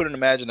premise, I couldn't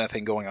imagine that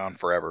thing going on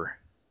forever.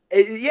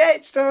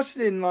 It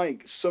started in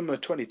like summer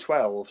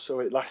 2012,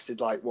 so it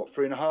lasted like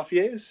 3.5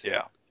 years.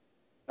 Yeah,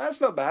 that's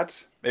not bad.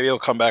 Maybe he'll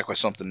come back with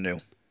something new.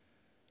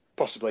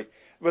 Possibly.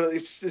 Well,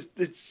 it's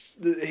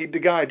the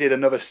guy did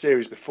another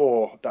series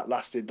before that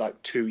lasted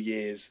like 2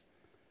 years.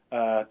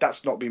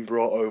 That's not been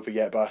brought over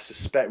yet, but I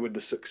suspect with the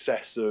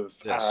success of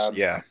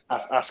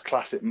As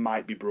Class, it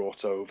might be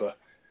brought over.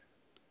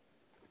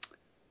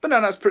 But no,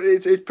 that's pretty.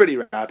 It's pretty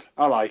rad.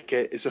 I like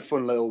it. It's a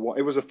fun little one.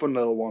 It was a fun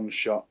little one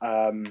shot.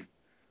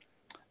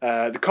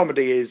 The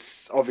comedy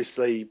is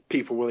obviously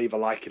people will either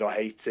like it or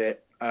hate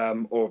it,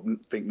 or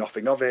think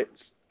nothing of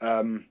it.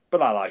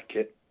 But I like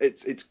it.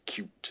 It's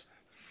cute,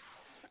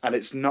 and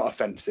it's not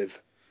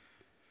offensive.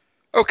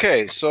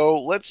 Okay, so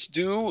let's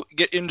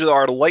get into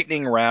our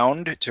lightning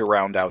round to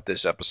round out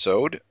this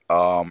episode.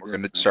 We're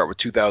going to start with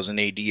 2000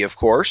 AD, of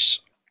course.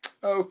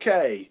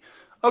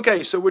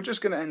 Okay, so we're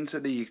just going to enter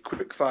the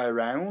quickfire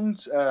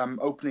round,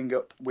 opening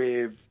up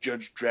with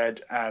Judge Dredd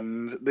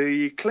and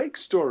the Clague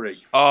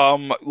story.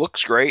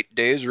 Looks great.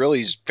 Days really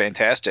is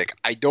fantastic.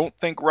 I don't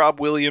think Rob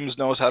Williams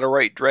knows how to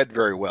write Dredd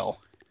very well.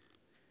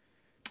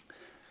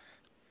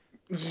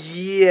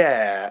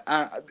 Yeah,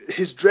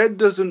 his Dredd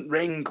doesn't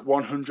ring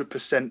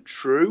 100%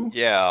 true.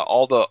 Yeah,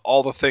 all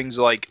the things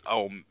like,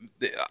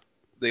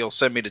 they'll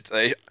send me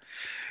to...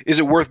 Is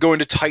it worth going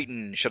to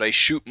Titan? Should I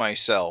shoot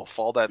myself?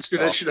 All that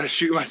stuff. Should I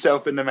shoot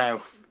myself in the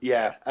mouth?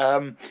 Yeah.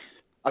 I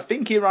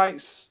think he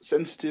writes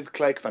Sensitive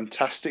Clegg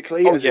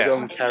fantastically as his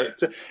own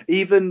character.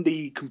 Even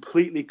the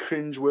completely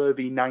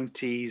cringeworthy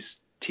 90s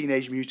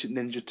Teenage Mutant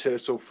Ninja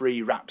Turtle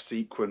 3 rap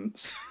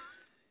sequence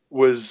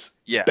was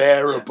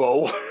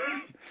bearable.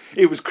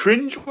 It was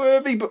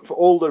cringeworthy, but for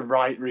all the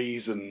right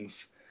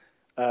reasons.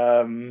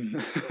 I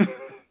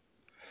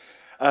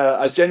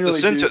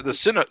generally the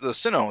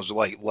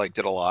Sinnohs liked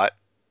it a lot.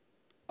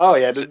 Oh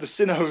yeah, the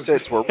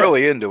Sinnohs were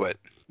really into it.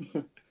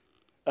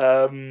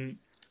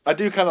 I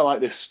do kind of like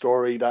this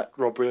story that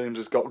Rob Williams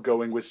has got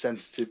going with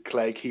Sensitive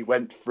Clegg. He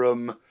went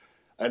from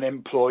an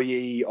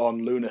employee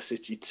on Lunar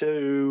City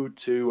 2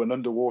 to an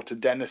underwater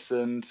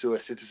denizen to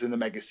a citizen of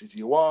Mega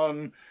City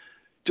 1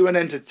 to an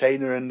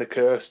entertainer in the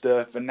Cursed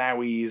Earth, and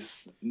now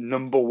he's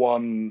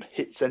 #1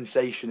 hit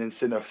sensation in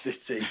Sinnoh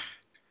City.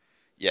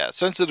 Yeah,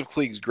 Sensitive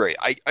Clegg's great.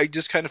 I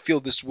just kind of feel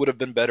this would have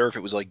been better if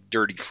it was like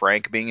Dirty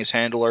Frank being his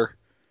handler.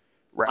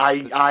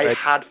 I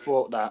had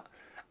thought that.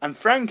 And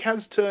Frank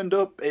has turned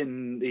up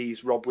in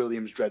these Rob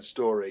Williams Dredd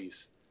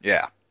stories.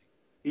 Yeah.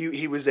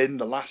 He was in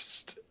the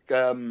last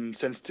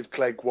Sensitive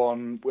Clegg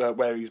one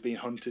where he's being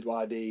hunted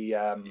by the.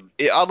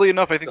 Oddly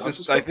enough, I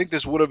think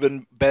this would have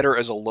been better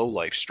as a low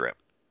life strip.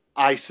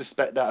 I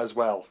suspect that as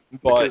well,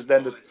 because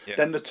then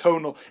the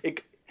tonal.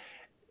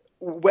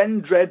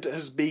 When Dredd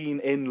has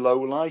been in low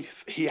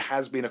life, he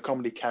has been a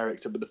comedy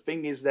character, but the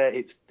thing is,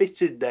 it's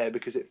fitted there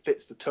because it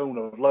fits the tone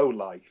of low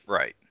life.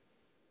 Right.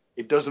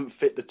 It doesn't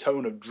fit the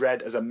tone of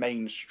Dredd as a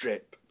main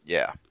strip.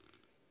 Yeah.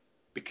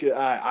 Because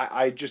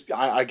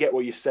I get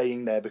what you're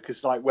saying there,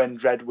 because like when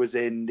Dredd was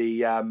in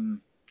the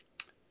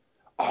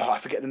I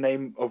forget the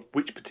name of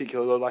which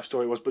particular low life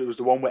story it was, but it was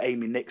the one where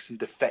Amy Nixon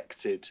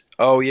defected.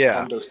 Oh yeah.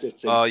 Commando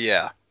City. Oh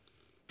yeah.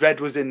 Dredd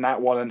was in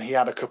that one, and he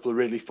had a couple of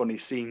really funny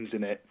scenes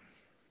in it.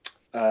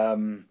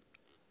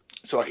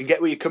 So I can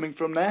get where you're coming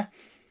from there.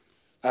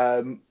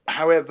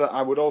 However,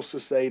 I would also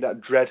say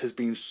that Dredd has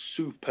been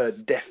super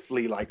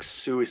deathly, like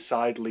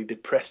suicidally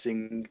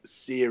depressing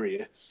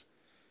serious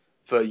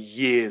for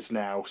years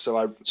now.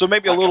 So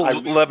maybe a little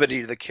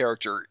levity to the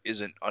character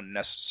isn't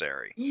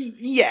unnecessary.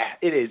 Yeah,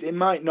 it is. It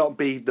might not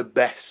be the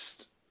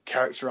best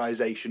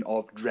characterization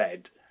of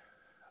Dredd,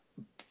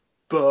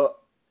 but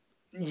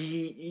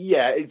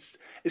yeah, it's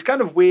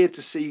kind of weird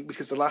to see,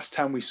 because the last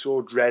time we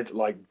saw Dredd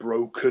like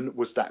broken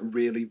was that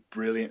really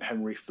brilliant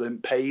Henry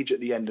Flint page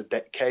at the end of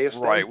Chaos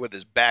Day. Right, with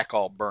his back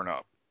all burnt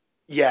up.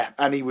 Yeah,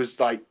 and he was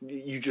like,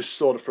 you just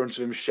saw the front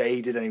of him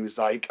shaded, and he was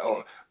like,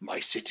 "Oh, my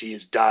city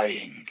is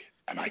dying,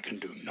 and I can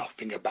do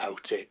nothing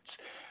about it."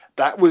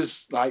 That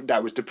was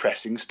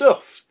depressing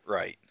stuff.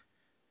 Right.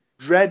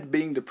 Dredd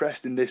being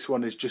depressed in this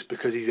one is just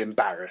because he's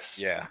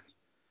embarrassed. Yeah.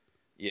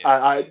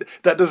 Yeah.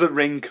 That doesn't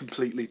ring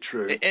completely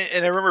true.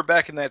 And I remember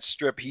back in that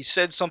strip, he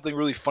said something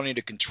really funny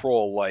to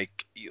Control,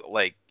 like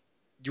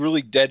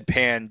really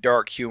deadpan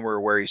dark humor,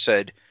 where he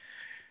said,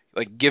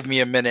 like, "Give me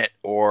a minute,"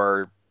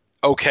 or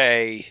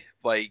 "Okay."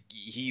 Like,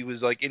 he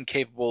was like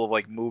incapable of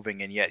like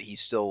moving, and yet he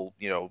still,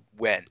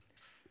 went.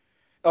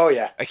 Oh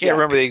yeah. I can't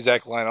remember the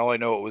exact line. All I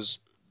know, it was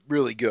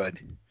really good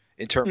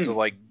in terms of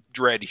like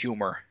Dredd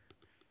humor.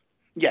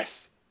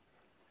 Yes.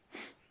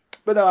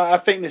 But I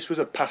think this was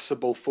a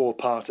passable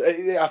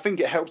 4-parter. I think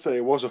it helped that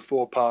it was a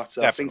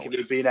 4-parter. I think if it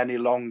had been any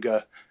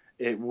longer,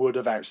 it would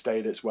have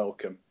outstayed its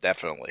welcome.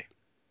 Definitely.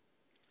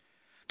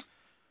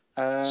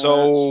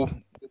 So,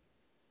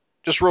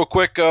 just real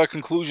quick,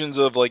 conclusions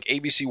of like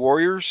ABC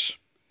Warriors.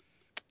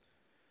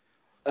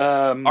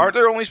 Aren't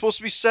there only supposed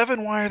to be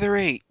 7? Why are there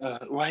 8?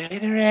 Why are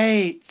there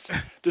 8?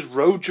 Does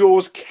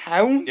Rojaws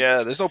count?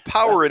 Yeah, there's no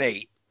power in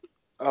 8.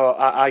 Oh,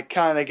 I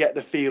kind of get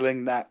the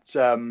feeling that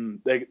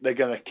they're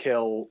going to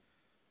kill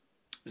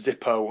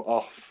Zippo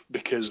off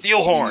because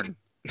Steelhorn.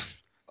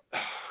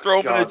 Throw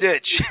him in a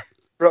ditch.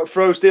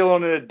 Throw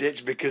Steelhorn in a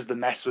ditch because the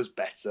mess was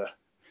better.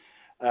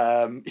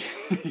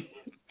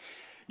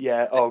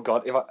 Yeah. Oh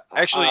God.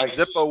 Actually,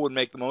 Zippo would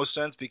make the most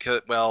sense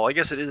because, well, I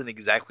guess it isn't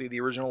exactly the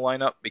original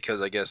lineup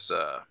because I guess.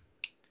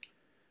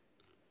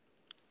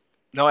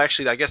 No,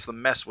 actually, I guess the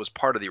mess was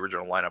part of the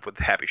original lineup with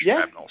Happy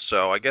Shrapnel. Yeah.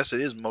 So I guess it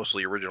is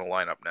mostly original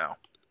lineup now.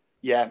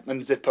 Yeah,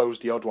 and Zippo's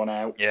the odd one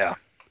out. Yeah.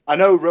 I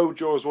know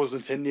Rojaws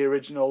wasn't in the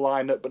original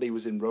lineup, but he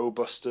was in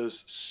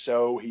Robusters,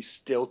 so he's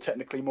still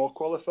technically more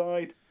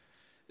qualified.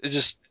 It's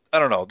just, I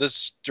don't know, this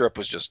strip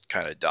was just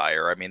kind of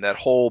dire. I mean, that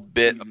whole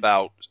bit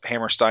about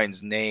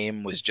Hammerstein's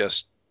name was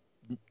just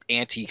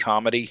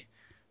anti-comedy.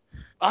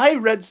 I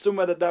read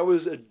somewhere that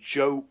was a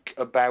joke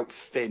about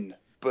Finn,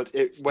 but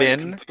it went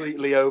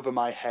completely over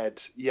my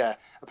head. Yeah,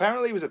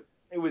 apparently it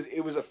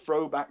was a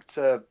throwback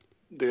to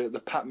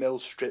the Pat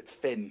Mills strip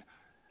Finn.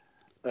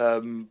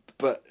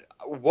 But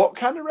what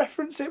kind of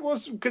reference it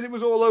was, because it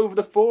was all over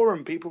the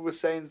forum. People were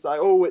saying it's like,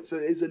 oh, it's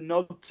a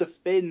nod to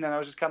Finn, and I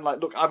was just kind of like,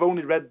 look, I've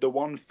only read the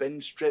one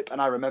Finn strip, and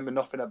I remember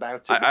nothing about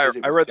it because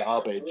it was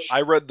garbage.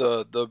 I read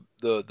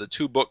the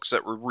 2 books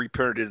that were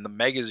reprinted in the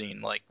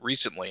magazine like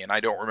recently, and I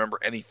don't remember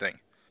anything.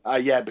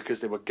 Yeah,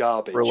 because they were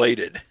garbage.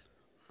 Related.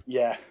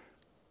 Yeah.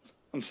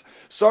 I'm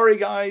sorry,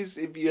 guys,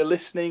 if you're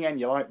listening and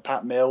you like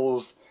Pat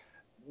Mills,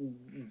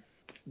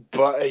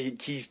 but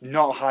he's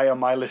not high on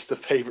my list of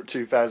favorite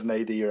 2000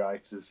 AD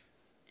writers.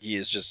 He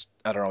is just,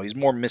 I don't know, he's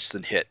more miss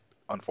than hit,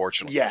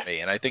 unfortunately, for me.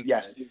 And I think,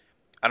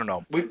 I don't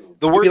know.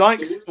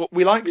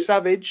 We like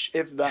Savage,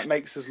 if that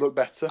makes us look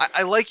better.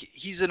 I like,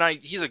 he's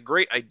a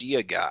great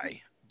idea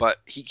guy, but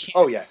he can't.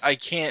 Oh, yes. I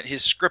can't,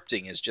 his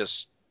scripting is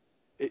just.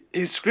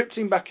 His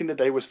scripting back in the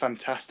day was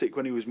fantastic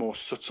when he was more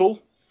subtle.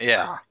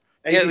 Yeah.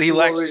 He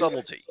lacked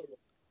subtlety.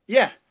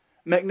 Yeah.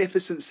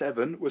 Magnificent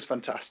Seven was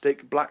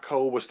fantastic. Black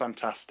Hole was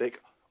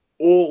fantastic.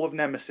 All of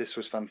Nemesis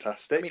was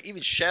fantastic. I mean,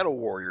 even Shadow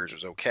Warriors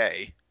was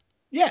okay.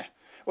 Yeah.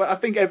 Well, I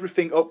think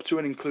everything up to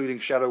and including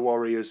Shadow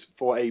Warriors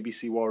for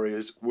ABC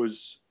Warriors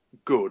was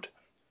good.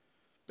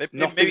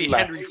 Maybe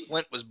Henry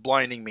Flint was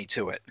blinding me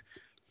to it.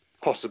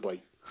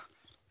 Possibly.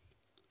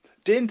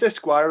 Didn't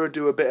Esquire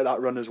do a bit of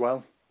that run as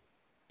well?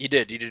 He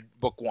did. He did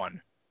book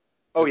 1.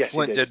 Oh, yes,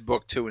 Flint he did. did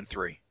book 2 and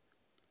 3.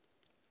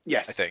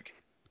 Yes. I think.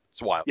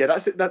 It's wild. Yeah,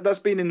 that's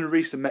been in the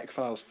recent Mech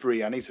Files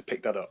 3. I need to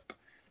pick that up.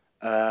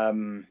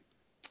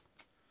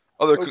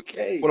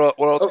 Okay. What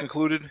else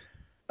concluded?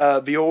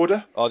 The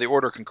Order. The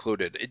Order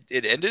concluded.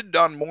 It ended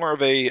on more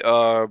of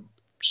a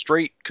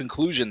straight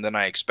conclusion than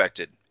I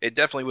expected. It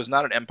definitely was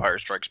not an Empire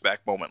Strikes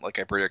Back moment like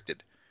I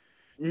predicted.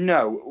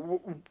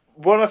 No.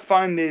 What I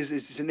find is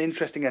it's an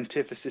interesting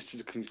antithesis to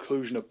the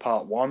conclusion of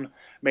Part 1,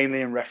 mainly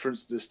in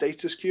reference to the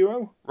status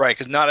quo. Right,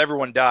 because not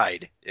everyone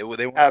died. They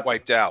weren't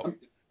wiped out.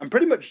 I'm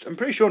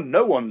pretty sure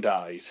no one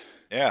died.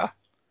 Yeah.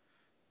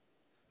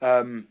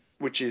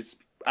 Which is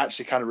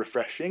actually kind of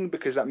refreshing,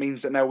 because that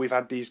means that now we've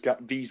had these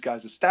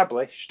guys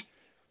established.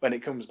 When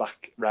it comes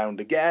back round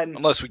again,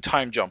 unless we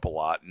time jump a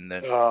lot, and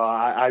then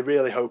I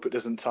really hope it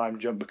doesn't time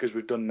jump, because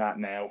we've done that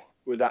now.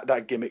 With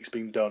that gimmick's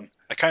been done.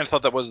 I kind of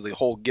thought that was the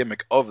whole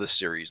gimmick of the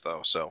series,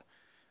 though. So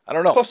I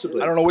don't know. Possibly.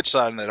 I don't know which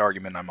side of that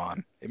argument I'm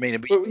on. It may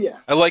be. Well, yeah.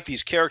 I like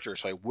these characters,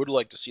 so I would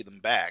like to see them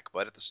back,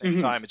 but at the same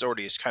time, it's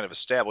already kind of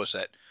established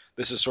that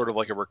this is sort of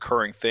like a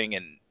recurring thing,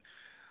 and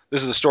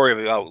this is the story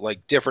about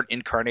like different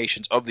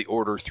incarnations of the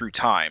Order through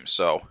time.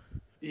 So.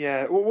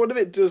 Yeah, well, what if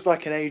it does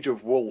like an Age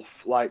of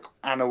Wolf? Like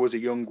Anna was a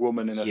young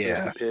woman in her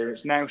first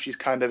appearance. Now she's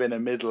kind of in her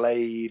middle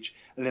age,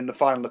 and in the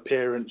final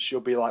appearance,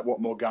 she'll be like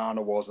what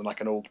Morgana was, and like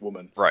an old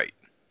woman. Right.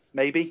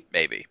 Maybe.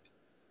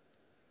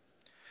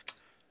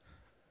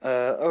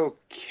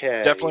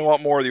 Okay. Definitely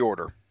want more of the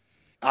Order.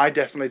 I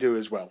definitely do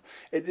as well.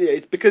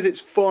 It's because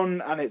it's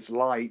fun and it's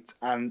light,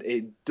 and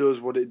it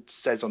does what it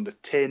says on the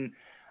tin,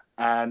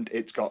 and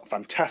it's got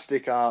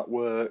fantastic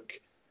artwork,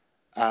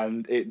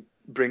 and it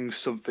brings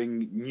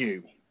something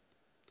new.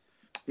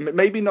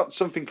 Maybe not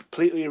something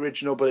completely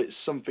original, but it's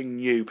something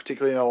new,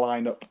 particularly in a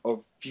lineup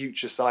of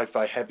future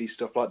sci-fi heavy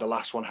stuff like the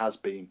last one has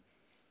been.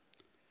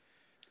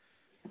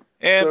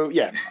 And so,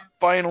 yeah.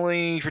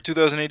 Finally, for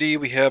 2000 AD,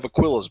 we have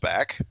Aquila's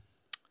back.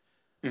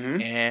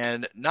 Mm-hmm.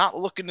 And not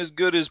looking as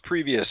good as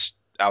previous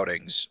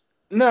outings.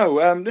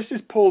 No, this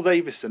is Paul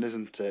Davison,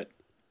 isn't it?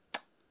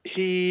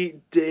 He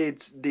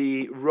did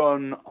the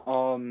run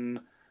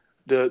on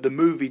the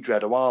movie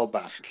Dread a while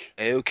back.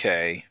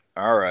 Okay,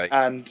 all right.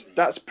 And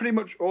that's pretty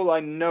much all I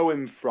know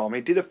him from.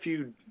 He did a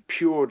few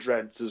pure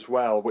Dreads as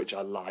well, which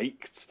I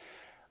liked.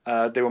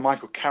 They were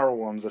Michael Carroll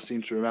ones, I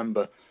seem to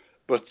remember.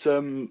 But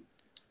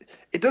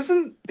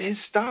his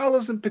style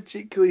doesn't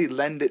particularly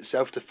lend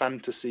itself to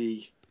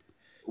fantasy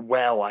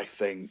well, I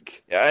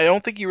think. Yeah, I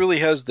don't think he really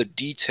has the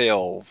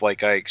detail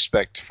like I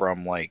expect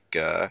from like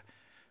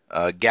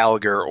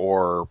Gallagher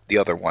or the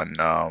other one.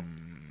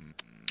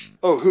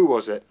 Who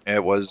was it?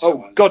 It was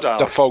Goddard.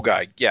 Defoe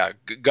guy. Yeah,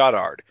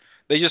 Goddard.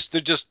 They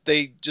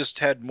just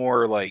had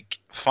more like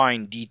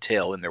fine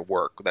detail in their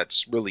work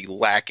that's really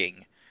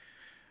lacking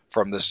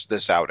from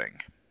this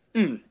outing.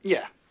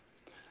 Yeah,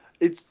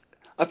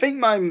 I think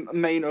my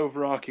main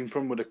overarching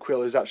problem with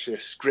Aquila is actually a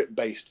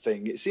script-based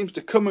thing. It seems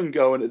to come and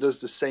go, and it does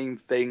the same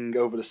thing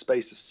over the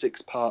space of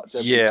 6 parts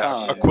every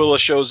time. Yeah, Aquila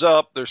shows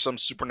up. There's some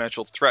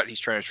supernatural threat he's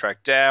trying to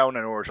track down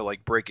in order to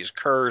like break his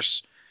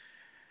curse.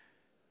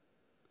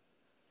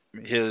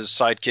 His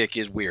sidekick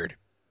is weird.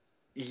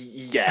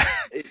 Yeah,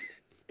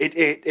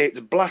 it's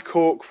Black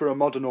Hawk for a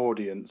modern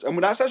audience, and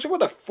that's actually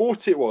what I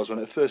thought it was when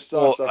it first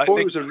started. Well, I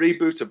thought it was a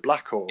reboot of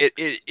Black Hawk.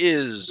 It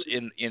is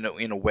in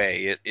a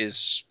way. It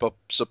is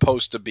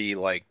supposed to be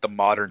like the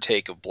modern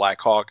take of Black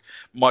Hawk,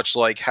 much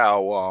like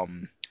how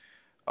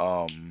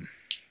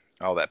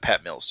that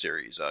Pat Mills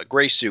series,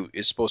 Gray Suit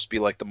is supposed to be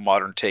like the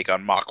modern take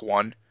on Mach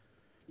 1.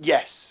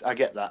 Yes, I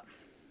get that.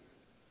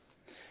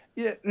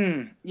 Yeah,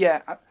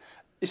 yeah.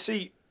 You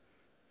see,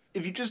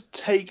 if you just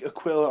take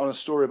Aquila on a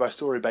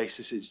story-by-story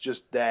basis, it's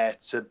just there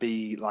to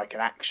be like an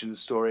action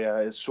story,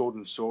 a sword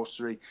and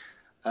sorcery.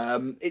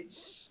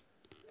 It's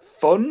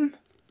fun,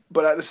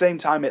 but at the same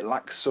time, it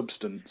lacks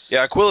substance.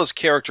 Yeah, Aquila's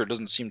character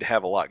doesn't seem to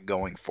have a lot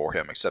going for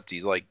him, except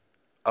he's like...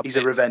 He's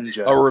a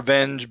revenger. A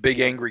revenge, big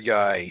angry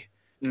guy.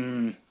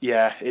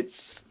 Yeah,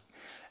 it's...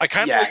 I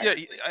kind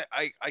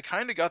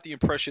of got the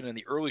impression in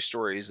the early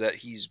stories that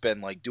he's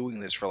been like doing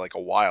this for like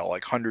a while,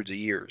 like hundreds of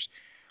years.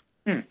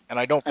 And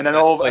I don't. And then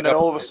all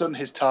of a sudden,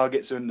 his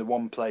targets are in the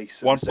one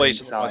place. One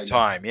place at one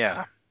time.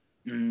 Yeah.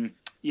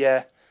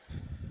 Yeah.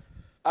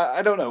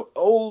 I don't know.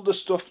 All the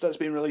stuff that's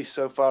been released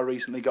so far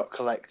recently got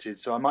collected,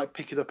 so I might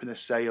pick it up in a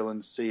sale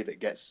and see if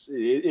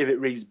it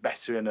reads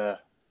better in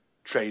a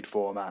trade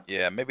format.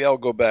 Yeah, maybe I'll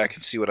go back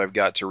and see what I've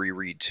got to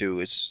reread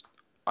too.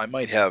 I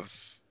might have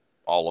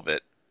all of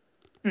it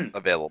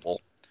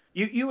available. Are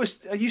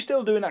you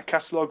still doing that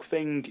catalog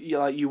thing?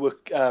 You were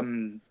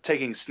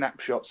taking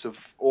snapshots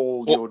of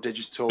all your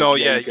digital. No,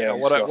 yeah.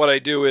 What I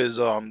do is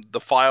the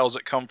files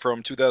that come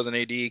from 2000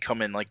 AD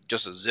come in like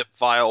just a zip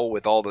file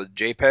with all the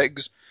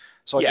JPEGs.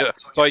 So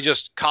I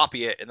just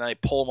copy it and then I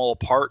pull them all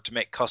apart to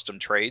make custom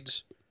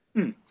trades.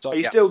 So, Are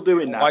you still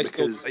doing that?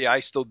 I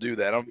still do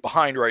that. I'm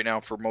behind right now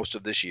for most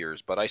of this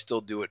year's, but I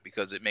still do it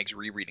because it makes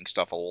rereading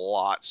stuff a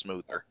lot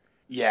smoother.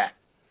 Yeah,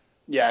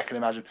 I can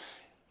imagine.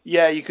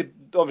 Yeah, you could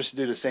obviously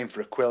do the same for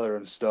Aquila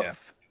and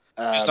stuff.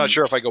 Yeah. I'm just not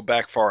sure if I go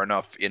back far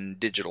enough in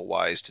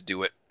digital-wise to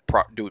do it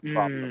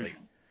properly.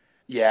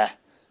 Yeah.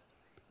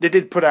 They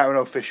did put out an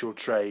official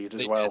trade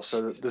as well,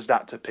 so there's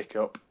that to pick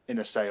up in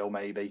a sale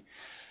maybe.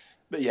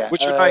 But yeah,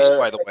 which are nice,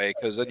 by the way,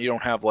 because then you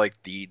don't have like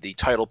the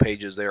title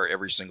pages there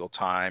every single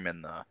time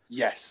and the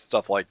yes.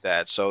 stuff like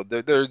that. So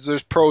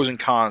there's pros and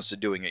cons to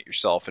doing it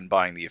yourself and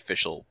buying the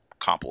official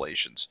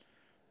compilations.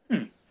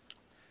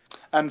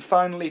 And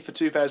finally, for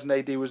 2000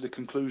 AD was the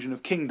conclusion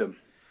of Kingdom.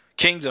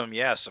 Kingdom,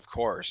 yes, of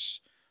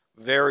course.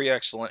 Very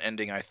excellent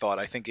ending, I thought.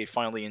 I think they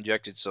finally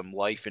injected some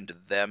life into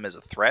them as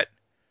a threat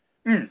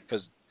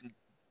because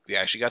we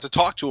actually got to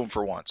talk to them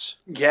for once.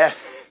 Yeah,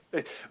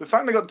 we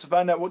finally got to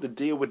find out what the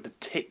deal with the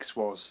ticks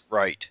was.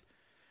 Right.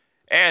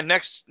 And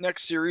next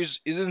series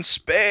is in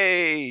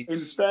space. In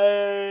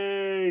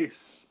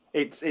space.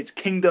 It's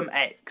Kingdom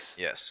X.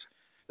 Yes.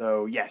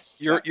 So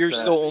yes, you're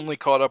still only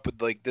caught up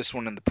with like this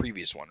one and the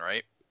previous one,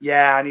 right?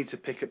 Yeah, I need to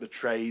pick up the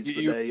trades,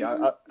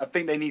 but I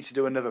think they need to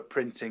do another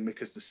printing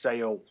because the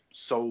sale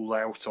sold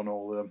out on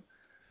all of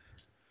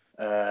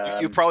them.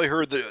 You probably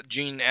heard the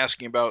Gene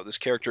asking about this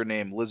character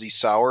named Lizzie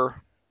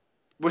Sauer.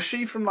 Was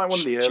she from like one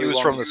of the early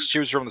ones? She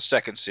was from the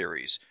second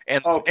series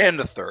and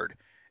the third,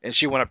 and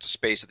she went up to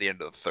space at the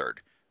end of the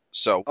third.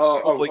 So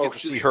hopefully get to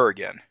see her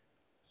again.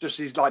 Just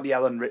she's like the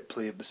Ellen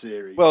Ripley of the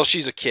series. Well,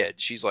 she's a kid.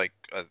 She's like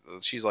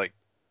 12, she's the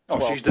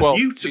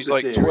Newt. She's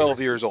like series. 12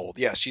 years old.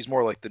 Yes, she's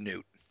more like the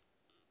Newt.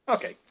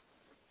 Okay,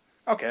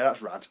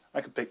 that's rad. I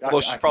can pick.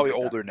 Well, she's probably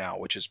older now,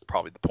 which is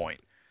probably the point.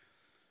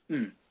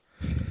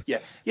 Yeah.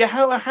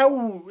 How I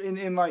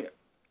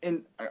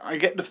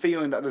get the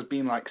feeling that there's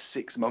been like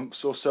 6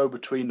 months or so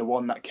between the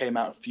one that came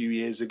out a few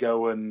years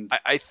ago and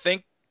I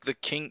think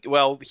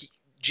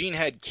Gene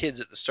had kids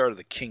at the start of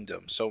the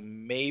Kingdom, so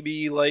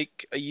maybe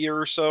like a year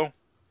or so.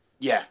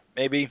 Yeah,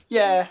 maybe.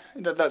 Yeah,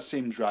 that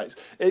seems right.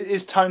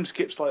 Is time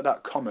skips like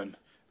that common?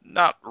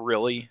 Not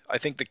really. I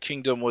think the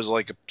Kingdom was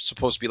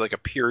supposed to be like a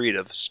period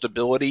of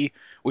stability,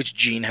 which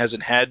Gene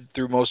hasn't had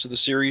through most of the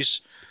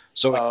series.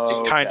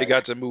 So it kind of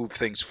got to move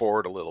things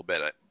forward a little bit.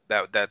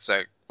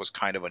 That was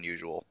kind of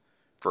unusual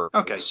for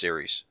the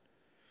series.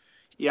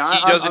 Yeah,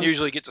 he doesn't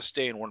usually get to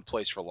stay in one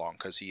place for long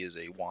because he is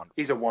a wanderer.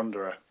 He's a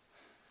wanderer.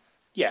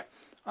 Yeah,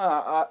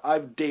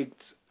 I've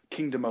digged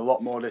Kingdom a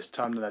lot more this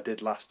time than I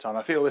did last time.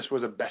 I feel this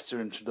was a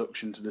better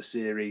introduction to the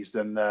series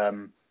than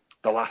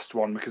the last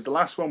one, because the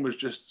last one was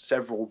just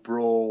several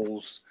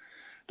brawls.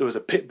 There was a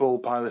pit bull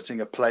piloting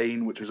a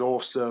plane, which was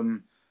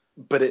awesome,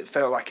 but it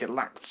felt like it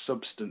lacked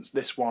substance.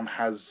 This one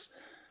has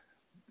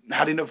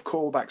had enough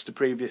callbacks to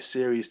previous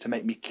series to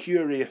make me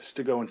curious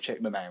to go and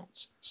check them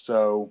out.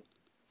 So,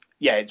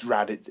 yeah, it's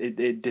rad. It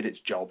did its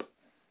job.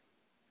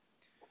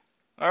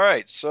 All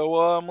right,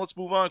 so let's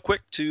move on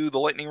quick to the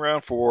lightning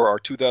round for our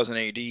 2000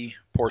 AD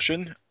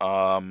portion.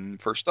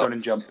 First up,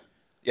 Shonen Jump.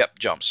 Yep,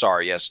 Jump.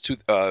 Sorry, yes,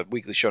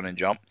 Weekly Shonen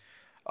Jump.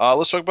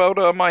 Let's talk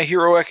about My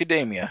Hero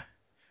Academia,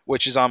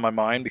 which is on my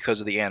mind because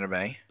of the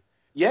anime.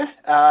 Yeah,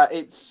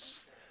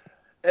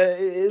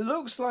 it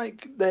looks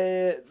like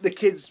the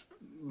kids.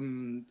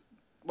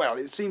 Well,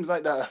 it seems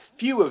like that a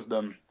few of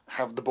them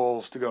have the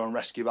balls to go and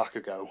rescue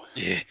Bakugo.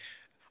 Yeah,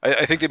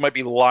 I think they might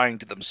be lying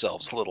to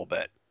themselves a little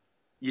bit.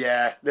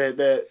 Yeah,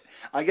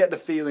 I get the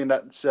feeling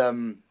that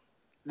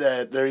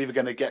they're either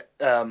going to get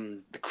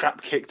the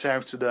crap kicked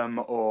out of them,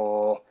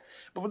 or.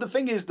 But the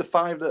thing is, the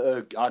 5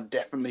 that are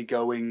definitely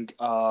going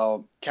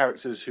are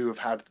characters who have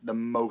had the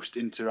most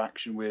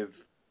interaction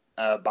with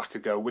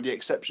Bakugo, with the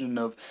exception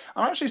of.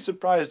 I'm actually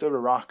surprised that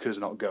Uraraka's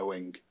not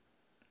going,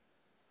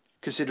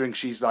 considering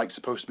she's like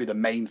supposed to be the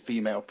main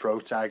female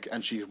protag,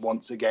 and she's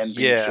once again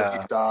being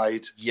shut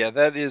aside. Yeah,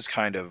 that is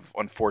kind of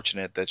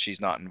unfortunate that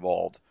she's not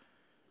involved.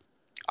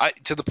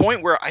 To the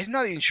point where I'm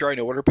not even sure I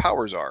know what her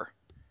powers are.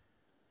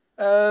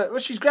 Well,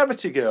 she's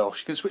Gravity Girl.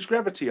 She can switch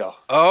gravity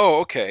off.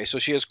 Oh, okay. So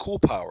she has cool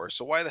powers.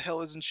 So why the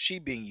hell isn't she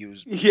being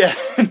used? Yeah,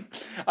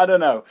 I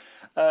don't know.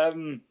 I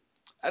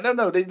don't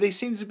know. They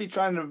seem to be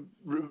trying to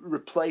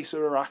replace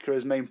Uraraka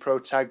as main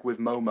protag with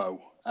Momo,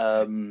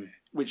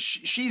 which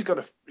she's got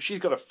a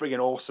friggin'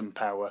 awesome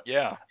power.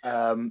 Yeah.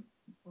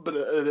 But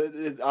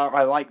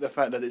I like the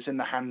fact that it's in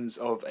the hands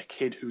of a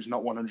kid who's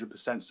not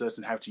 100%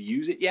 certain how to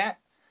use it yet.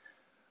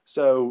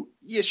 So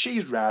yeah,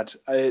 she's rad.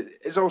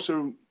 It's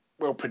also.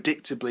 Well,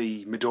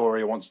 predictably,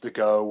 Midoriya wants to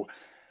go,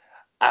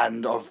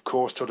 and of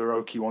course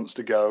Todoroki wants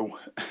to go,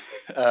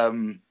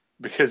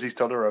 because he's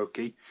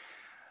Todoroki.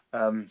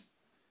 I'm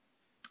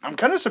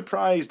kind of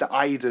surprised that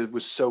Ida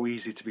was so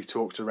easy to be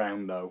talked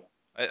around, though.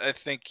 I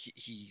think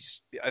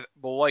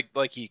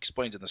like he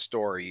explains in the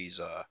story,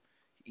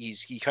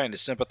 he kind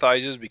of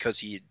sympathizes because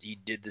he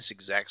did this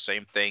exact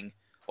same thing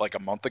like a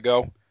month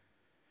ago.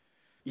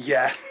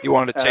 Yeah, he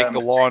wanted to take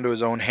the law into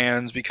his own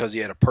hands because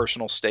he had a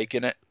personal stake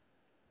in it.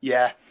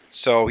 Yeah.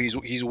 So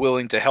he's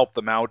willing to help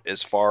them out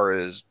as far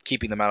as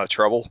keeping them out of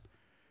trouble.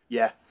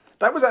 Yeah.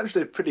 That was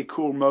actually a pretty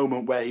cool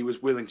moment where he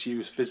was willing to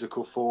use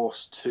physical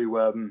force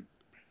to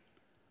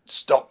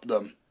stop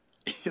them.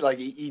 Like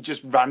he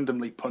just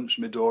randomly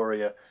punched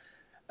Midoriya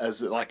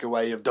as like a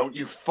way of don't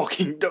you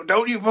fucking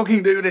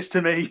do this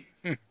to me.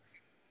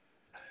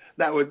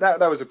 That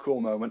was a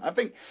cool moment. I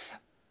think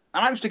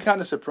I'm actually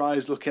kind of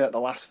surprised looking at the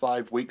last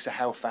 5 weeks at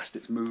how fast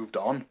it's moved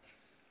on.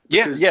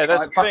 Yeah,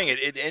 that's the thing.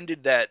 It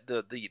ended that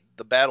the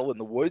battle in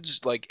the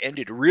woods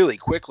ended really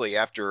quickly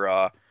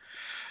after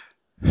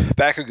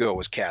Bakugo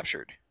was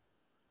captured.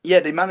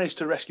 Yeah, they managed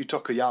to rescue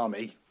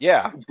Tokoyami.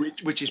 Yeah,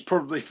 which is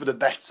probably for the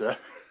better,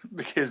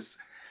 because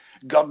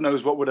God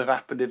knows what would have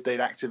happened if they'd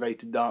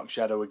activated Dark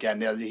Shadow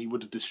again. He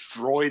would have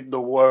destroyed the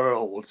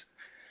world.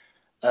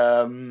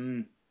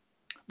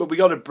 But we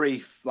got a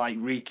brief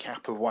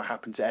recap of what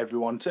happened to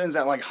everyone. Turns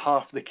out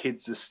half the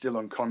kids are still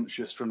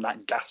unconscious from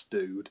that gas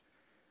dude.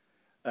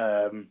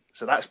 So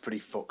that's pretty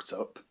fucked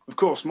up. Of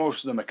course,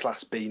 most of them are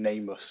Class B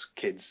nameless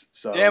kids.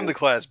 So damn the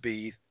Class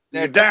B.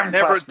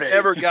 Class B.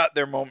 Never got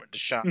their moment to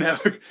shine. No.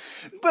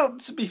 Well,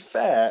 to be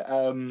fair,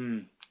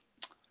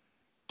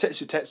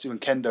 Tetsu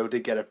and Kendo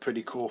did get a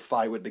pretty cool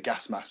fight with the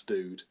gas mask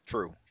dude.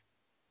 True.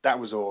 That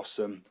was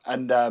awesome.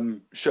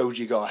 And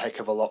Shoji got a heck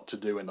of a lot to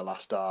do in the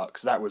last arc,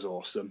 so that was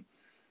awesome.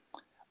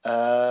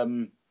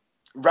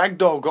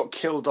 Ragdoll got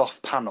killed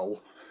off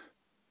panel.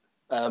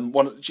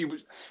 She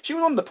was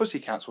one of the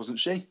Pussycats, wasn't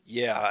she?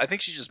 Yeah, I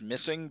think she's just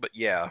missing, but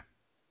yeah.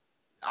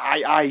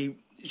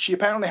 She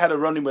apparently had a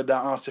run-in with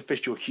that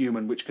artificial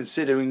human, which,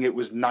 considering it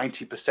was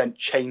 90%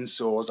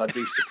 chainsaws, I'd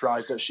be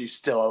surprised that she's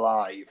still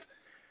alive.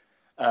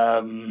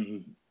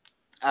 What's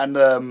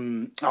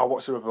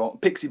the other one?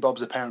 Pixie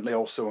Bob's apparently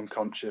also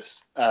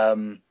unconscious,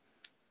 in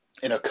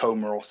a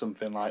coma or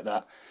something like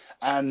that.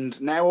 And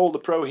now all the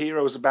pro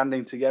heroes are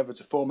banding together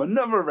to form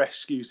another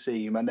rescue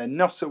team, and they're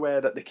not aware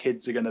that the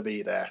kids are going to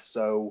be there.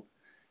 So,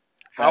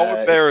 how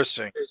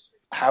embarrassing!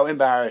 How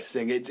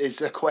embarrassing! It's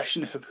a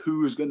question of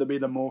who is going to be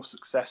the more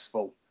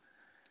successful.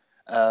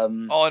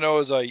 All I know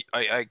is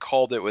I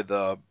called it with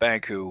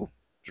Banku's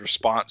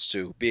response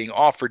to being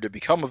offered to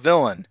become a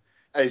villain.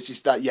 It's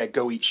just that,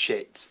 go eat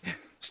shit.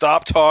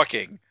 Stop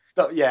talking.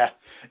 But yeah,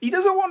 he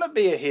doesn't want to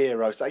be a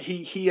hero. It's like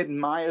he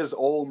admires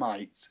All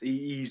Might.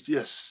 He's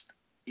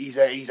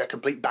a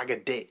complete bag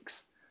of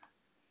dicks.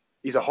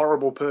 He's a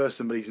horrible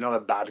person, but he's not a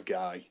bad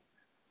guy.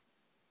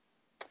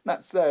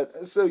 That's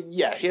so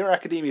yeah, Hero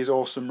Academia is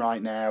awesome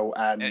right now,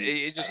 and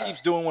it just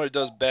keeps doing what it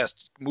does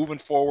best, moving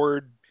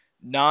forward,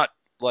 not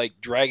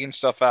dragging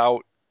stuff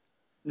out.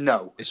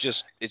 No, it's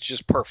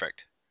just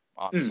perfect,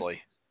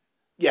 honestly.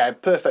 Yeah,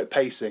 perfect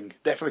pacing,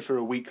 definitely for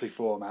a weekly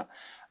format.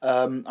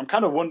 I'm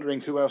kind of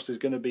wondering who else is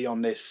going to be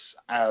on this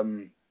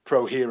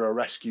pro hero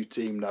rescue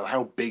team, though.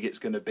 How big it's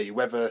going to be,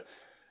 whether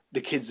the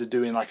kids are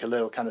doing a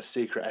little kind of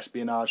secret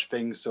espionage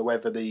thing, so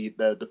whether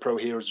the pro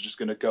heroes are just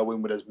going to go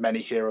in with as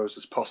many heroes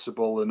as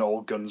possible and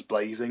all guns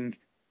blazing,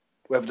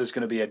 whether there's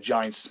going to be a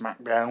giant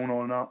smackdown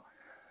or not.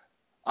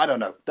 I don't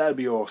know. That'd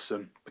be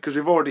awesome, because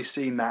we've already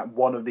seen that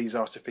one of these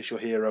artificial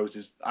heroes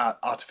is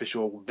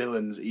artificial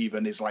villains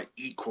even is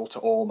equal to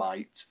All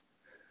Might.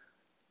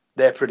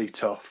 They're pretty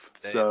tough.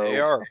 They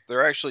are.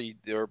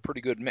 They're a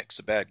pretty good mix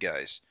of bad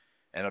guys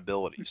and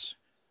abilities.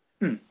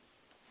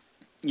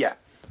 Yeah.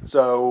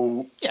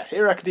 So yeah,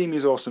 Hero Academia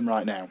is awesome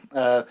right now.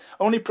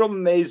 Only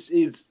problem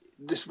is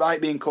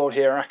despite being called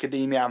Hero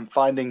Academia, I'm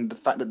finding the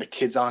fact that the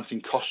kids aren't in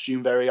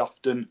costume very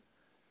often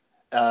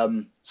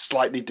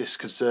slightly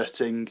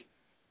disconcerting.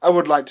 I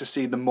would like to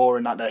see them more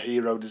in their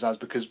hero designs,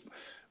 because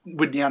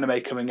with the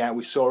anime coming out,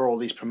 we saw all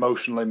these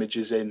promotional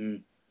images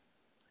in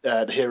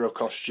the hero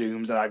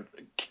costumes, and I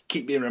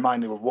keep being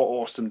reminded of what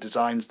awesome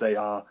designs they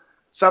are.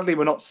 Sadly,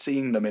 we're not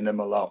seeing them in them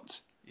a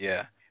lot.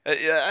 Yeah,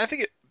 I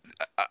think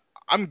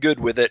I'm good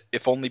with it,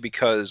 if only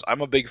because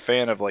I'm a big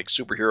fan of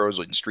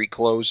superheroes in street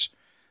clothes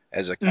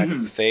as a kind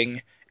of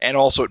thing, and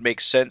also it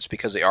makes sense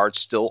because they are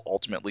still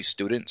ultimately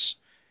students.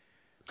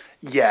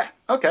 Yeah.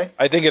 Okay.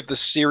 I think if the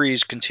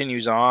series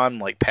continues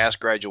on past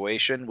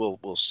graduation,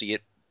 we'll see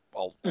it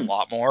a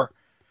lot more.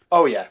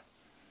 Oh yeah.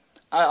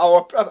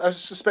 I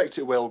suspect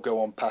it will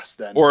go on past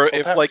then. Or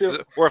if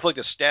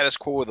the status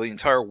quo of the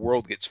entire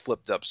world gets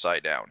flipped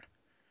upside down,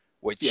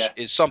 which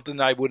is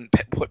something I wouldn't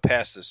put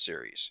past this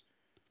series.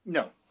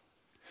 No.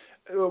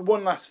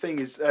 One last thing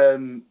is there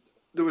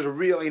was a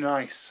really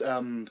nice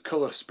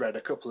color spread.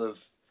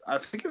 I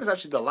think it was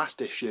actually the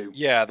last issue.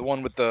 Yeah, the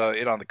one with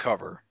it on the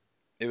cover.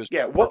 It was.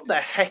 Yeah. What the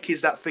heck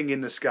is that thing in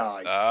the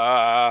sky?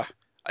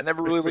 I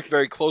never really looked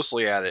very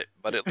closely at it,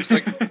 but it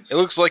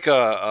looks like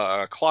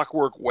a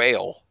clockwork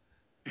whale.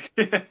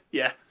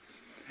 Yeah.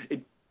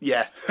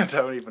 I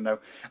don't even know.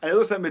 And it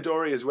looks like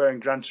Midori is wearing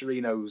Gran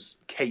Torino's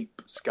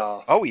cape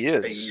scarf. Oh, he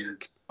is. Thing.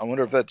 I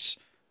wonder if that's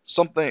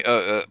something,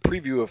 a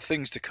preview of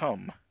things to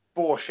come.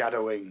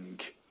 Foreshadowing.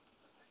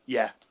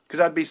 Yeah, because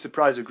I'd be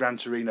surprised if Gran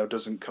Torino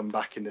doesn't come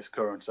back in this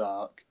current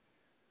arc.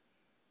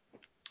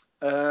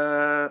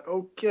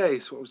 Okay,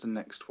 so what was the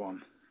next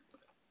one?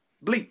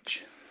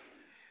 Bleach.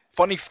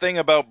 Funny thing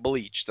about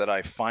Bleach that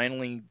I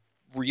finally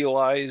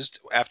realized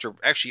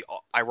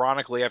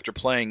ironically after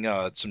playing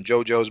some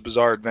JoJo's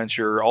Bizarre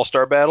Adventure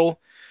All-Star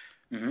Battle,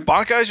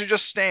 Bankais are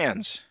just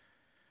stands.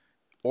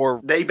 Or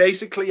they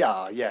basically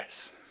are,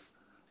 yes.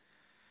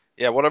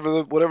 Yeah,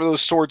 whatever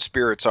those sword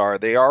spirits are,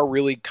 they are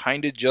really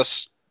kind of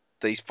just,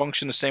 they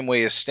function the same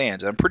way as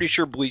stands. I'm pretty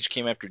sure Bleach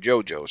came after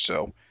JoJo,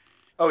 so.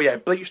 Oh yeah,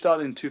 Bleach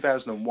started in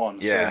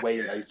 2001, so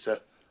way later.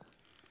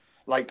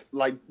 Like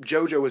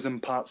JoJo was in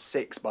part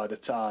 6 by the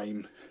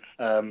time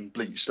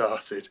Bleach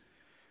started.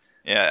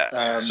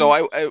 Yeah. So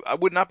I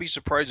would not be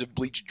surprised if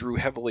Bleach drew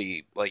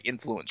heavily like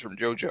influence from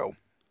JoJo.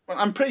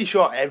 I'm pretty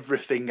sure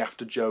everything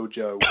after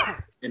JoJo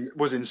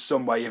was in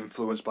some way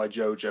influenced by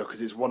JoJo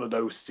because it's one of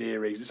those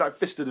series. It's like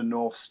Fist of the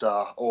North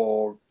Star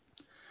or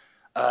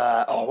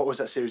what was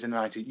that series in the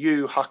 90s?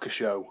 Yu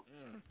Hakusho,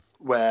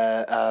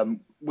 where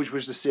which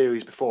was the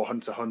series before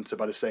Hunter x Hunter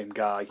by the same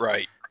guy.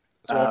 Right.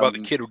 It's one about the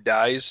kid who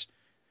dies.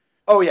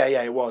 Oh yeah,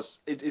 it was.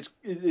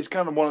 It's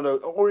kind of one of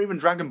those, or even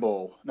Dragon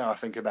Ball. Now I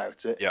think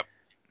about it. Yep.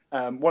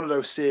 One of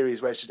those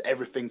series where it's just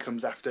everything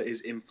comes after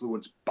is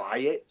influenced by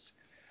it.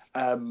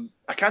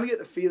 I kind of get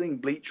the feeling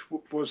Bleach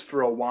was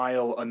for a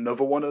while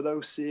another one of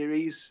those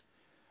series,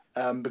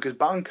 because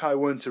Bankai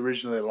weren't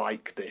originally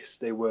like this.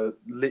 They were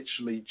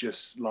literally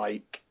just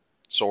like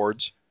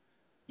swords.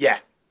 Yeah,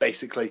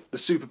 basically the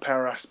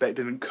superpower aspect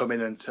didn't come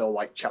in until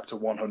like chapter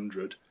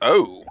 100.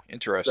 Oh,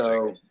 interesting.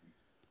 So,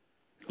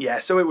 yeah,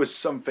 so it was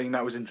something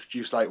that was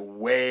introduced like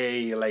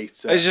way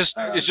later. It's just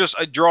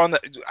I drawn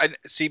that. I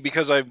see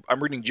because I'm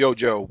reading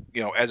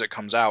JoJo, as it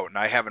comes out, and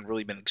I haven't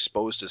really been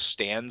exposed to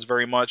stands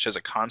very much as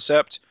a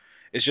concept.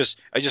 It's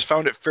just I just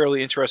found it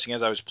fairly interesting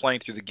as I was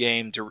playing through the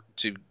game to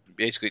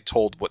basically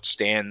told what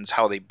stands,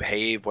 how they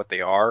behave, what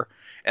they are,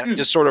 and I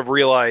just sort of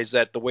realized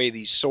that the way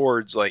these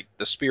swords, like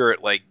the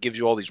spirit, like gives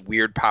you all these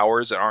weird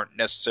powers that don't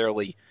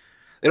necessarily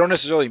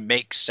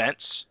make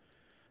sense.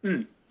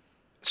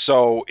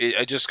 So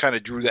I just kind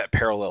of drew that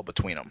parallel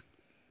between them.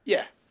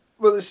 Yeah.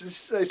 Well,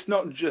 it's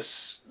not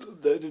just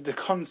the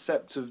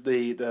concept of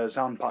the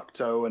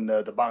Zanpakuto and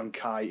the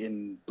Bankai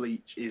in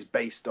Bleach is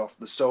based off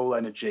the soul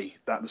energy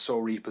that the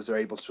Soul Reapers are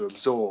able to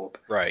absorb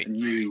and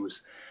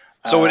use.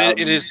 So it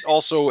is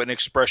also an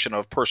expression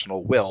of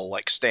personal will,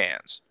 like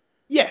stands.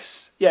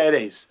 Yes, yeah, it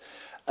is.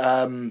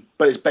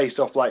 But it's based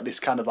off like this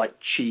kind of like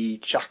chi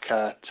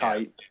chakra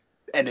type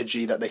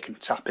energy that they can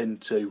tap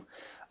into.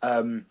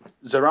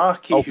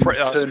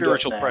 Zaraki,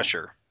 spiritual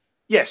pressure.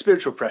 Yeah,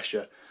 spiritual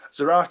pressure.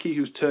 Zaraki,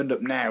 who's turned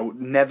up now,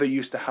 never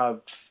used to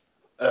have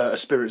a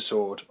spirit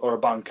sword or a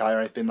bankai or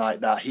anything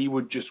like that. He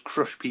would just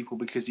crush people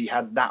because he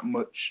had that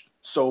much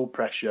soul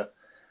pressure.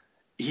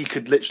 He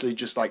could literally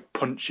just like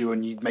punch you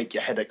and you'd make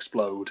your head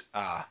explode.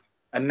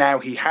 And now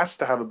he has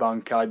to have a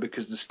bankai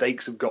because the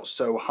stakes have got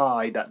so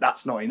high that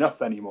that's not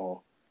enough anymore.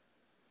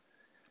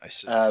 I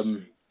see.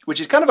 Which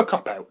is kind of a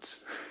cop-out.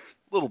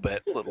 A little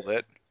bit.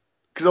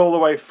 Because all the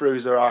way through,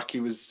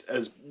 Zaraki was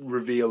as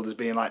revealed as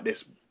being like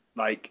this,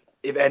 like,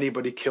 if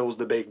anybody kills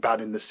the big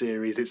bad in the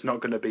series, it's not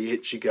going to be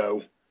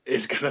Ichigo,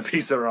 it's going to be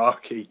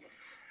Zaraki.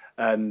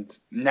 And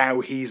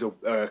now he's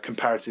a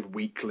comparative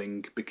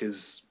weakling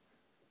because...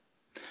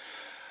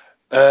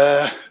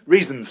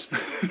 reasons.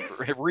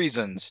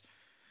 Reasons.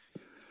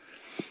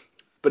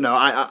 But no,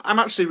 I'm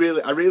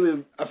actually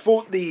I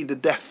thought the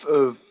death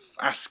of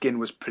Askin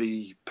was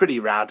pretty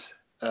rad.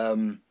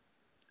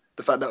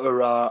 The fact that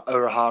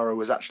Urahara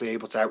was actually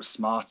able to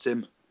outsmart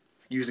him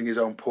using his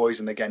own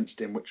poison against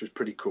him, which was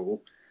pretty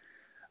cool.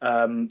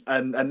 And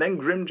then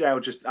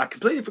Grimmjow I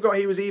completely forgot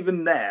he was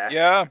even there.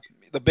 Yeah,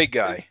 the big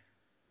guy.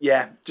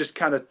 Yeah, just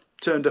kind of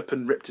turned up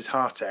and ripped his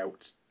heart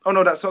out. Oh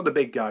no, that's not the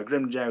big guy.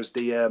 Grimmjow's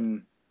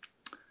the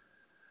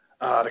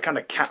kind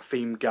of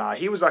cat-themed guy.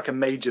 He was like a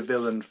major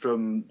villain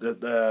from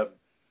the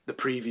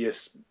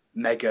previous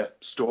mega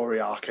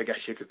story arc, I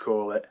guess you could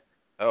call it.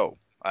 Oh,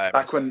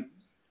 back when.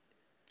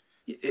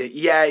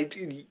 Yeah,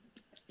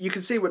 you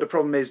can see what the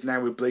problem is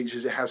now with Bleach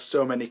is it has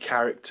so many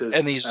characters,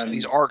 and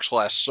these arcs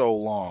last so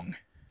long.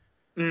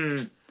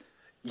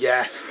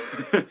 Yeah,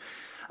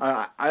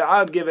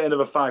 I'd give it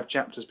another 5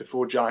 chapters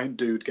before Giant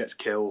Dude gets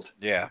killed.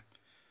 Yeah,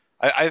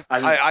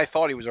 I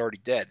thought he was already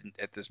dead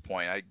at this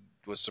point. I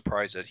was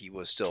surprised that he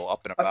was still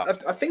up and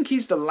about. I think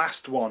he's the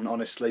last one,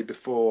 honestly,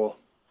 before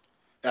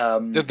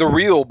the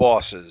real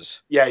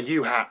bosses. Yeah,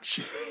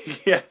 U-Hatch.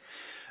 Yeah.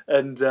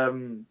 And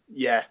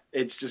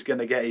it's just going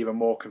to get even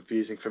more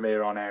confusing from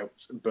here on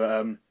out.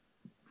 But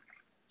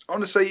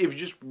honestly, if you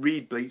just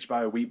read Bleach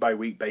by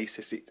week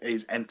basis, it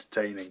is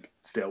entertaining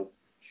still.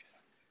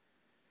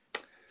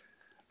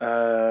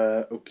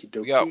 Okie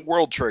dokie. We got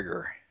World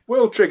Trigger.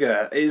 World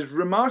Trigger is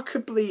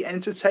remarkably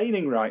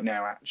entertaining right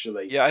now,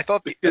 actually. Yeah, I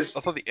thought the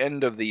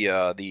end of the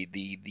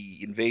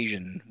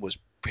invasion was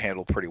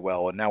handled pretty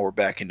well, and now we're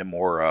back into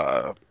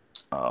more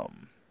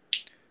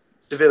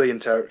civilian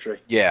territory.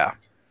 Yeah.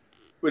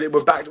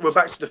 We're back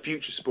to the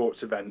Future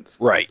Sports event.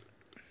 Right.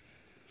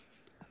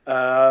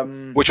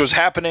 Which was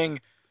happening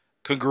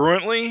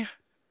congruently,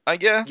 I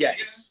guess?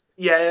 Yes.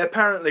 Yeah, it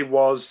apparently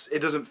was. It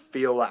doesn't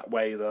feel that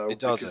way, though,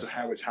 because of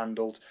how it's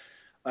handled.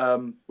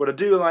 What I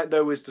do like,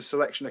 though, is the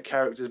selection of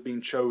characters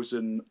being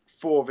chosen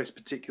for this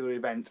particular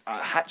event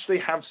actually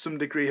have some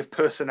degree of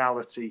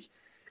personality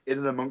in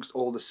and amongst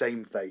all the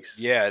same face.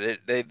 Yeah,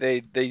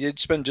 they did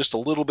spend just a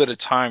little bit of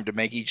time to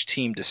make each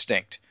team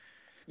distinct.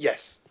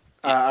 Yes.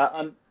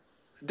 And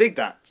dig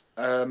that.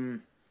 I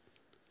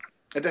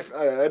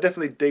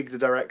definitely dig the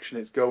direction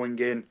it's going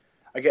in.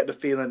 I get the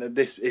feeling that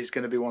this is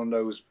going to be one of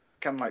those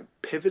kind of like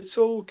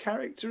pivotal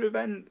character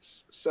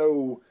events.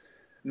 So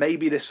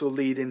maybe this will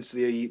lead into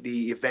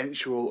the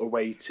eventual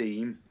away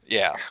team.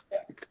 Yeah.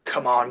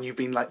 Come on, you've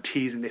been like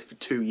teasing this for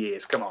 2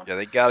 years. Come on. Yeah,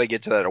 they got to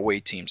get to that away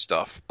team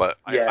stuff. But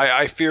Yeah.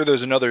 I fear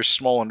there's another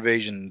small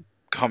invasion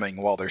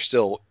coming while they're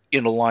still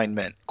in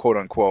alignment, quote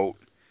unquote,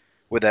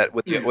 with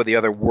the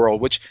other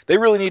world. Which they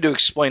really need to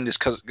explain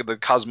the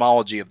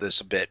cosmology of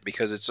this a bit,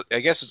 because I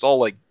guess it's all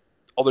like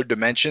other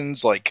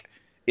dimensions, like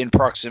in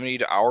proximity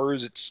to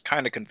ours. It's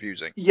kind of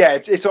confusing. Yeah,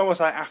 it's almost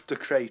like After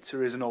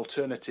Crater is an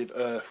alternative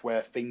Earth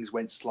where things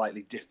went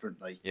slightly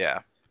differently.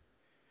 Yeah.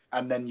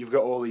 And then you've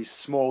got all these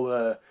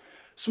smaller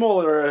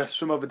Earths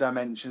from other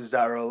dimensions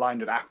that are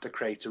aligned with After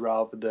Crater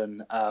rather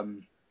than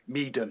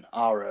Medan,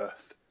 our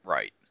Earth.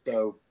 Right.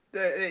 So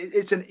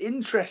it's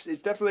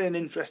definitely an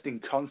interesting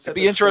concept.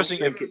 It'd be interesting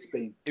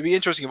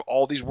if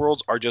all these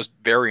worlds are just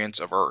variants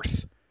of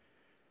Earth,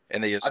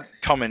 and they just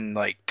come in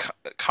like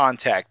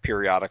contact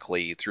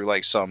periodically through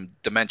like some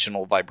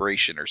dimensional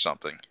vibration or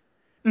something.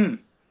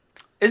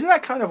 Isn't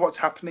that kind of what's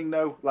happening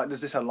though? Like,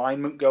 there's this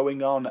alignment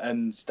going on,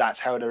 and that's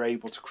how they're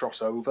able to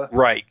cross over.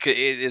 Right.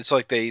 It's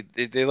like they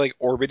like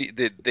orbit.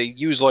 They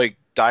use like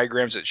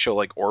diagrams that show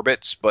like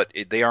orbits, but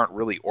they aren't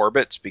really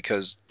orbits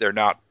because they're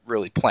not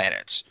really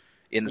planets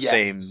in the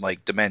same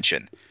like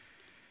dimension.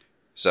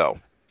 So,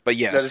 but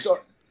yes,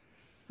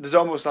 there's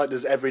almost like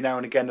there's every now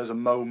and again there's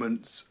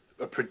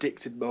a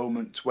predicted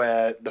moment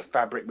where the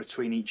fabric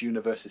between each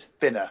universe is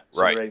thinner,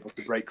 so they're able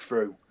to break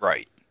through.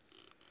 Right.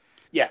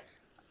 Yeah.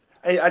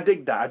 I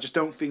dig that. I just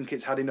don't think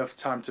it's had enough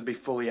time to be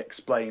fully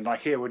explained.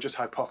 Like here, we're just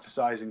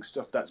hypothesizing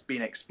stuff that's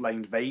been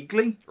explained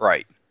vaguely.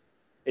 Right.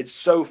 It's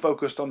so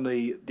focused on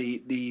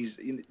these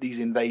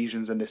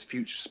invasions and this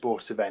future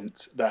sports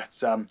event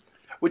that,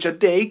 which I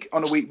dig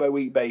on a week by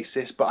week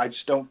basis, but I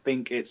just don't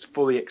think it's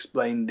fully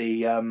explained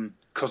the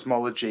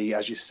cosmology,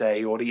 as you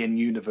say, or the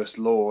in-universe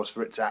laws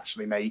for it to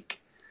actually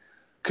make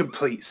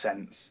complete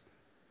sense.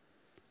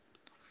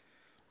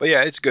 But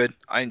yeah, it's good.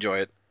 I enjoy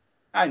it.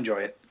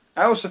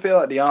 I also feel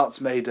like the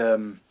art's made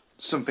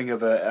something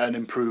of an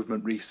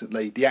improvement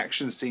recently. The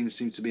action scenes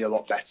seem to be a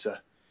lot better.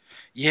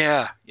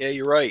 Yeah,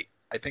 you're right.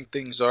 I think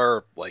things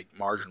are like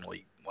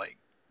marginally like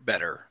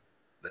better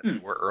than they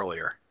were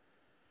earlier.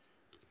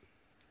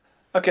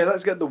 Okay,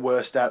 let's get the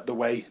worst out the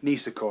way.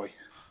 Nisekoi.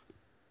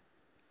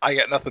 I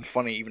got nothing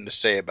funny even to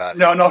say about it.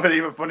 No, nothing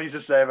even funny to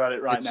say about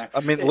it now. I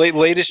mean,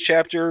 latest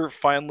chapter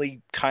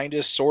finally kind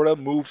of sort of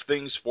moved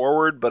things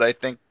forward, but I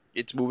think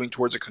it's moving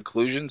towards a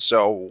conclusion,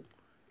 so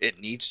it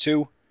needs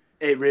to.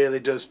 It really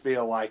does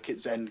feel like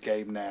it's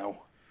endgame now.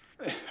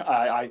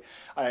 I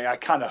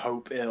kind of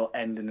hope it'll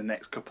end in the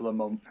next couple of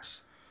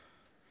months.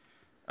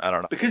 I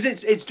don't know. Because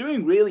it's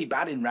doing really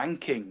bad in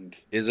ranking.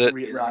 Is it?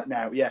 Right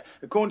now, yeah.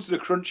 According to the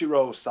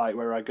Crunchyroll site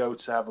where I go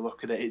to have a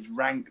look at it, it's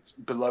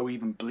ranked below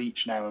even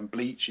Bleach now, and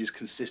Bleach is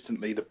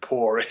consistently the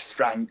poorest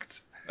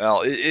ranked.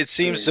 Well, it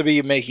seems to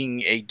be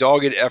making a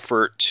dogged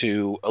effort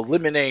to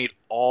eliminate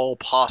all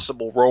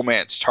possible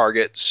romance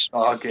targets.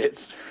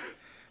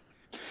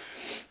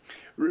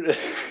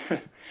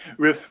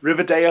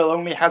 Riverdale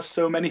only has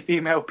so many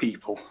female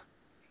people.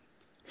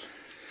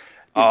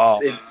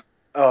 It's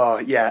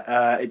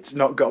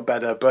not got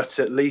better, but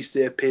at least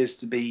it appears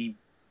to be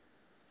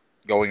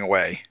going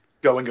away.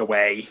 What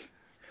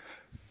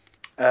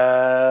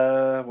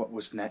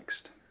was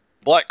next?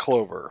 Black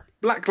Clover.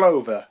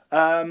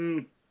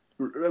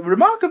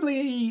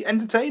 Remarkably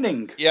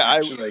entertaining. Yeah,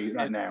 actually,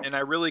 right now. And I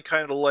really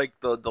kind of like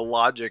the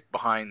logic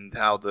behind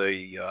how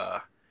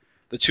the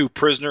two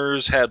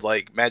prisoners had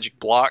like magic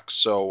blocks,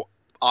 so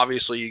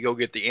obviously you go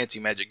get the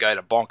anti-magic guy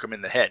to bonk him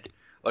in the head.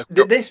 Like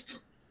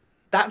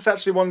that's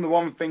actually one of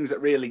the things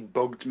that really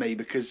bugged me,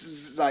 because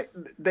it's like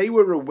they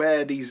were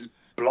aware these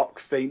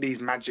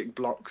magic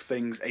block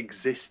things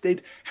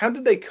existed. How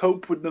did they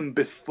cope with them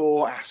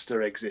before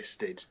Aster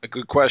existed? A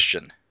good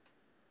question.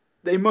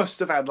 They must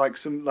have had like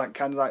some like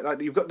kind of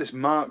like you've got this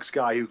Marks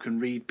guy who can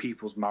read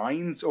people's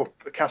minds or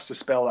cast a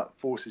spell that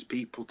forces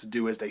people to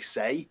do as they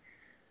say.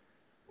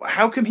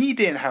 How come he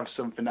didn't have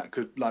something that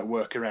could like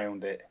work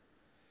around it?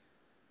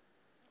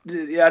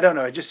 Yeah, I don't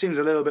know. It just seems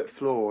a little bit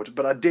flawed.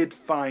 But I did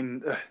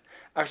find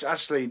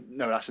actually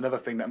no, that's another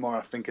thing that more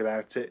I think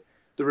about it.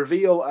 The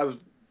reveal of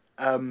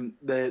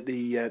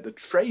the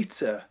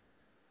traitor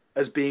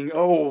as being,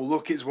 oh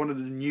look, it's one of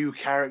the new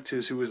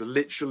characters who was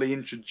literally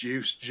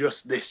introduced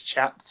just this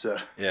chapter.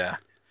 Yeah,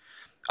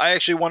 I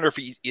actually wonder if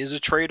he is a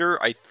traitor.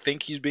 I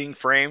think he's being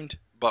framed.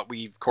 But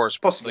we, of course,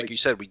 possibly, like you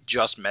said, we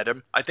just met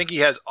him. I think he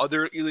has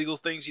other illegal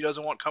things he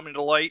doesn't want coming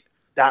to light.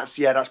 That's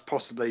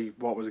possibly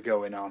what was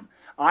going on.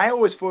 I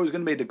always thought it was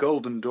going to be the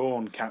Golden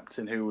Dawn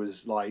captain who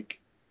was like...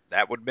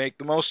 That would make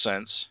the most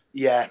sense.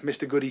 Yeah,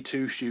 Mr. Goody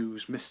Two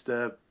Shoes,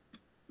 Mr.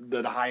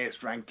 the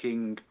highest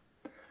ranking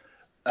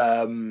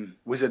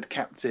wizard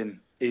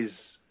captain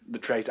is the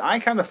traitor. I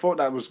kind of thought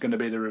that was going to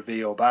be the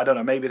reveal, but I don't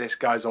know. Maybe this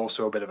guy's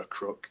also a bit of a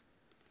crook.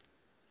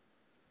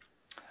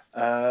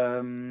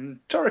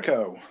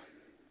 Toriko.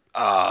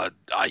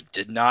 I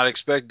did not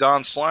expect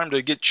Don Slime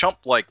to get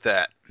chumped like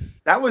that.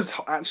 That was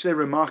actually a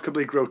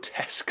remarkably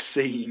grotesque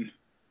scene.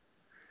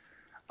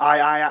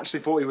 I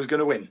actually thought he was going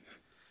to win.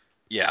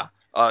 Yeah.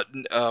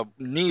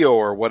 Neo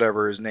or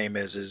whatever his name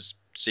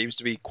seems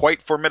to be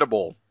quite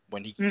formidable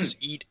when he can just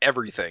eat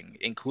everything,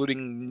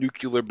 including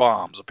nuclear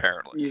bombs,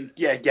 apparently.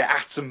 Yeah,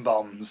 atom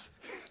bombs.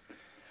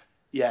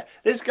 Yeah,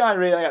 this guy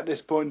really at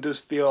this point does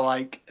feel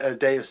like a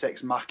Deus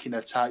Ex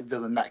Machina type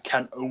villain that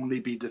can only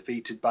be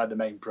defeated by the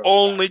main prototype.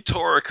 Only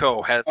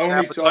Toriko has an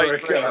appetite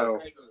for sugar.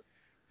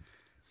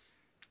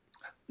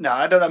 No,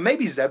 I don't know.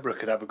 Maybe Zebra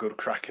could have a good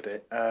crack at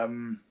it.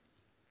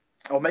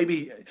 Or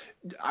maybe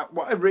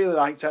what I really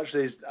liked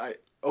actually is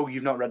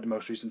you've not read the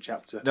most recent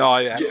chapter. No,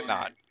 I have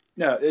not.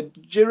 No,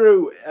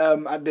 Jiru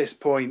at this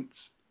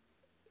point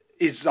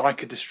is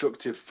like a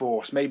destructive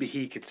force. Maybe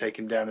he could take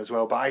him down as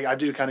well. But I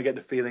do kind of get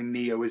the feeling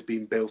Neo is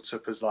being built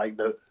up as like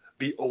the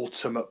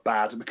ultimate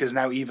bad, because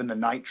now even the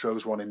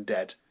Nitros want him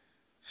dead.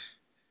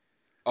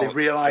 They've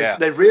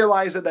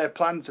realized that their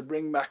plan to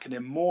bring back an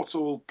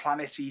immortal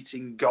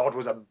planet-eating god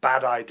was a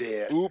bad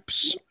idea.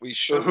 Oops, we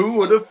should. Who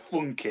would have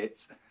thunk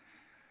it?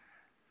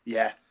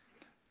 Yeah,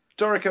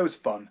 Toriko's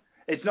fun.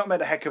 It's not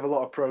made a heck of a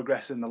lot of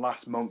progress in the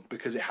last month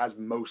because it has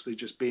mostly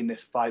just been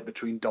this fight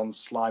between Don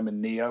Slime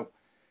and Neo.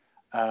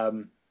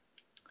 But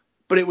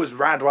it was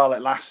rad while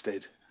it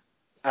lasted,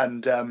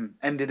 and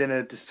ended in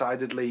a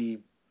decidedly,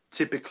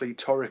 typically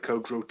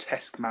Toriko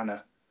grotesque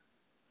manner.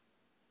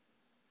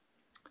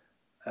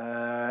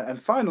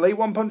 And finally,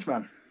 One Punch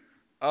Man.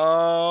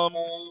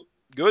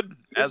 Good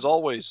as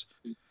always.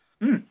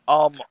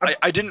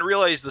 I didn't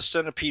realize the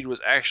centipede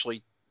was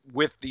actually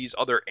with these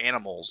other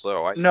animals,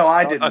 though. I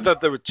didn't. I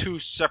thought there were two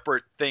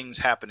separate things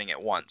happening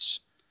at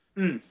once.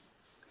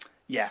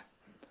 Yeah.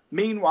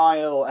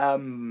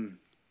 Meanwhile,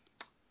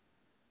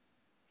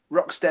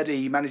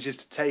 Rocksteady manages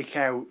to take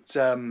out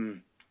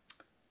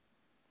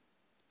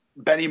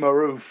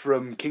Benimaru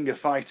from King of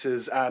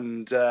Fighters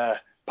and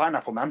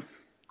Pineapple Man.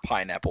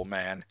 Pineapple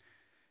Man.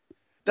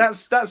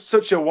 That's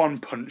such a One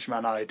Punch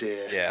Man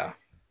idea. Yeah.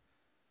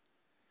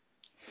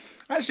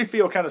 I actually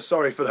feel kind of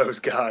sorry for those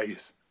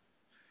guys.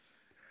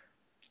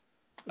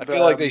 I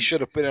feel like they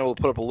should have been able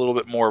to put up a little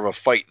bit more of a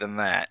fight than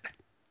that.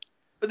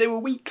 But they were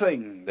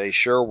weaklings. They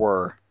sure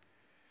were.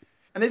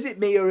 And is it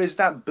me, or is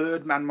that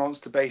Birdman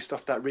monster based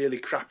off that really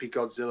crappy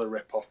Godzilla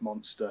ripoff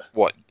monster?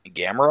 What,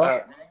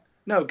 Gamera?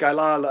 No,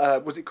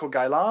 Gailala. Was it called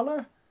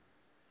Gailala?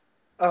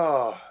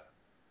 Oh,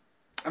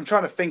 I'm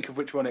trying to think of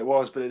which one it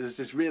was, but it was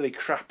this really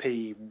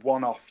crappy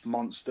one-off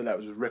monster that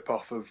was a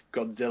rip-off of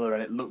Godzilla,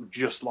 and it looked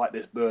just like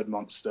this bird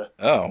monster.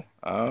 Oh,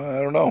 I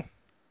don't know.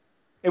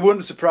 It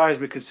wouldn't surprise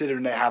me,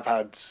 considering they have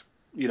had,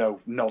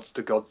 nods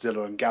to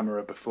Godzilla and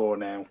Gamera before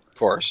now. Of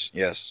course,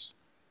 yes.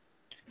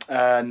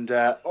 And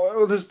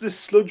there's this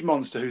sludge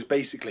monster who's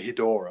basically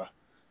Hedorah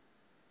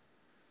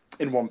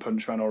in One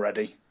Punch Man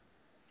already.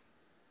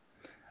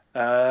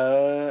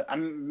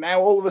 And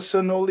now all of a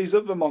sudden all these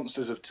other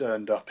monsters have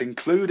turned up,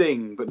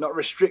 including, but not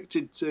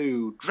restricted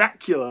to,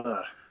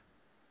 Dracula,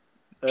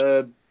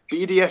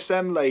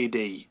 BDSM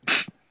lady,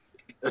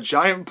 a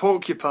giant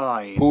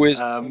porcupine. Who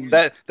is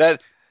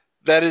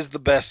that is the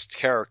best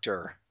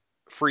character.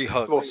 Free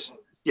hugs. Well,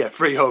 yeah,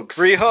 free hugs.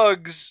 Free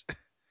hugs.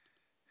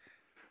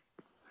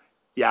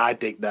 Yeah, I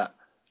dig that.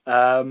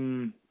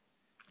 Who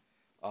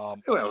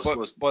else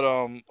was? But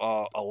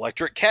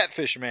Electric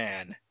Catfish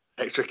Man.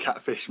 Extra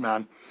Catfish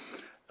Man.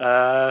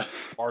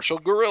 Martial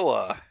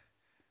Gorilla.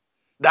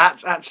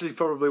 That's actually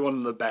probably one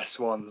of the best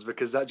ones,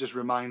 because that just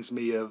reminds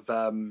me of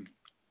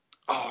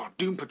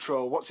Doom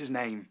Patrol. What's his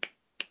name?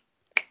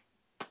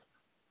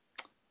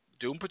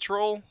 Doom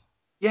Patrol?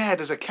 Yeah,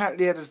 there's a cat.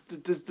 Yeah,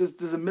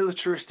 there's a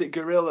militaristic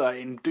gorilla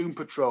in Doom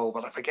Patrol,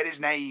 but I forget his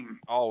name.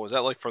 Oh, was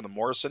that like from the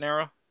Morrison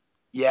era?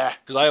 Yeah,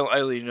 because I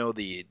only know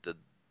the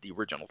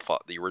original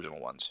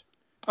ones.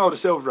 Oh, the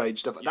Silver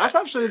Age stuff. Yeah. That's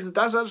actually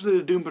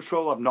the Doom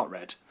Patrol I've not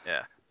read.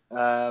 Yeah.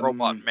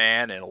 Robot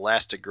Man and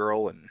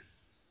Elastigirl and.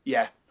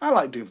 Yeah, I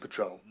like Doom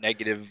Patrol.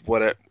 Negative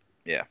whatever.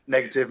 Yeah.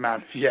 Negative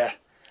Man. Yeah.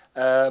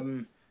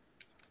 Martial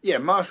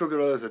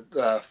Gorilla's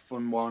a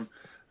fun one.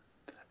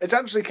 It's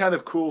actually kind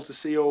of cool to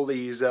see all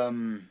these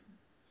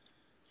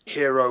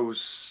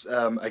heroes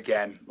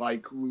again,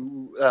 like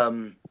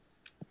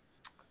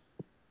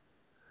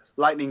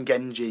Lightning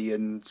Genji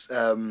and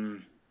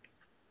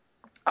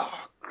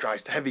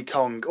Heavy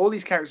Kong. All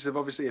these characters have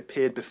obviously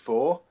appeared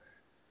before,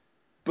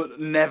 but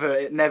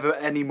never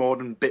any more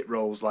than bit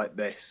roles like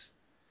this.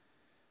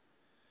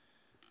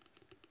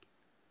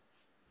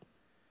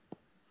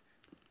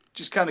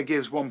 Just kind of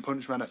gives One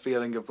Punch Man a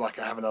feeling of like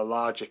having a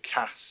larger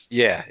cast.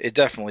 Yeah, it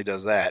definitely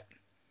does that.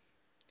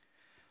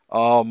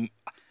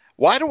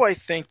 Why do I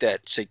think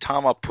that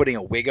Saitama putting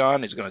a wig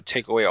on is going to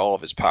take away all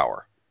of his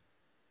power?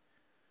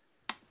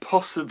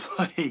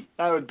 Possibly.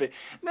 That would be...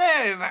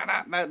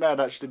 That'd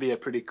actually be a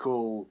pretty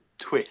cool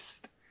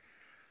twist.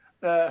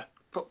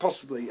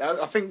 Possibly.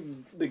 I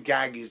think the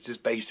gag is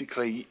just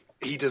basically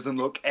he doesn't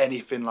look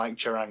anything like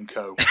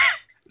Cheranko.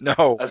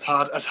 No. As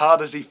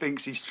hard as he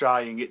thinks he's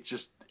trying,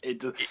 he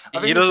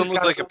doesn't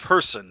look like a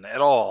person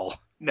at all.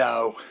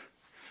 No.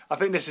 I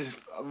think this is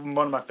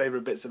one of my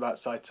favourite bits about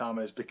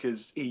Saitama, is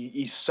because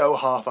he's so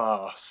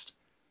half-arsed.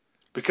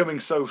 becoming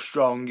so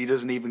strong he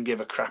doesn't even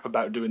give a crap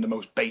about doing the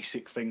most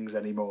basic things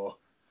anymore.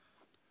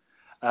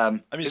 I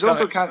mean, it's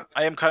also kind of,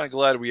 I am kind of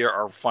glad we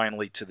are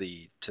finally to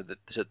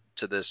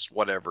this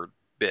whatever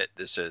bit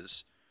this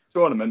is.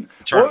 Tournament.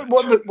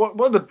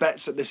 What are the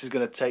bets that this is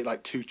going to take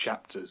like 2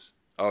 chapters?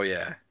 Oh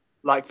yeah.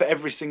 Like for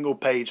every single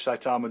page,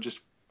 Saitama just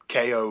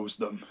KOs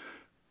them.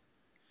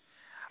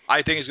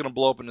 I think he's going to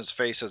blow up in his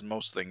face as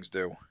most things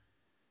do.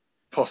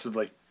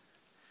 Possibly.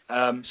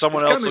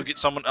 Someone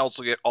else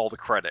will get all the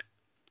credit.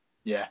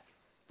 Yeah.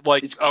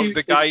 Like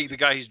the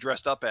guy he's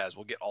dressed up as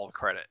will get all the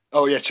credit.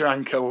 Oh yeah,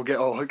 Taranka will get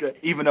all,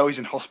 even though he's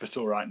in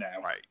hospital right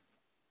now. Right.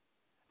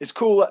 It's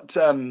cool that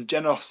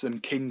Genos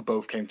and King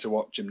both came to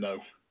watch him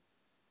though.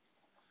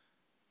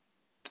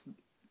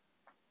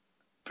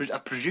 I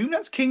presume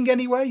that's King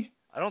anyway.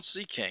 I don't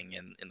see King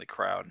in the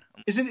crowd.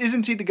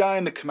 Isn't he the guy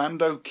in the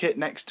commando kit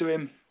next to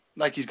him?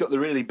 Like he's got the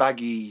really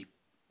baggy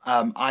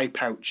eye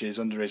pouches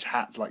under his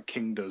hat like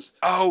King does.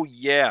 Oh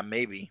yeah,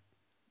 maybe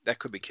that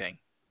could be King.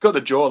 Got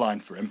the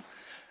jawline for him.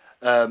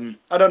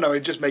 I don't know.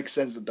 It just makes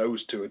sense that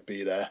those two would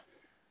be there.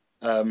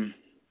 I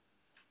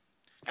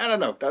don't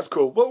know. That's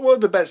cool. What are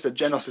the bets that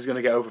Genos is going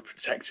to get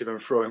overprotective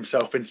and throw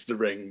himself into the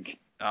ring?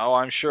 Oh,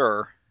 I'm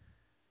sure.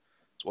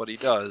 It's what he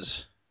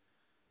does.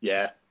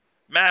 Yeah.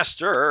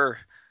 Master.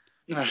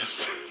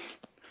 Yes.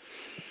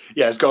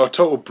 Yeah, it's got a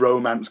total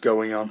bromance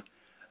going on.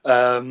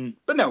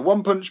 But no,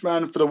 One Punch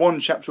Man for the one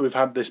chapter we've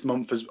had this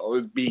month has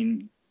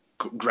been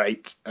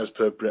great as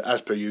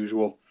per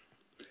usual.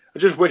 I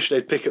just wish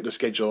they'd pick up the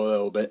schedule a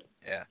little bit.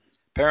 Yeah.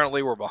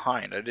 Apparently we're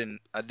behind. I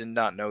did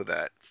not know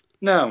that.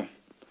 No.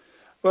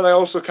 What I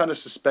also kind of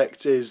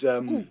suspect is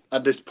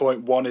at this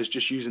point one is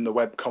just using the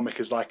webcomic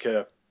as like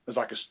a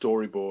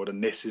storyboard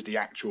and this is the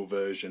actual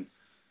version.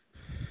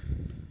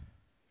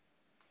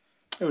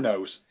 Who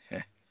knows?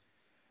 Yeah.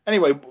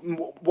 Anyway,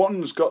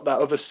 one's got that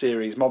other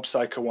series, Mob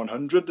Psycho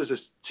 100. There's a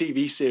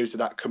TV series of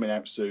that coming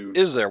out soon.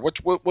 Is there?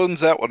 What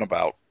one's that one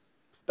about?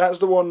 That's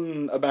the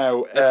one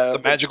about the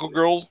magical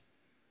girls?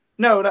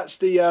 No, that's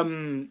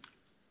the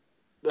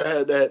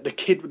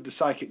kid with the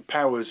psychic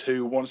powers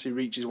who, once he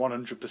reaches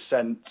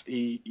 100%,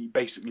 he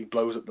basically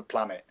blows up the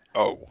planet.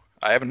 Oh,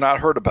 I have not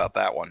heard about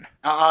that one.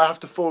 I'll have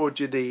to forward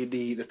you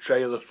the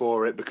trailer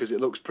for it because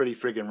it looks pretty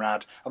friggin'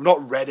 rad. I've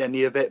not read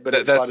any of it, but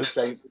it's by the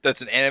same.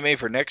 That's an anime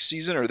for next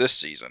season or this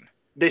season?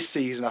 This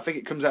season. I think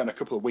it comes out in a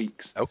couple of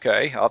weeks.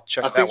 Okay, I'll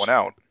check that one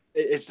out.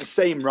 It's the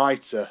same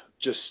writer,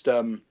 just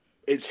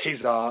it's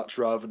his art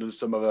rather than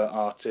some other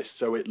artist,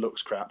 so it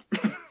looks crap.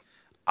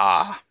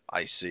 Ah,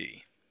 I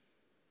see.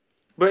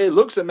 But it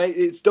looks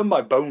amazing. It's done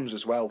by Bones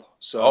as well.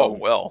 So. Oh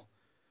well.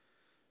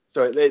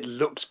 So it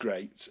looks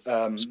great.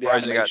 Surprised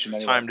they got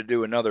time to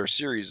do another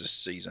series this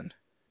season.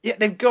 Yeah,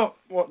 they've got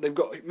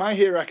My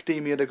Hero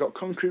Academia. They've got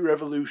Concrete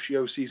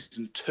Revolution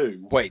season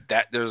 2. Wait,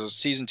 there's a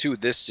season 2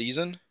 this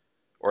season,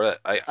 or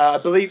I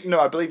believe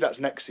that's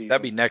next season.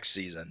 That'd be next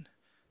season.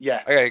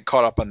 Yeah, I gotta get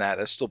caught up on that.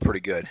 That's still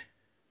pretty good.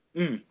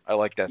 I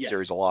like that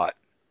series a lot.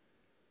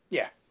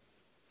 Yeah.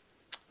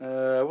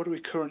 What are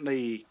we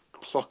currently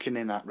clocking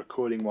in at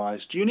recording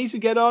wise? Do you need to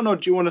get on, or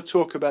do you want to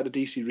talk about the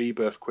DC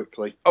Rebirth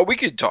quickly? Oh, we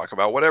could talk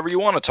about whatever you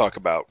want to talk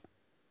about.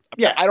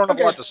 Yeah, I don't have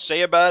a lot to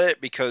say about it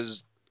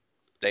because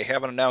they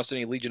haven't announced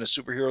any Legion of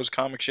Superheroes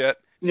comics yet.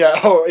 Yeah,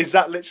 oh, is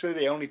that literally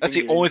the only thing? That's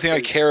the only thing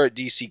I care at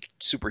DC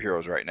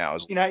Superheroes right now.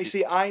 You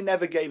see, I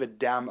never gave a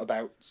damn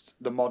about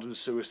the modern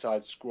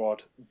Suicide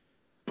Squad,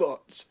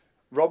 but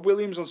Rob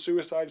Williams on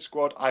Suicide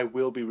Squad, I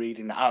will be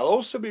reading that. I'll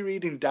also be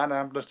reading Dan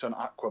Abnett on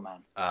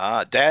Aquaman.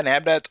 Dan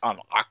Abnett on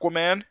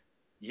Aquaman?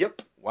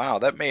 Yep. Wow,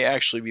 that may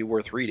actually be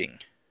worth reading.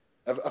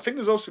 I think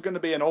there's also going to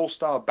be an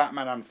all-star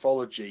Batman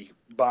anthology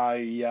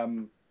by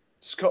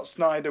Scott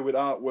Snyder with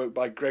artwork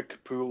by Greg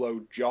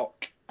Capullo,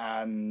 Jock,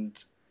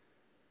 and...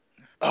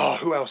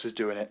 who else is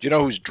doing it? Do you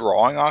know who's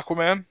drawing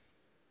Aquaman?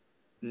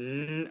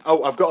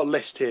 I've got a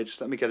list here.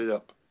 Just let me get it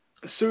up.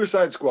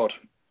 Suicide Squad.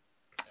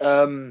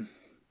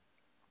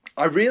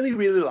 I really,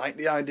 really like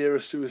the idea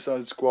of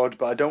Suicide Squad,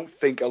 but I don't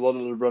think a lot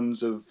of the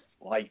runs have,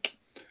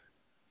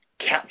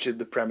 captured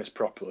the premise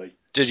properly.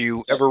 Did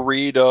you ever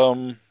read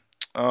not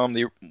so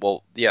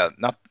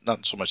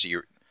much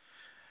the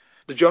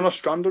John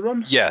Ostrander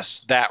run?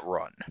 Yes, that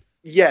run.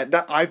 Yeah,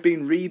 I've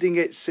been reading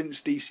it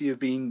since DC have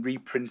been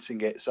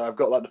reprinting it, so I've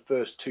got the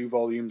first 2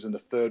 volumes and the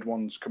third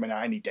one's coming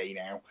out any day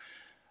now.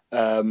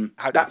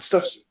 That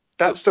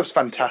stuff's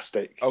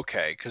fantastic.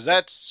 Okay, because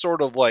that's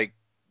sort of like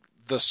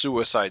the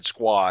Suicide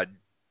Squad,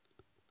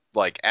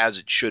 as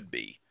it should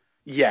be.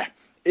 Yeah,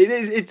 it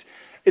is.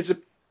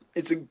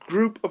 It's a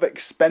group of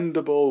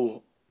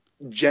expendable,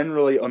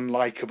 generally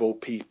unlikable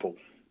people,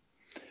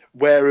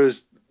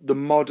 whereas the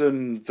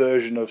modern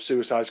version of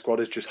Suicide Squad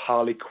is just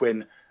Harley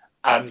Quinn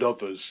and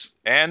others.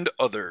 And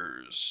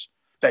others.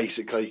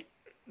 Basically.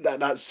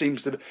 That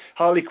seems to be,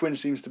 Harley Quinn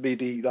seems to be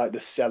the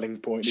selling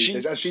point these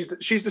days. And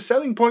she's the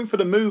selling point for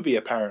the movie,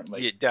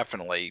 apparently. Yeah,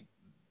 definitely.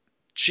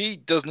 She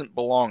doesn't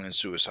belong in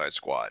Suicide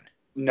Squad.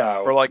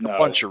 No. For a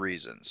bunch of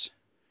reasons.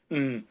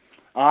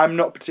 I'm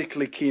not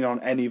particularly keen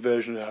on any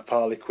version of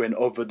Harley Quinn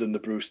other than the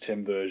Bruce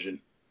Timm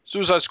version.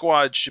 Suicide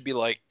Squad should be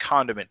like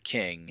Condiment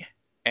King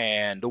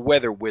and the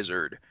Weather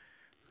Wizard.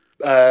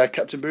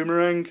 Captain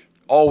Boomerang.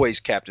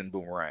 Always Captain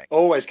Boomerang.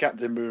 Always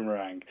Captain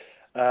Boomerang.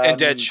 And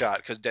Deadshot,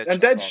 because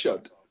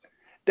Deadshot.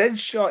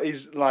 Deadshot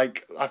is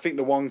like, I think,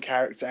 the one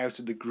character out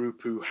of the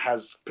group who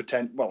has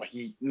potential. Well,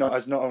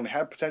 has not only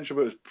had potential,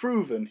 but has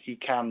proven he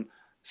can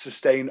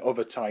sustain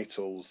other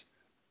titles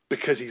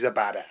because he's a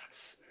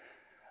badass.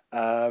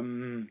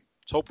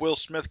 Let's hope Will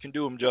Smith can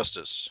do him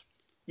justice.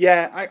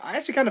 Yeah, I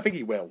actually kind of think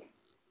he will,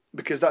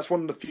 because that's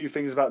one of the few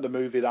things about the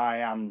movie that I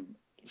am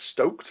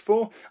stoked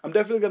for. I'm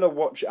definitely going to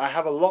watch it. I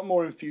have a lot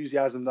more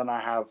enthusiasm than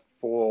I have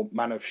for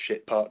Man of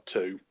Shit Part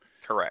 2.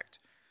 Correct.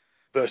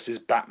 Versus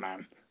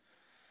Batman.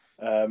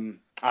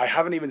 I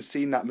haven't even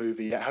seen that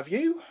movie yet. Have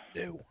you?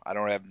 No, I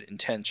don't have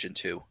intention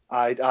to.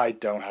 I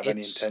don't have any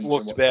intention. It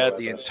looked bad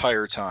the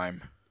entire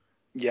time.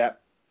 Yeah,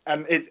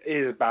 and it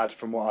is bad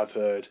from what I've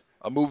heard.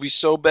 A movie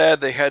so bad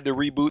they had to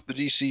reboot the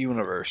DC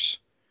universe.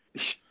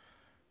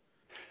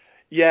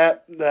 Yeah,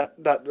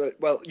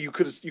 well, you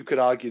could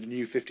argue the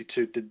New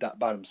 52 did that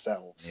by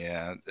themselves.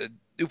 Yeah,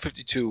 New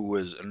 52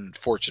 was an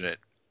unfortunate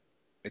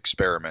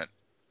experiment.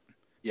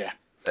 Yeah.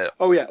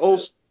 Oh yeah,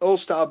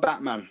 All-Star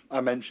Batman,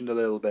 I mentioned a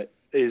little bit,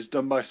 is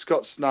done by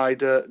Scott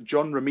Snyder,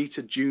 John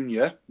Romita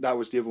Jr., that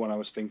was the other one I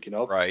was thinking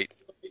of. Right.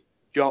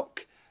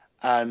 Jock,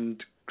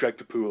 and Greg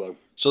Capullo.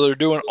 So they're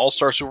doing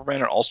All-Star Superman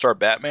and All-Star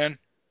Batman?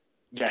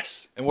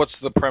 Yes. And what's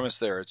the premise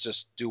there? It's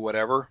just do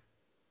whatever?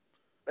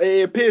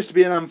 It appears to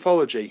be an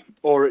anthology,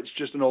 or it's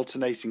just an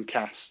alternating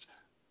cast.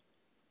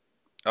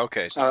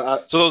 Okay,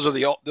 so those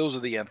are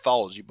the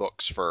anthology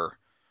books for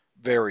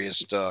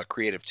various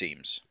creative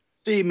teams.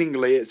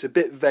 Seemingly, it's a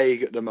bit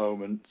vague at the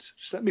moment.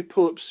 Just let me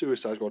pull up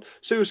Suicide Squad.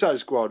 Suicide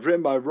Squad,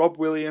 written by Rob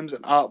Williams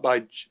and art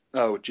by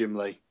Jim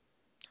Lee.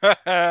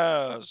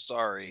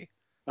 Sorry.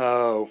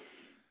 Oh.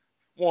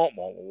 Womp,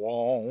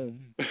 womp,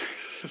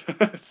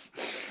 womp.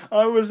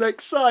 I was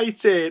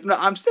excited. No,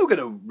 I'm still going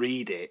to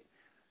read it.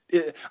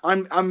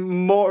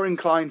 I'm more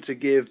inclined to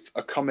give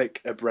a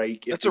comic a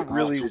break if the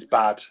art is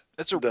bad.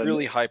 That's a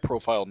really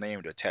high-profile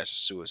name to attach to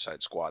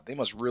Suicide Squad. They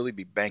must really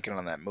be banking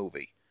on that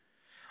movie.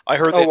 I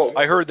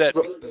heard that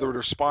the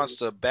response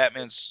to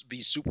Batman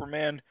v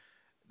Superman,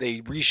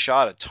 they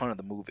reshot a ton of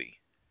the movie.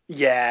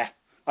 Yeah,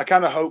 I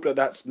kind of hope that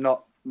that's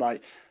not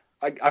like.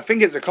 I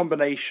think it's a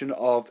combination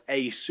of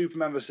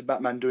Superman vs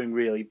Batman doing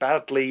really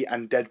badly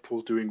and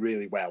Deadpool doing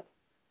really well.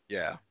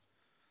 Yeah,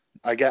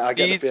 I get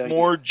needs the feeling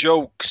more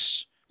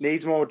jokes.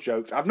 Needs more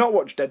jokes. I've not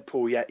watched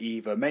Deadpool yet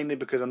either, mainly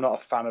because I'm not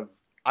a fan of.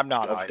 I'm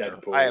not either.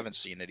 Deadpool. I haven't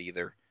seen it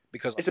either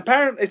because it's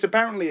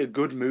apparently a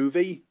good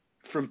movie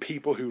from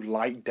people who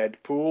like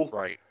Deadpool.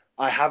 Right.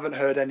 I haven't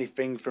heard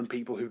anything from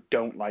people who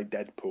don't like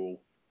Deadpool.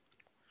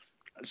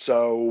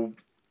 So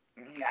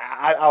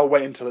I'll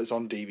wait until it's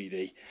on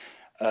DVD.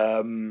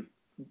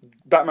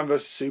 Batman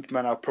vs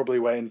Superman, I'll probably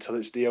wait until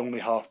it's the only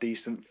half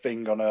decent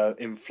thing on a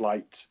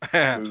in-flight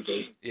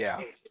movie.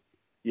 Yeah.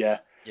 Yeah.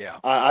 Yeah.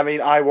 I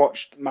mean, I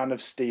watched Man of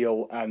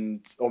Steel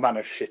or Man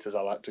of Shit, as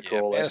I like to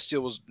call it. Man of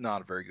Steel was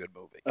not a very good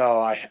movie.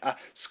 Oh,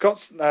 Zack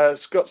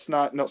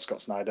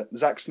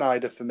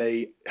Snyder for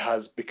me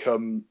has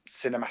become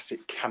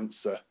cinematic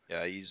cancer.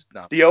 Yeah, he's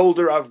not. The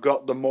older I've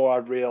got, the more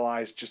I've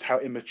realised just how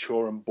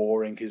immature and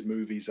boring his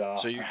movies are.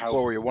 So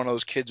were you one of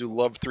those kids who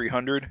loved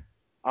 300?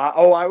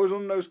 I was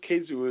one of those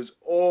kids who was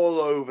all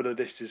over the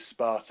 "This Is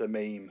Sparta"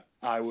 meme.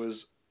 I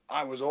was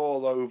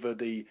all over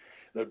the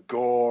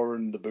gore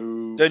and the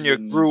boobs. Then you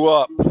grew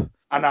up.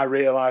 And I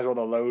realised what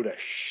a load of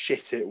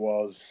shit it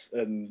was.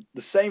 And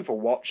the same for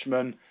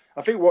Watchmen.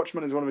 I think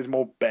Watchmen is one of his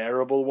more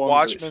bearable ones.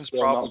 Watchmen's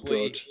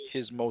probably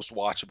his most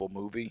watchable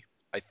movie,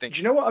 I think.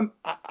 Do you know what?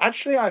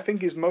 I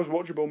think his most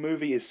watchable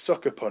movie is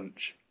Sucker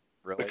Punch.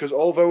 Really? Because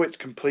although it's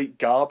complete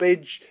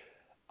garbage,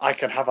 I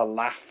can have a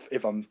laugh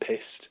if I'm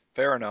pissed.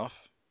 Fair enough.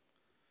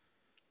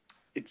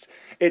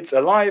 It's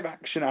a live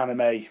action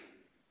anime.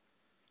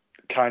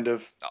 Kind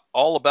of.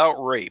 All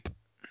about rape.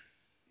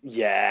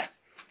 Yeah.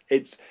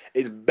 It's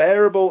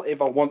bearable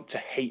if I want to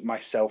hate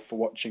myself for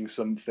watching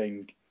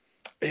something.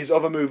 His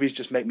other movies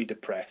just make me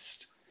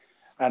depressed.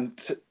 And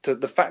to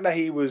the fact that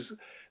he was...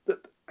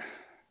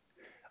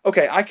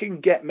 Okay, I can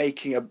get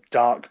making a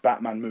dark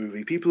Batman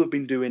movie. People have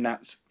been doing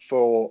that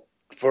for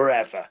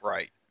forever.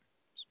 Right.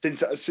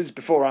 Since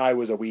before I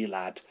was a wee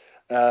lad.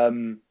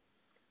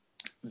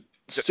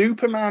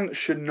 Superman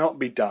should not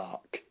be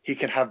dark. He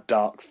can have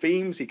dark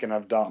themes, he can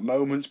have dark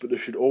moments, but there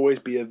should always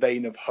be a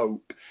vein of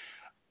hope.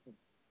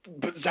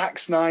 But Zack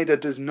Snyder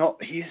does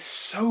not. He is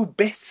so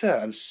bitter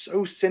and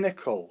so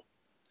cynical.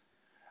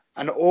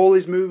 And all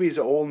his movies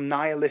are all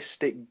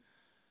nihilistic,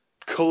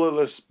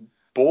 colourless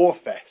bore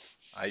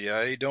fests.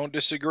 I don't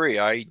disagree.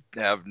 I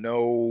have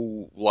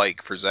no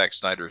like for Zack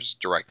Snyder's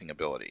directing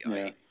ability.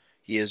 Yeah.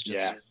 He is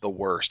just the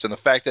worst. And the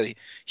fact that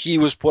he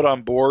was put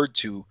on board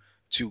to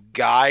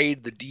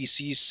guide the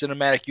DC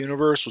cinematic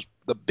universe was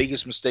the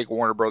biggest mistake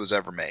Warner Brothers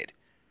ever made.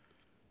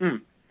 Yeah.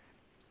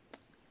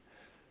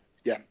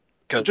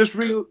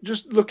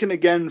 Just looking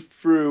again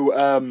through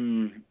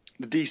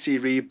the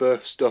DC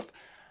Rebirth stuff.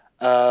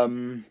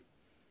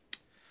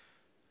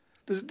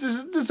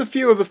 There's a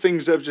few other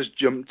things that have just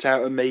jumped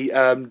out at me.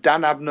 Dan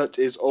Abnett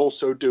is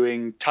also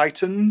doing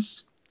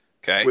Titans.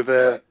 Okay.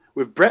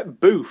 With Brett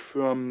Booth,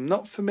 who I'm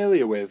not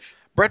familiar with.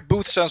 Brett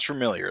Booth sounds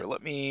familiar.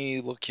 Let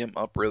me look him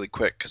up really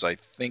quick because I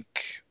think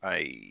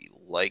I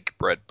like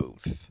Brett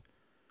Booth.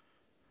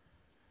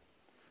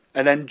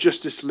 And then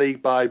Justice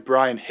League by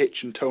Brian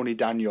Hitch and Tony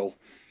Daniel.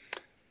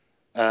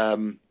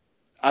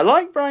 I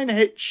like Brian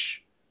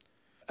Hitch.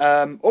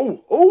 I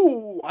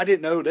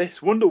didn't know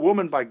this. Wonder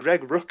Woman by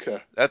Greg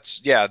Rucka.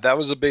 That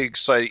was a big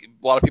exciting.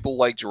 A lot of people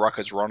liked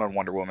Rucka's run on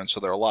Wonder Woman, so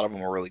a lot of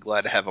them are really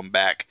glad to have him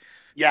back.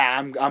 Yeah,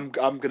 I'm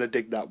gonna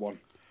dig that one.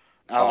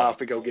 I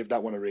think I'll give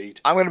that one a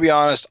read. I'm gonna be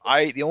honest.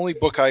 The only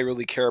book I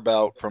really care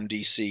about from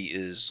DC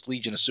is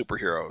Legion of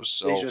Superheroes.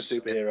 So Legion of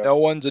Superheroes. No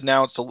one's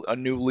announced a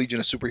new Legion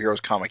of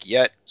Superheroes comic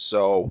yet.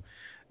 So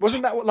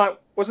wasn't that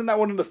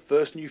one of the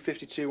first New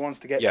 52 ones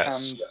to get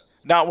canned?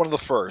 Not one of the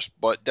first,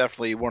 but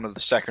definitely one of the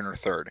second or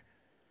third.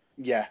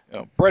 Yeah.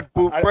 Brett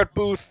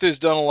Booth has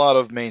done a lot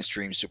of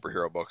mainstream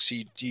superhero books.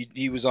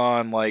 He was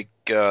on like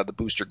the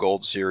Booster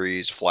Gold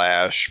series,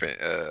 Flash,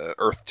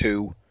 Earth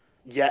 2.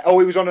 Yeah. Oh,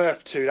 he was on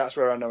Earth 2. That's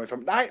where I know him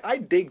from. I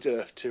digged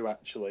Earth 2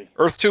 actually.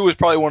 Earth 2 was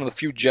probably one of the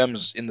few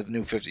gems in the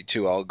New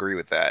 52. I'll agree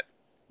with that.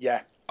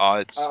 Yeah.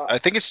 I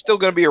think it's still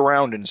going to be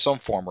around in some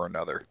form or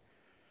another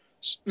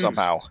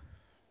somehow.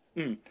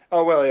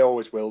 Oh well, it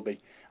always will be.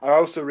 I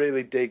also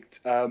really digged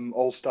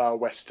All-Star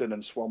Western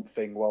and Swamp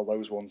Thing while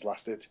those ones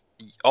lasted.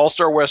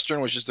 All-Star Western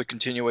was just a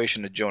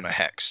continuation of Jonah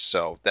Hex,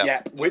 so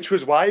that which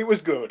was why it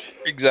was good.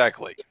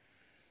 Exactly.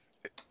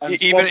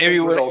 And even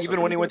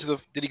when he went to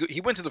he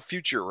went to the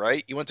future,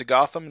 right? He went to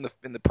Gotham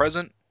in the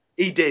present.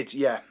 He did,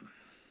 yeah.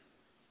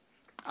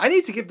 I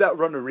need to give that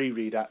run a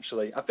reread.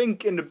 Actually, I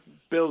think in the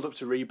build up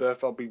to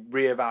Rebirth, I'll be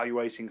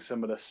reevaluating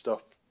some of the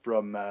stuff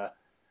from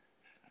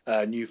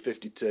New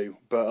 52,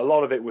 but a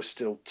lot of it was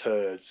still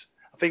turds.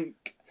 I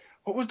think,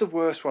 what was the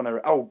worst one I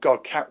read? Oh,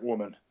 God,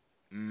 Catwoman.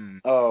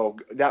 Oh,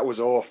 that was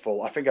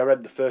awful. I think I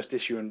read the first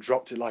issue and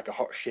dropped it like a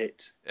hot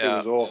shit. Yeah. It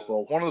was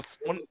awful. One of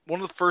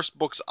the first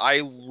books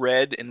I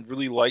read and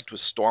really liked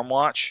was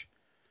Stormwatch.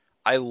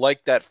 I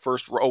liked that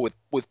first row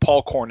with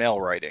Paul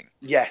Cornell writing.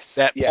 Yes.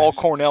 Paul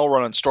Cornell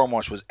run on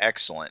Stormwatch was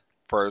excellent.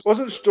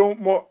 Wasn't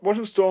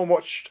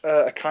Stormwatch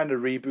a kind of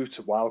reboot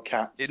of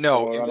Wildcats?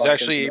 No, it was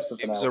actually a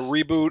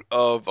reboot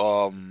of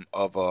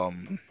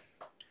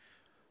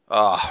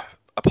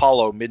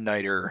Apollo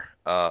Midnighter.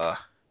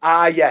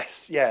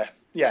 Yes, yeah.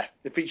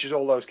 It features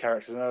all those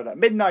characters. I know that.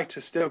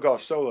 Midnighter still got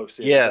a solo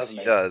series. Yes,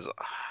 he does.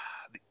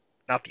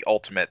 Not the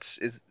Ultimates.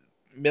 Is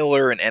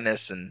Miller and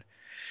Ennis and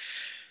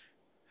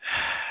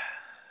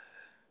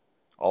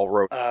all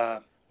wrote.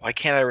 Why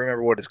can't I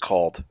remember what it's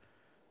called?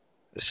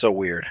 It's so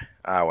weird.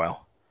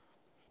 Well.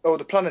 Oh,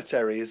 the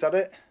Planetary, is that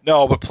it?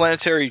 No, but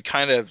Planetary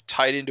kind of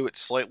tied into it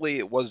slightly.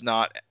 It was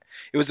not.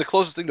 It was the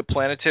closest thing to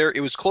Planetary.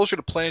 It was closer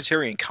to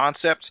Planetary in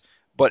concept,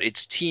 but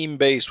its team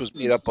base was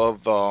made up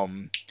of.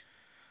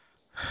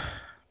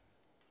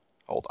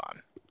 Hold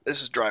on.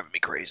 This is driving me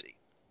crazy.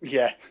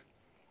 Yeah.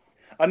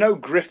 I know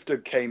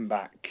Grifter came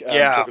back.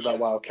 Talking about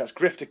Wildcats.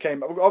 Grifter came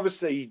back.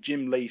 Obviously,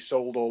 Jim Lee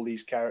sold all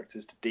these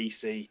characters to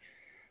DC,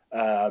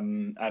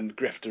 and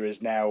Grifter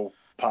is now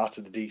part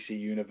of the DC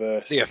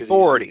universe. The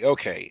Authority,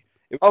 okay.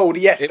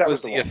 That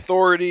was the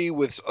Authority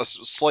with a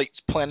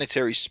slight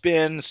planetary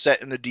spin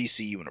set in the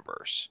DC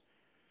universe.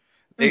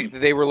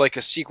 They were like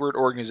a secret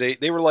organization.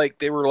 They were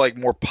like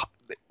more.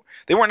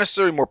 They weren't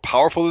necessarily more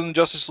powerful than the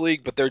Justice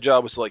League, but their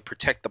job was to like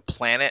protect the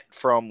planet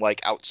from like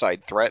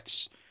outside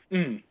threats.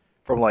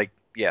 From like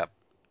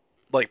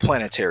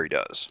Planetary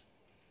does.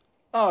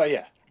 Oh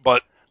yeah.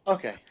 But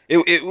okay.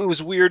 It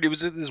was weird. It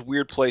was in this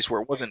weird place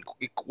where it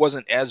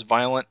wasn't as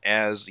violent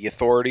as the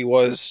Authority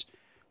was,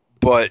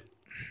 but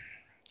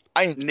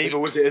neither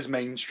was it as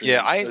mainstream.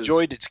 Yeah, I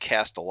enjoyed its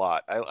cast a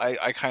lot.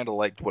 I kind of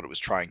liked what it was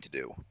trying to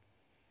do.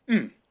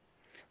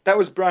 That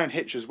was Brian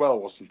Hitch as well,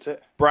 wasn't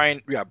it?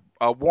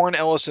 Warren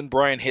Ellis and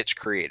Brian Hitch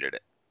created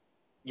it.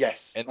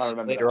 Yes, and I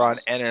remember. Later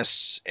on,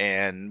 Ennis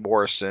and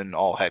Morrison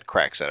all had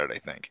cracks at it, I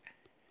think.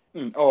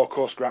 Oh, of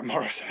course, Grant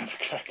Morrison had a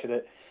crack at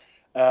it.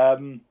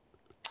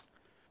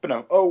 But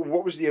no. Oh,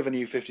 what was the other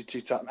New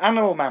 52 time?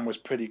 Animal Man was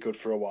pretty good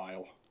for a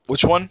while.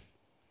 Which one?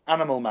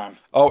 Animal Man.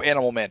 Oh,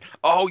 Animal Man.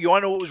 Oh, you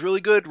want to know what was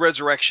really good?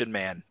 Resurrection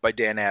Man by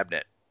Dan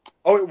Abnett.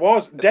 Oh, it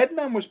was. Dead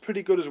Man was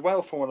pretty good as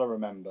well, from what I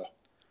remember.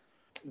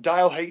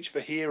 Dial H for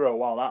Hero,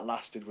 while that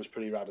lasted, was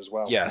pretty rad as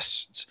well.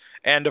 Yes,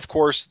 and of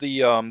course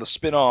the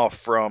spin-off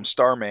from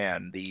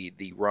Starman, the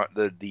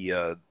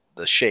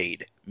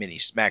Shade mini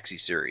maxi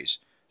series.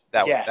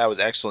 That was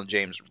excellent.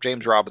 James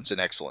Robinson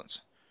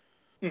excellence.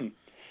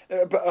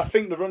 But I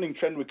think the running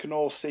trend we can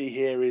all see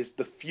here is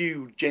the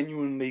few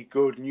genuinely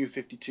good New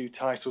 52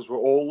 titles were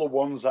all the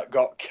ones that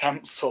got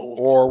cancelled.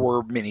 Or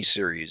were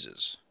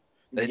mini-series.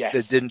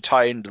 That didn't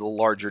tie into the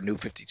larger New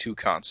 52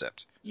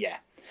 concept. Yeah.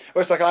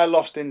 Well, it's like I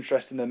lost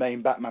interest in the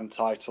main Batman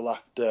title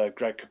after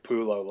Greg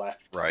Capullo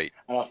left. Right.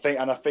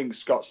 And I think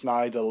Scott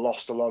Snyder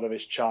lost a lot of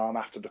his charm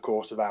after the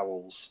Court of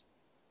Owls.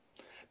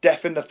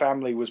 Death in the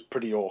Family was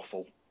pretty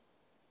awful.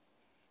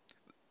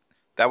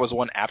 That was the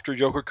one after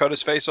Joker cut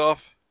his face off?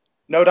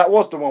 No, that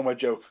was the one where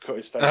Joker cut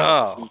his face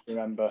off, I seem to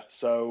remember.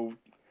 So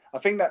I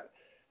think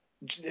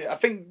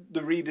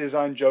the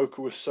redesigned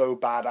Joker was so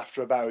bad,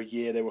 after about a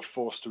year they were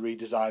forced to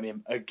redesign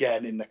him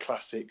again in the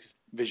classic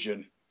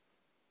vision.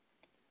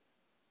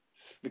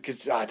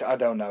 Because I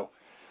don't know.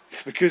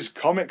 Because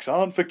comics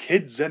aren't for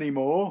kids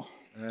anymore.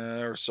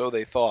 Or so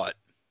they thought.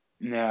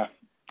 Yeah.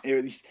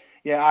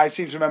 I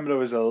seem to remember there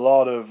was a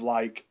lot of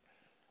like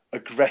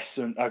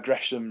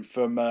aggression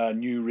from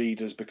new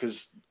readers,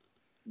 because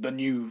the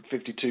new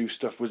 52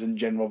 stuff was in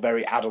general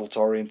very adult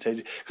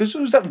oriented. Because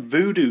there was that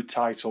Voodoo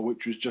title,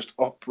 which was just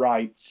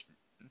upright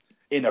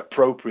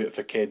inappropriate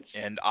for kids.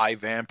 And I,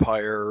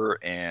 Vampire,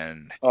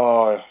 and...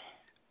 well,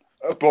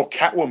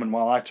 Catwoman,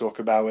 while I talk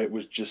about it,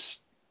 was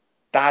just...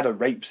 That had a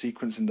rape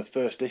sequence in the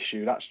first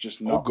issue. That's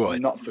just not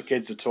for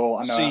kids at all.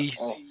 I know.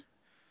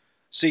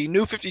 See,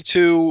 New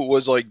 52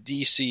 was like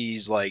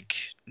DC's like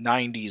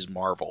 90s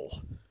Marvel.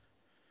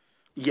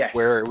 Yes.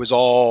 Where it was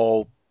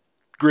all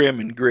grim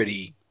and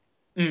gritty.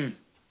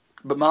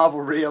 But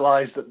Marvel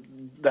realized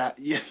that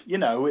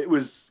it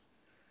was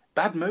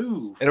bad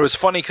move. And it was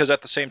funny because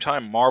at the same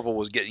time, Marvel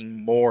was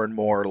getting more and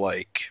more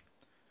like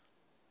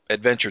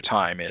Adventure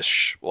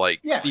Time-ish, like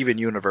Steven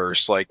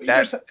Universe, like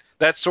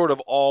that sort of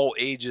all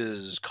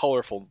ages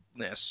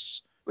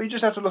colorfulness. Well, you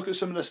just have to look at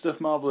some of the stuff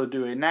Marvel are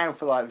doing now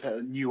for like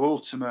New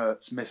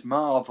Ultimates, Miss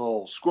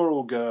Marvel,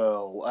 Squirrel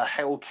Girl,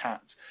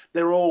 Hellcat.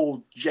 They're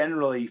all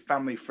generally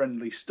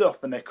family-friendly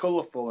stuff, and they're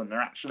colourful, and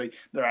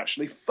they're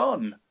actually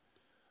fun.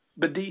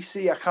 But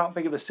DC, I can't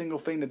think of a single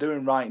thing they're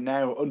doing right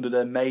now under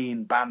their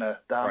main banner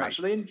that I'm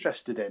actually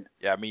interested in.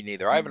 Yeah, me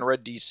neither. I haven't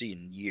read DC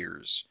in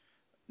years.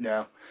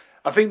 No.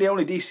 I think the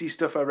only DC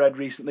stuff I read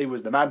recently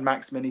was the Mad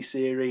Max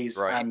miniseries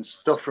and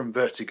stuff from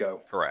Vertigo.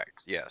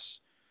 Correct,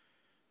 yes.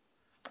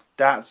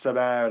 That's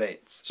about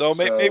it. So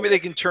maybe they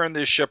can turn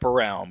this ship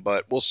around,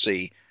 but we'll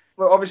see.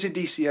 Well, obviously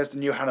DC has the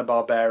new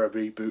Hanna-Barbera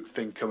reboot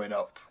thing coming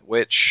up.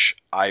 Which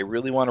I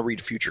really want to read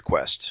Future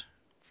Quest.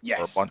 Yes.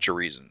 For a bunch of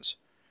reasons.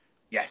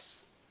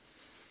 Yes.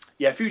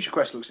 Yeah, Future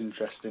Quest looks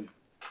interesting.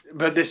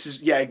 But this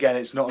is, again,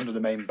 it's not under the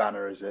main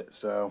banner, is it?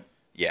 So...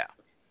 Yeah.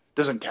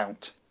 Doesn't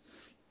count.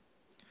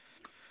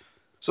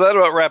 So that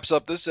about wraps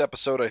up this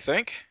episode, I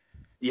think.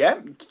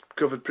 Yeah,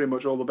 covered pretty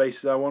much all the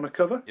bases I want to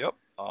cover. Yep.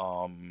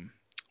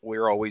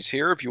 We're always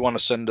here. If you want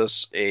to send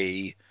us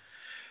a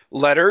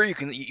letter, you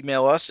can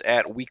email us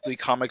at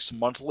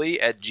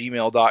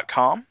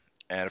weeklycomicsmonthly@gmail.com.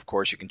 And, of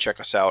course, you can check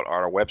us out on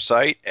our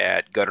website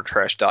at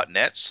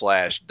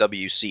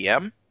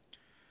guttertrash.net/WCM.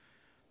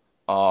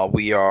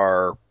 We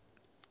are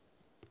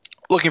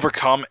looking for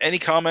any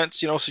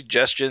comments,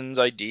 suggestions,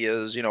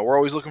 ideas. We're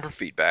always looking for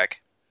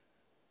feedback.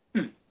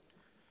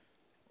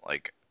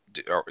 Like,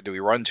 do we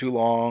run too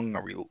long?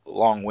 Are we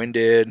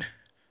long-winded?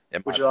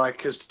 Would you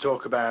like us to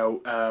talk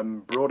about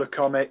broader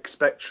comic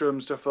spectrum,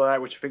 stuff like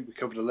that, which I think we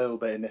covered a little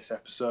bit in this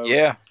episode?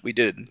 Yeah, we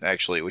did,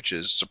 actually, which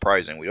is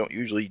surprising. We don't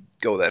usually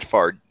go that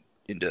far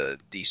into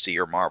DC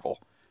or Marvel.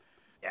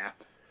 Yeah.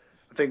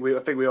 I think we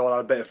all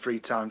had a bit of free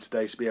time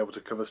today to be able to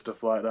cover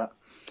stuff like that.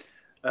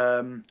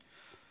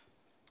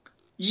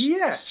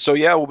 So,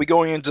 we'll be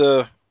going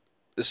into...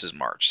 This is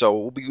March, so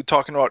we'll be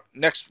talking about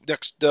next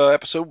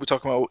episode. We're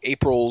talking about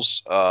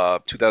April's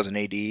 2000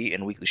 AD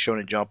and Weekly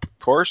Shonen Jump, of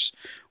course.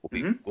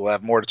 We'll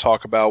have more to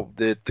talk about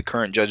the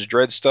current Judge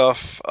Dredd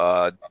stuff,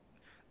 the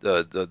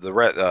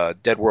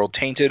Dead World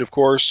Tainted, of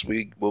course.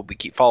 We will be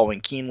keep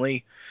following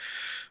keenly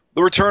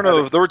the return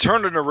of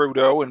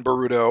Naruto and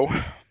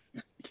Boruto.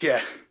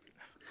 Yeah,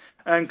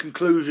 and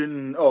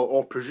conclusion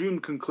or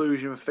presumed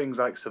conclusion of things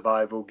like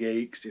Survival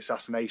Geeks, the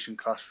Assassination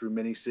Classroom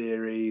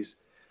miniseries.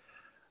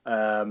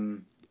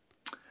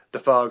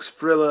 Defarge's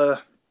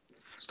Thriller,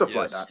 stuff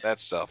like that. That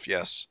stuff,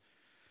 yes.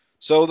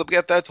 So we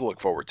got that to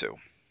look forward to.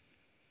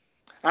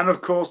 And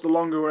of course, the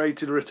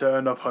long-awaited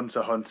return of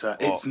Hunter x Hunter.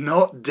 It's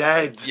not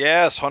dead.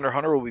 Yes, Hunter x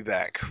Hunter will be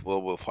back.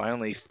 We'll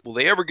finally. Will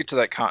they ever get to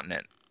that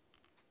continent?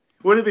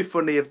 Wouldn't it be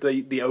funny if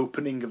the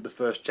opening of the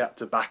first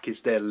chapter back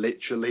is they're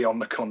literally on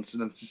the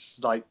continent? It's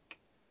like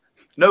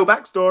no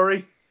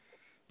backstory.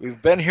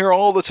 We've been here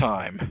all the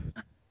time.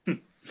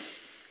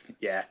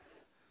 Yeah.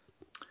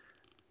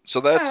 So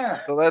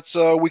that's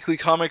Weekly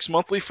Comics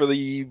Monthly for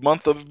the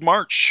month of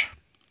March.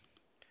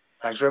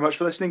 Thanks very much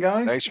for listening,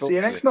 guys. See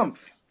you next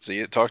month.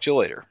 Talk to you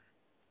later.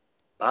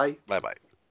 Bye. Bye-bye.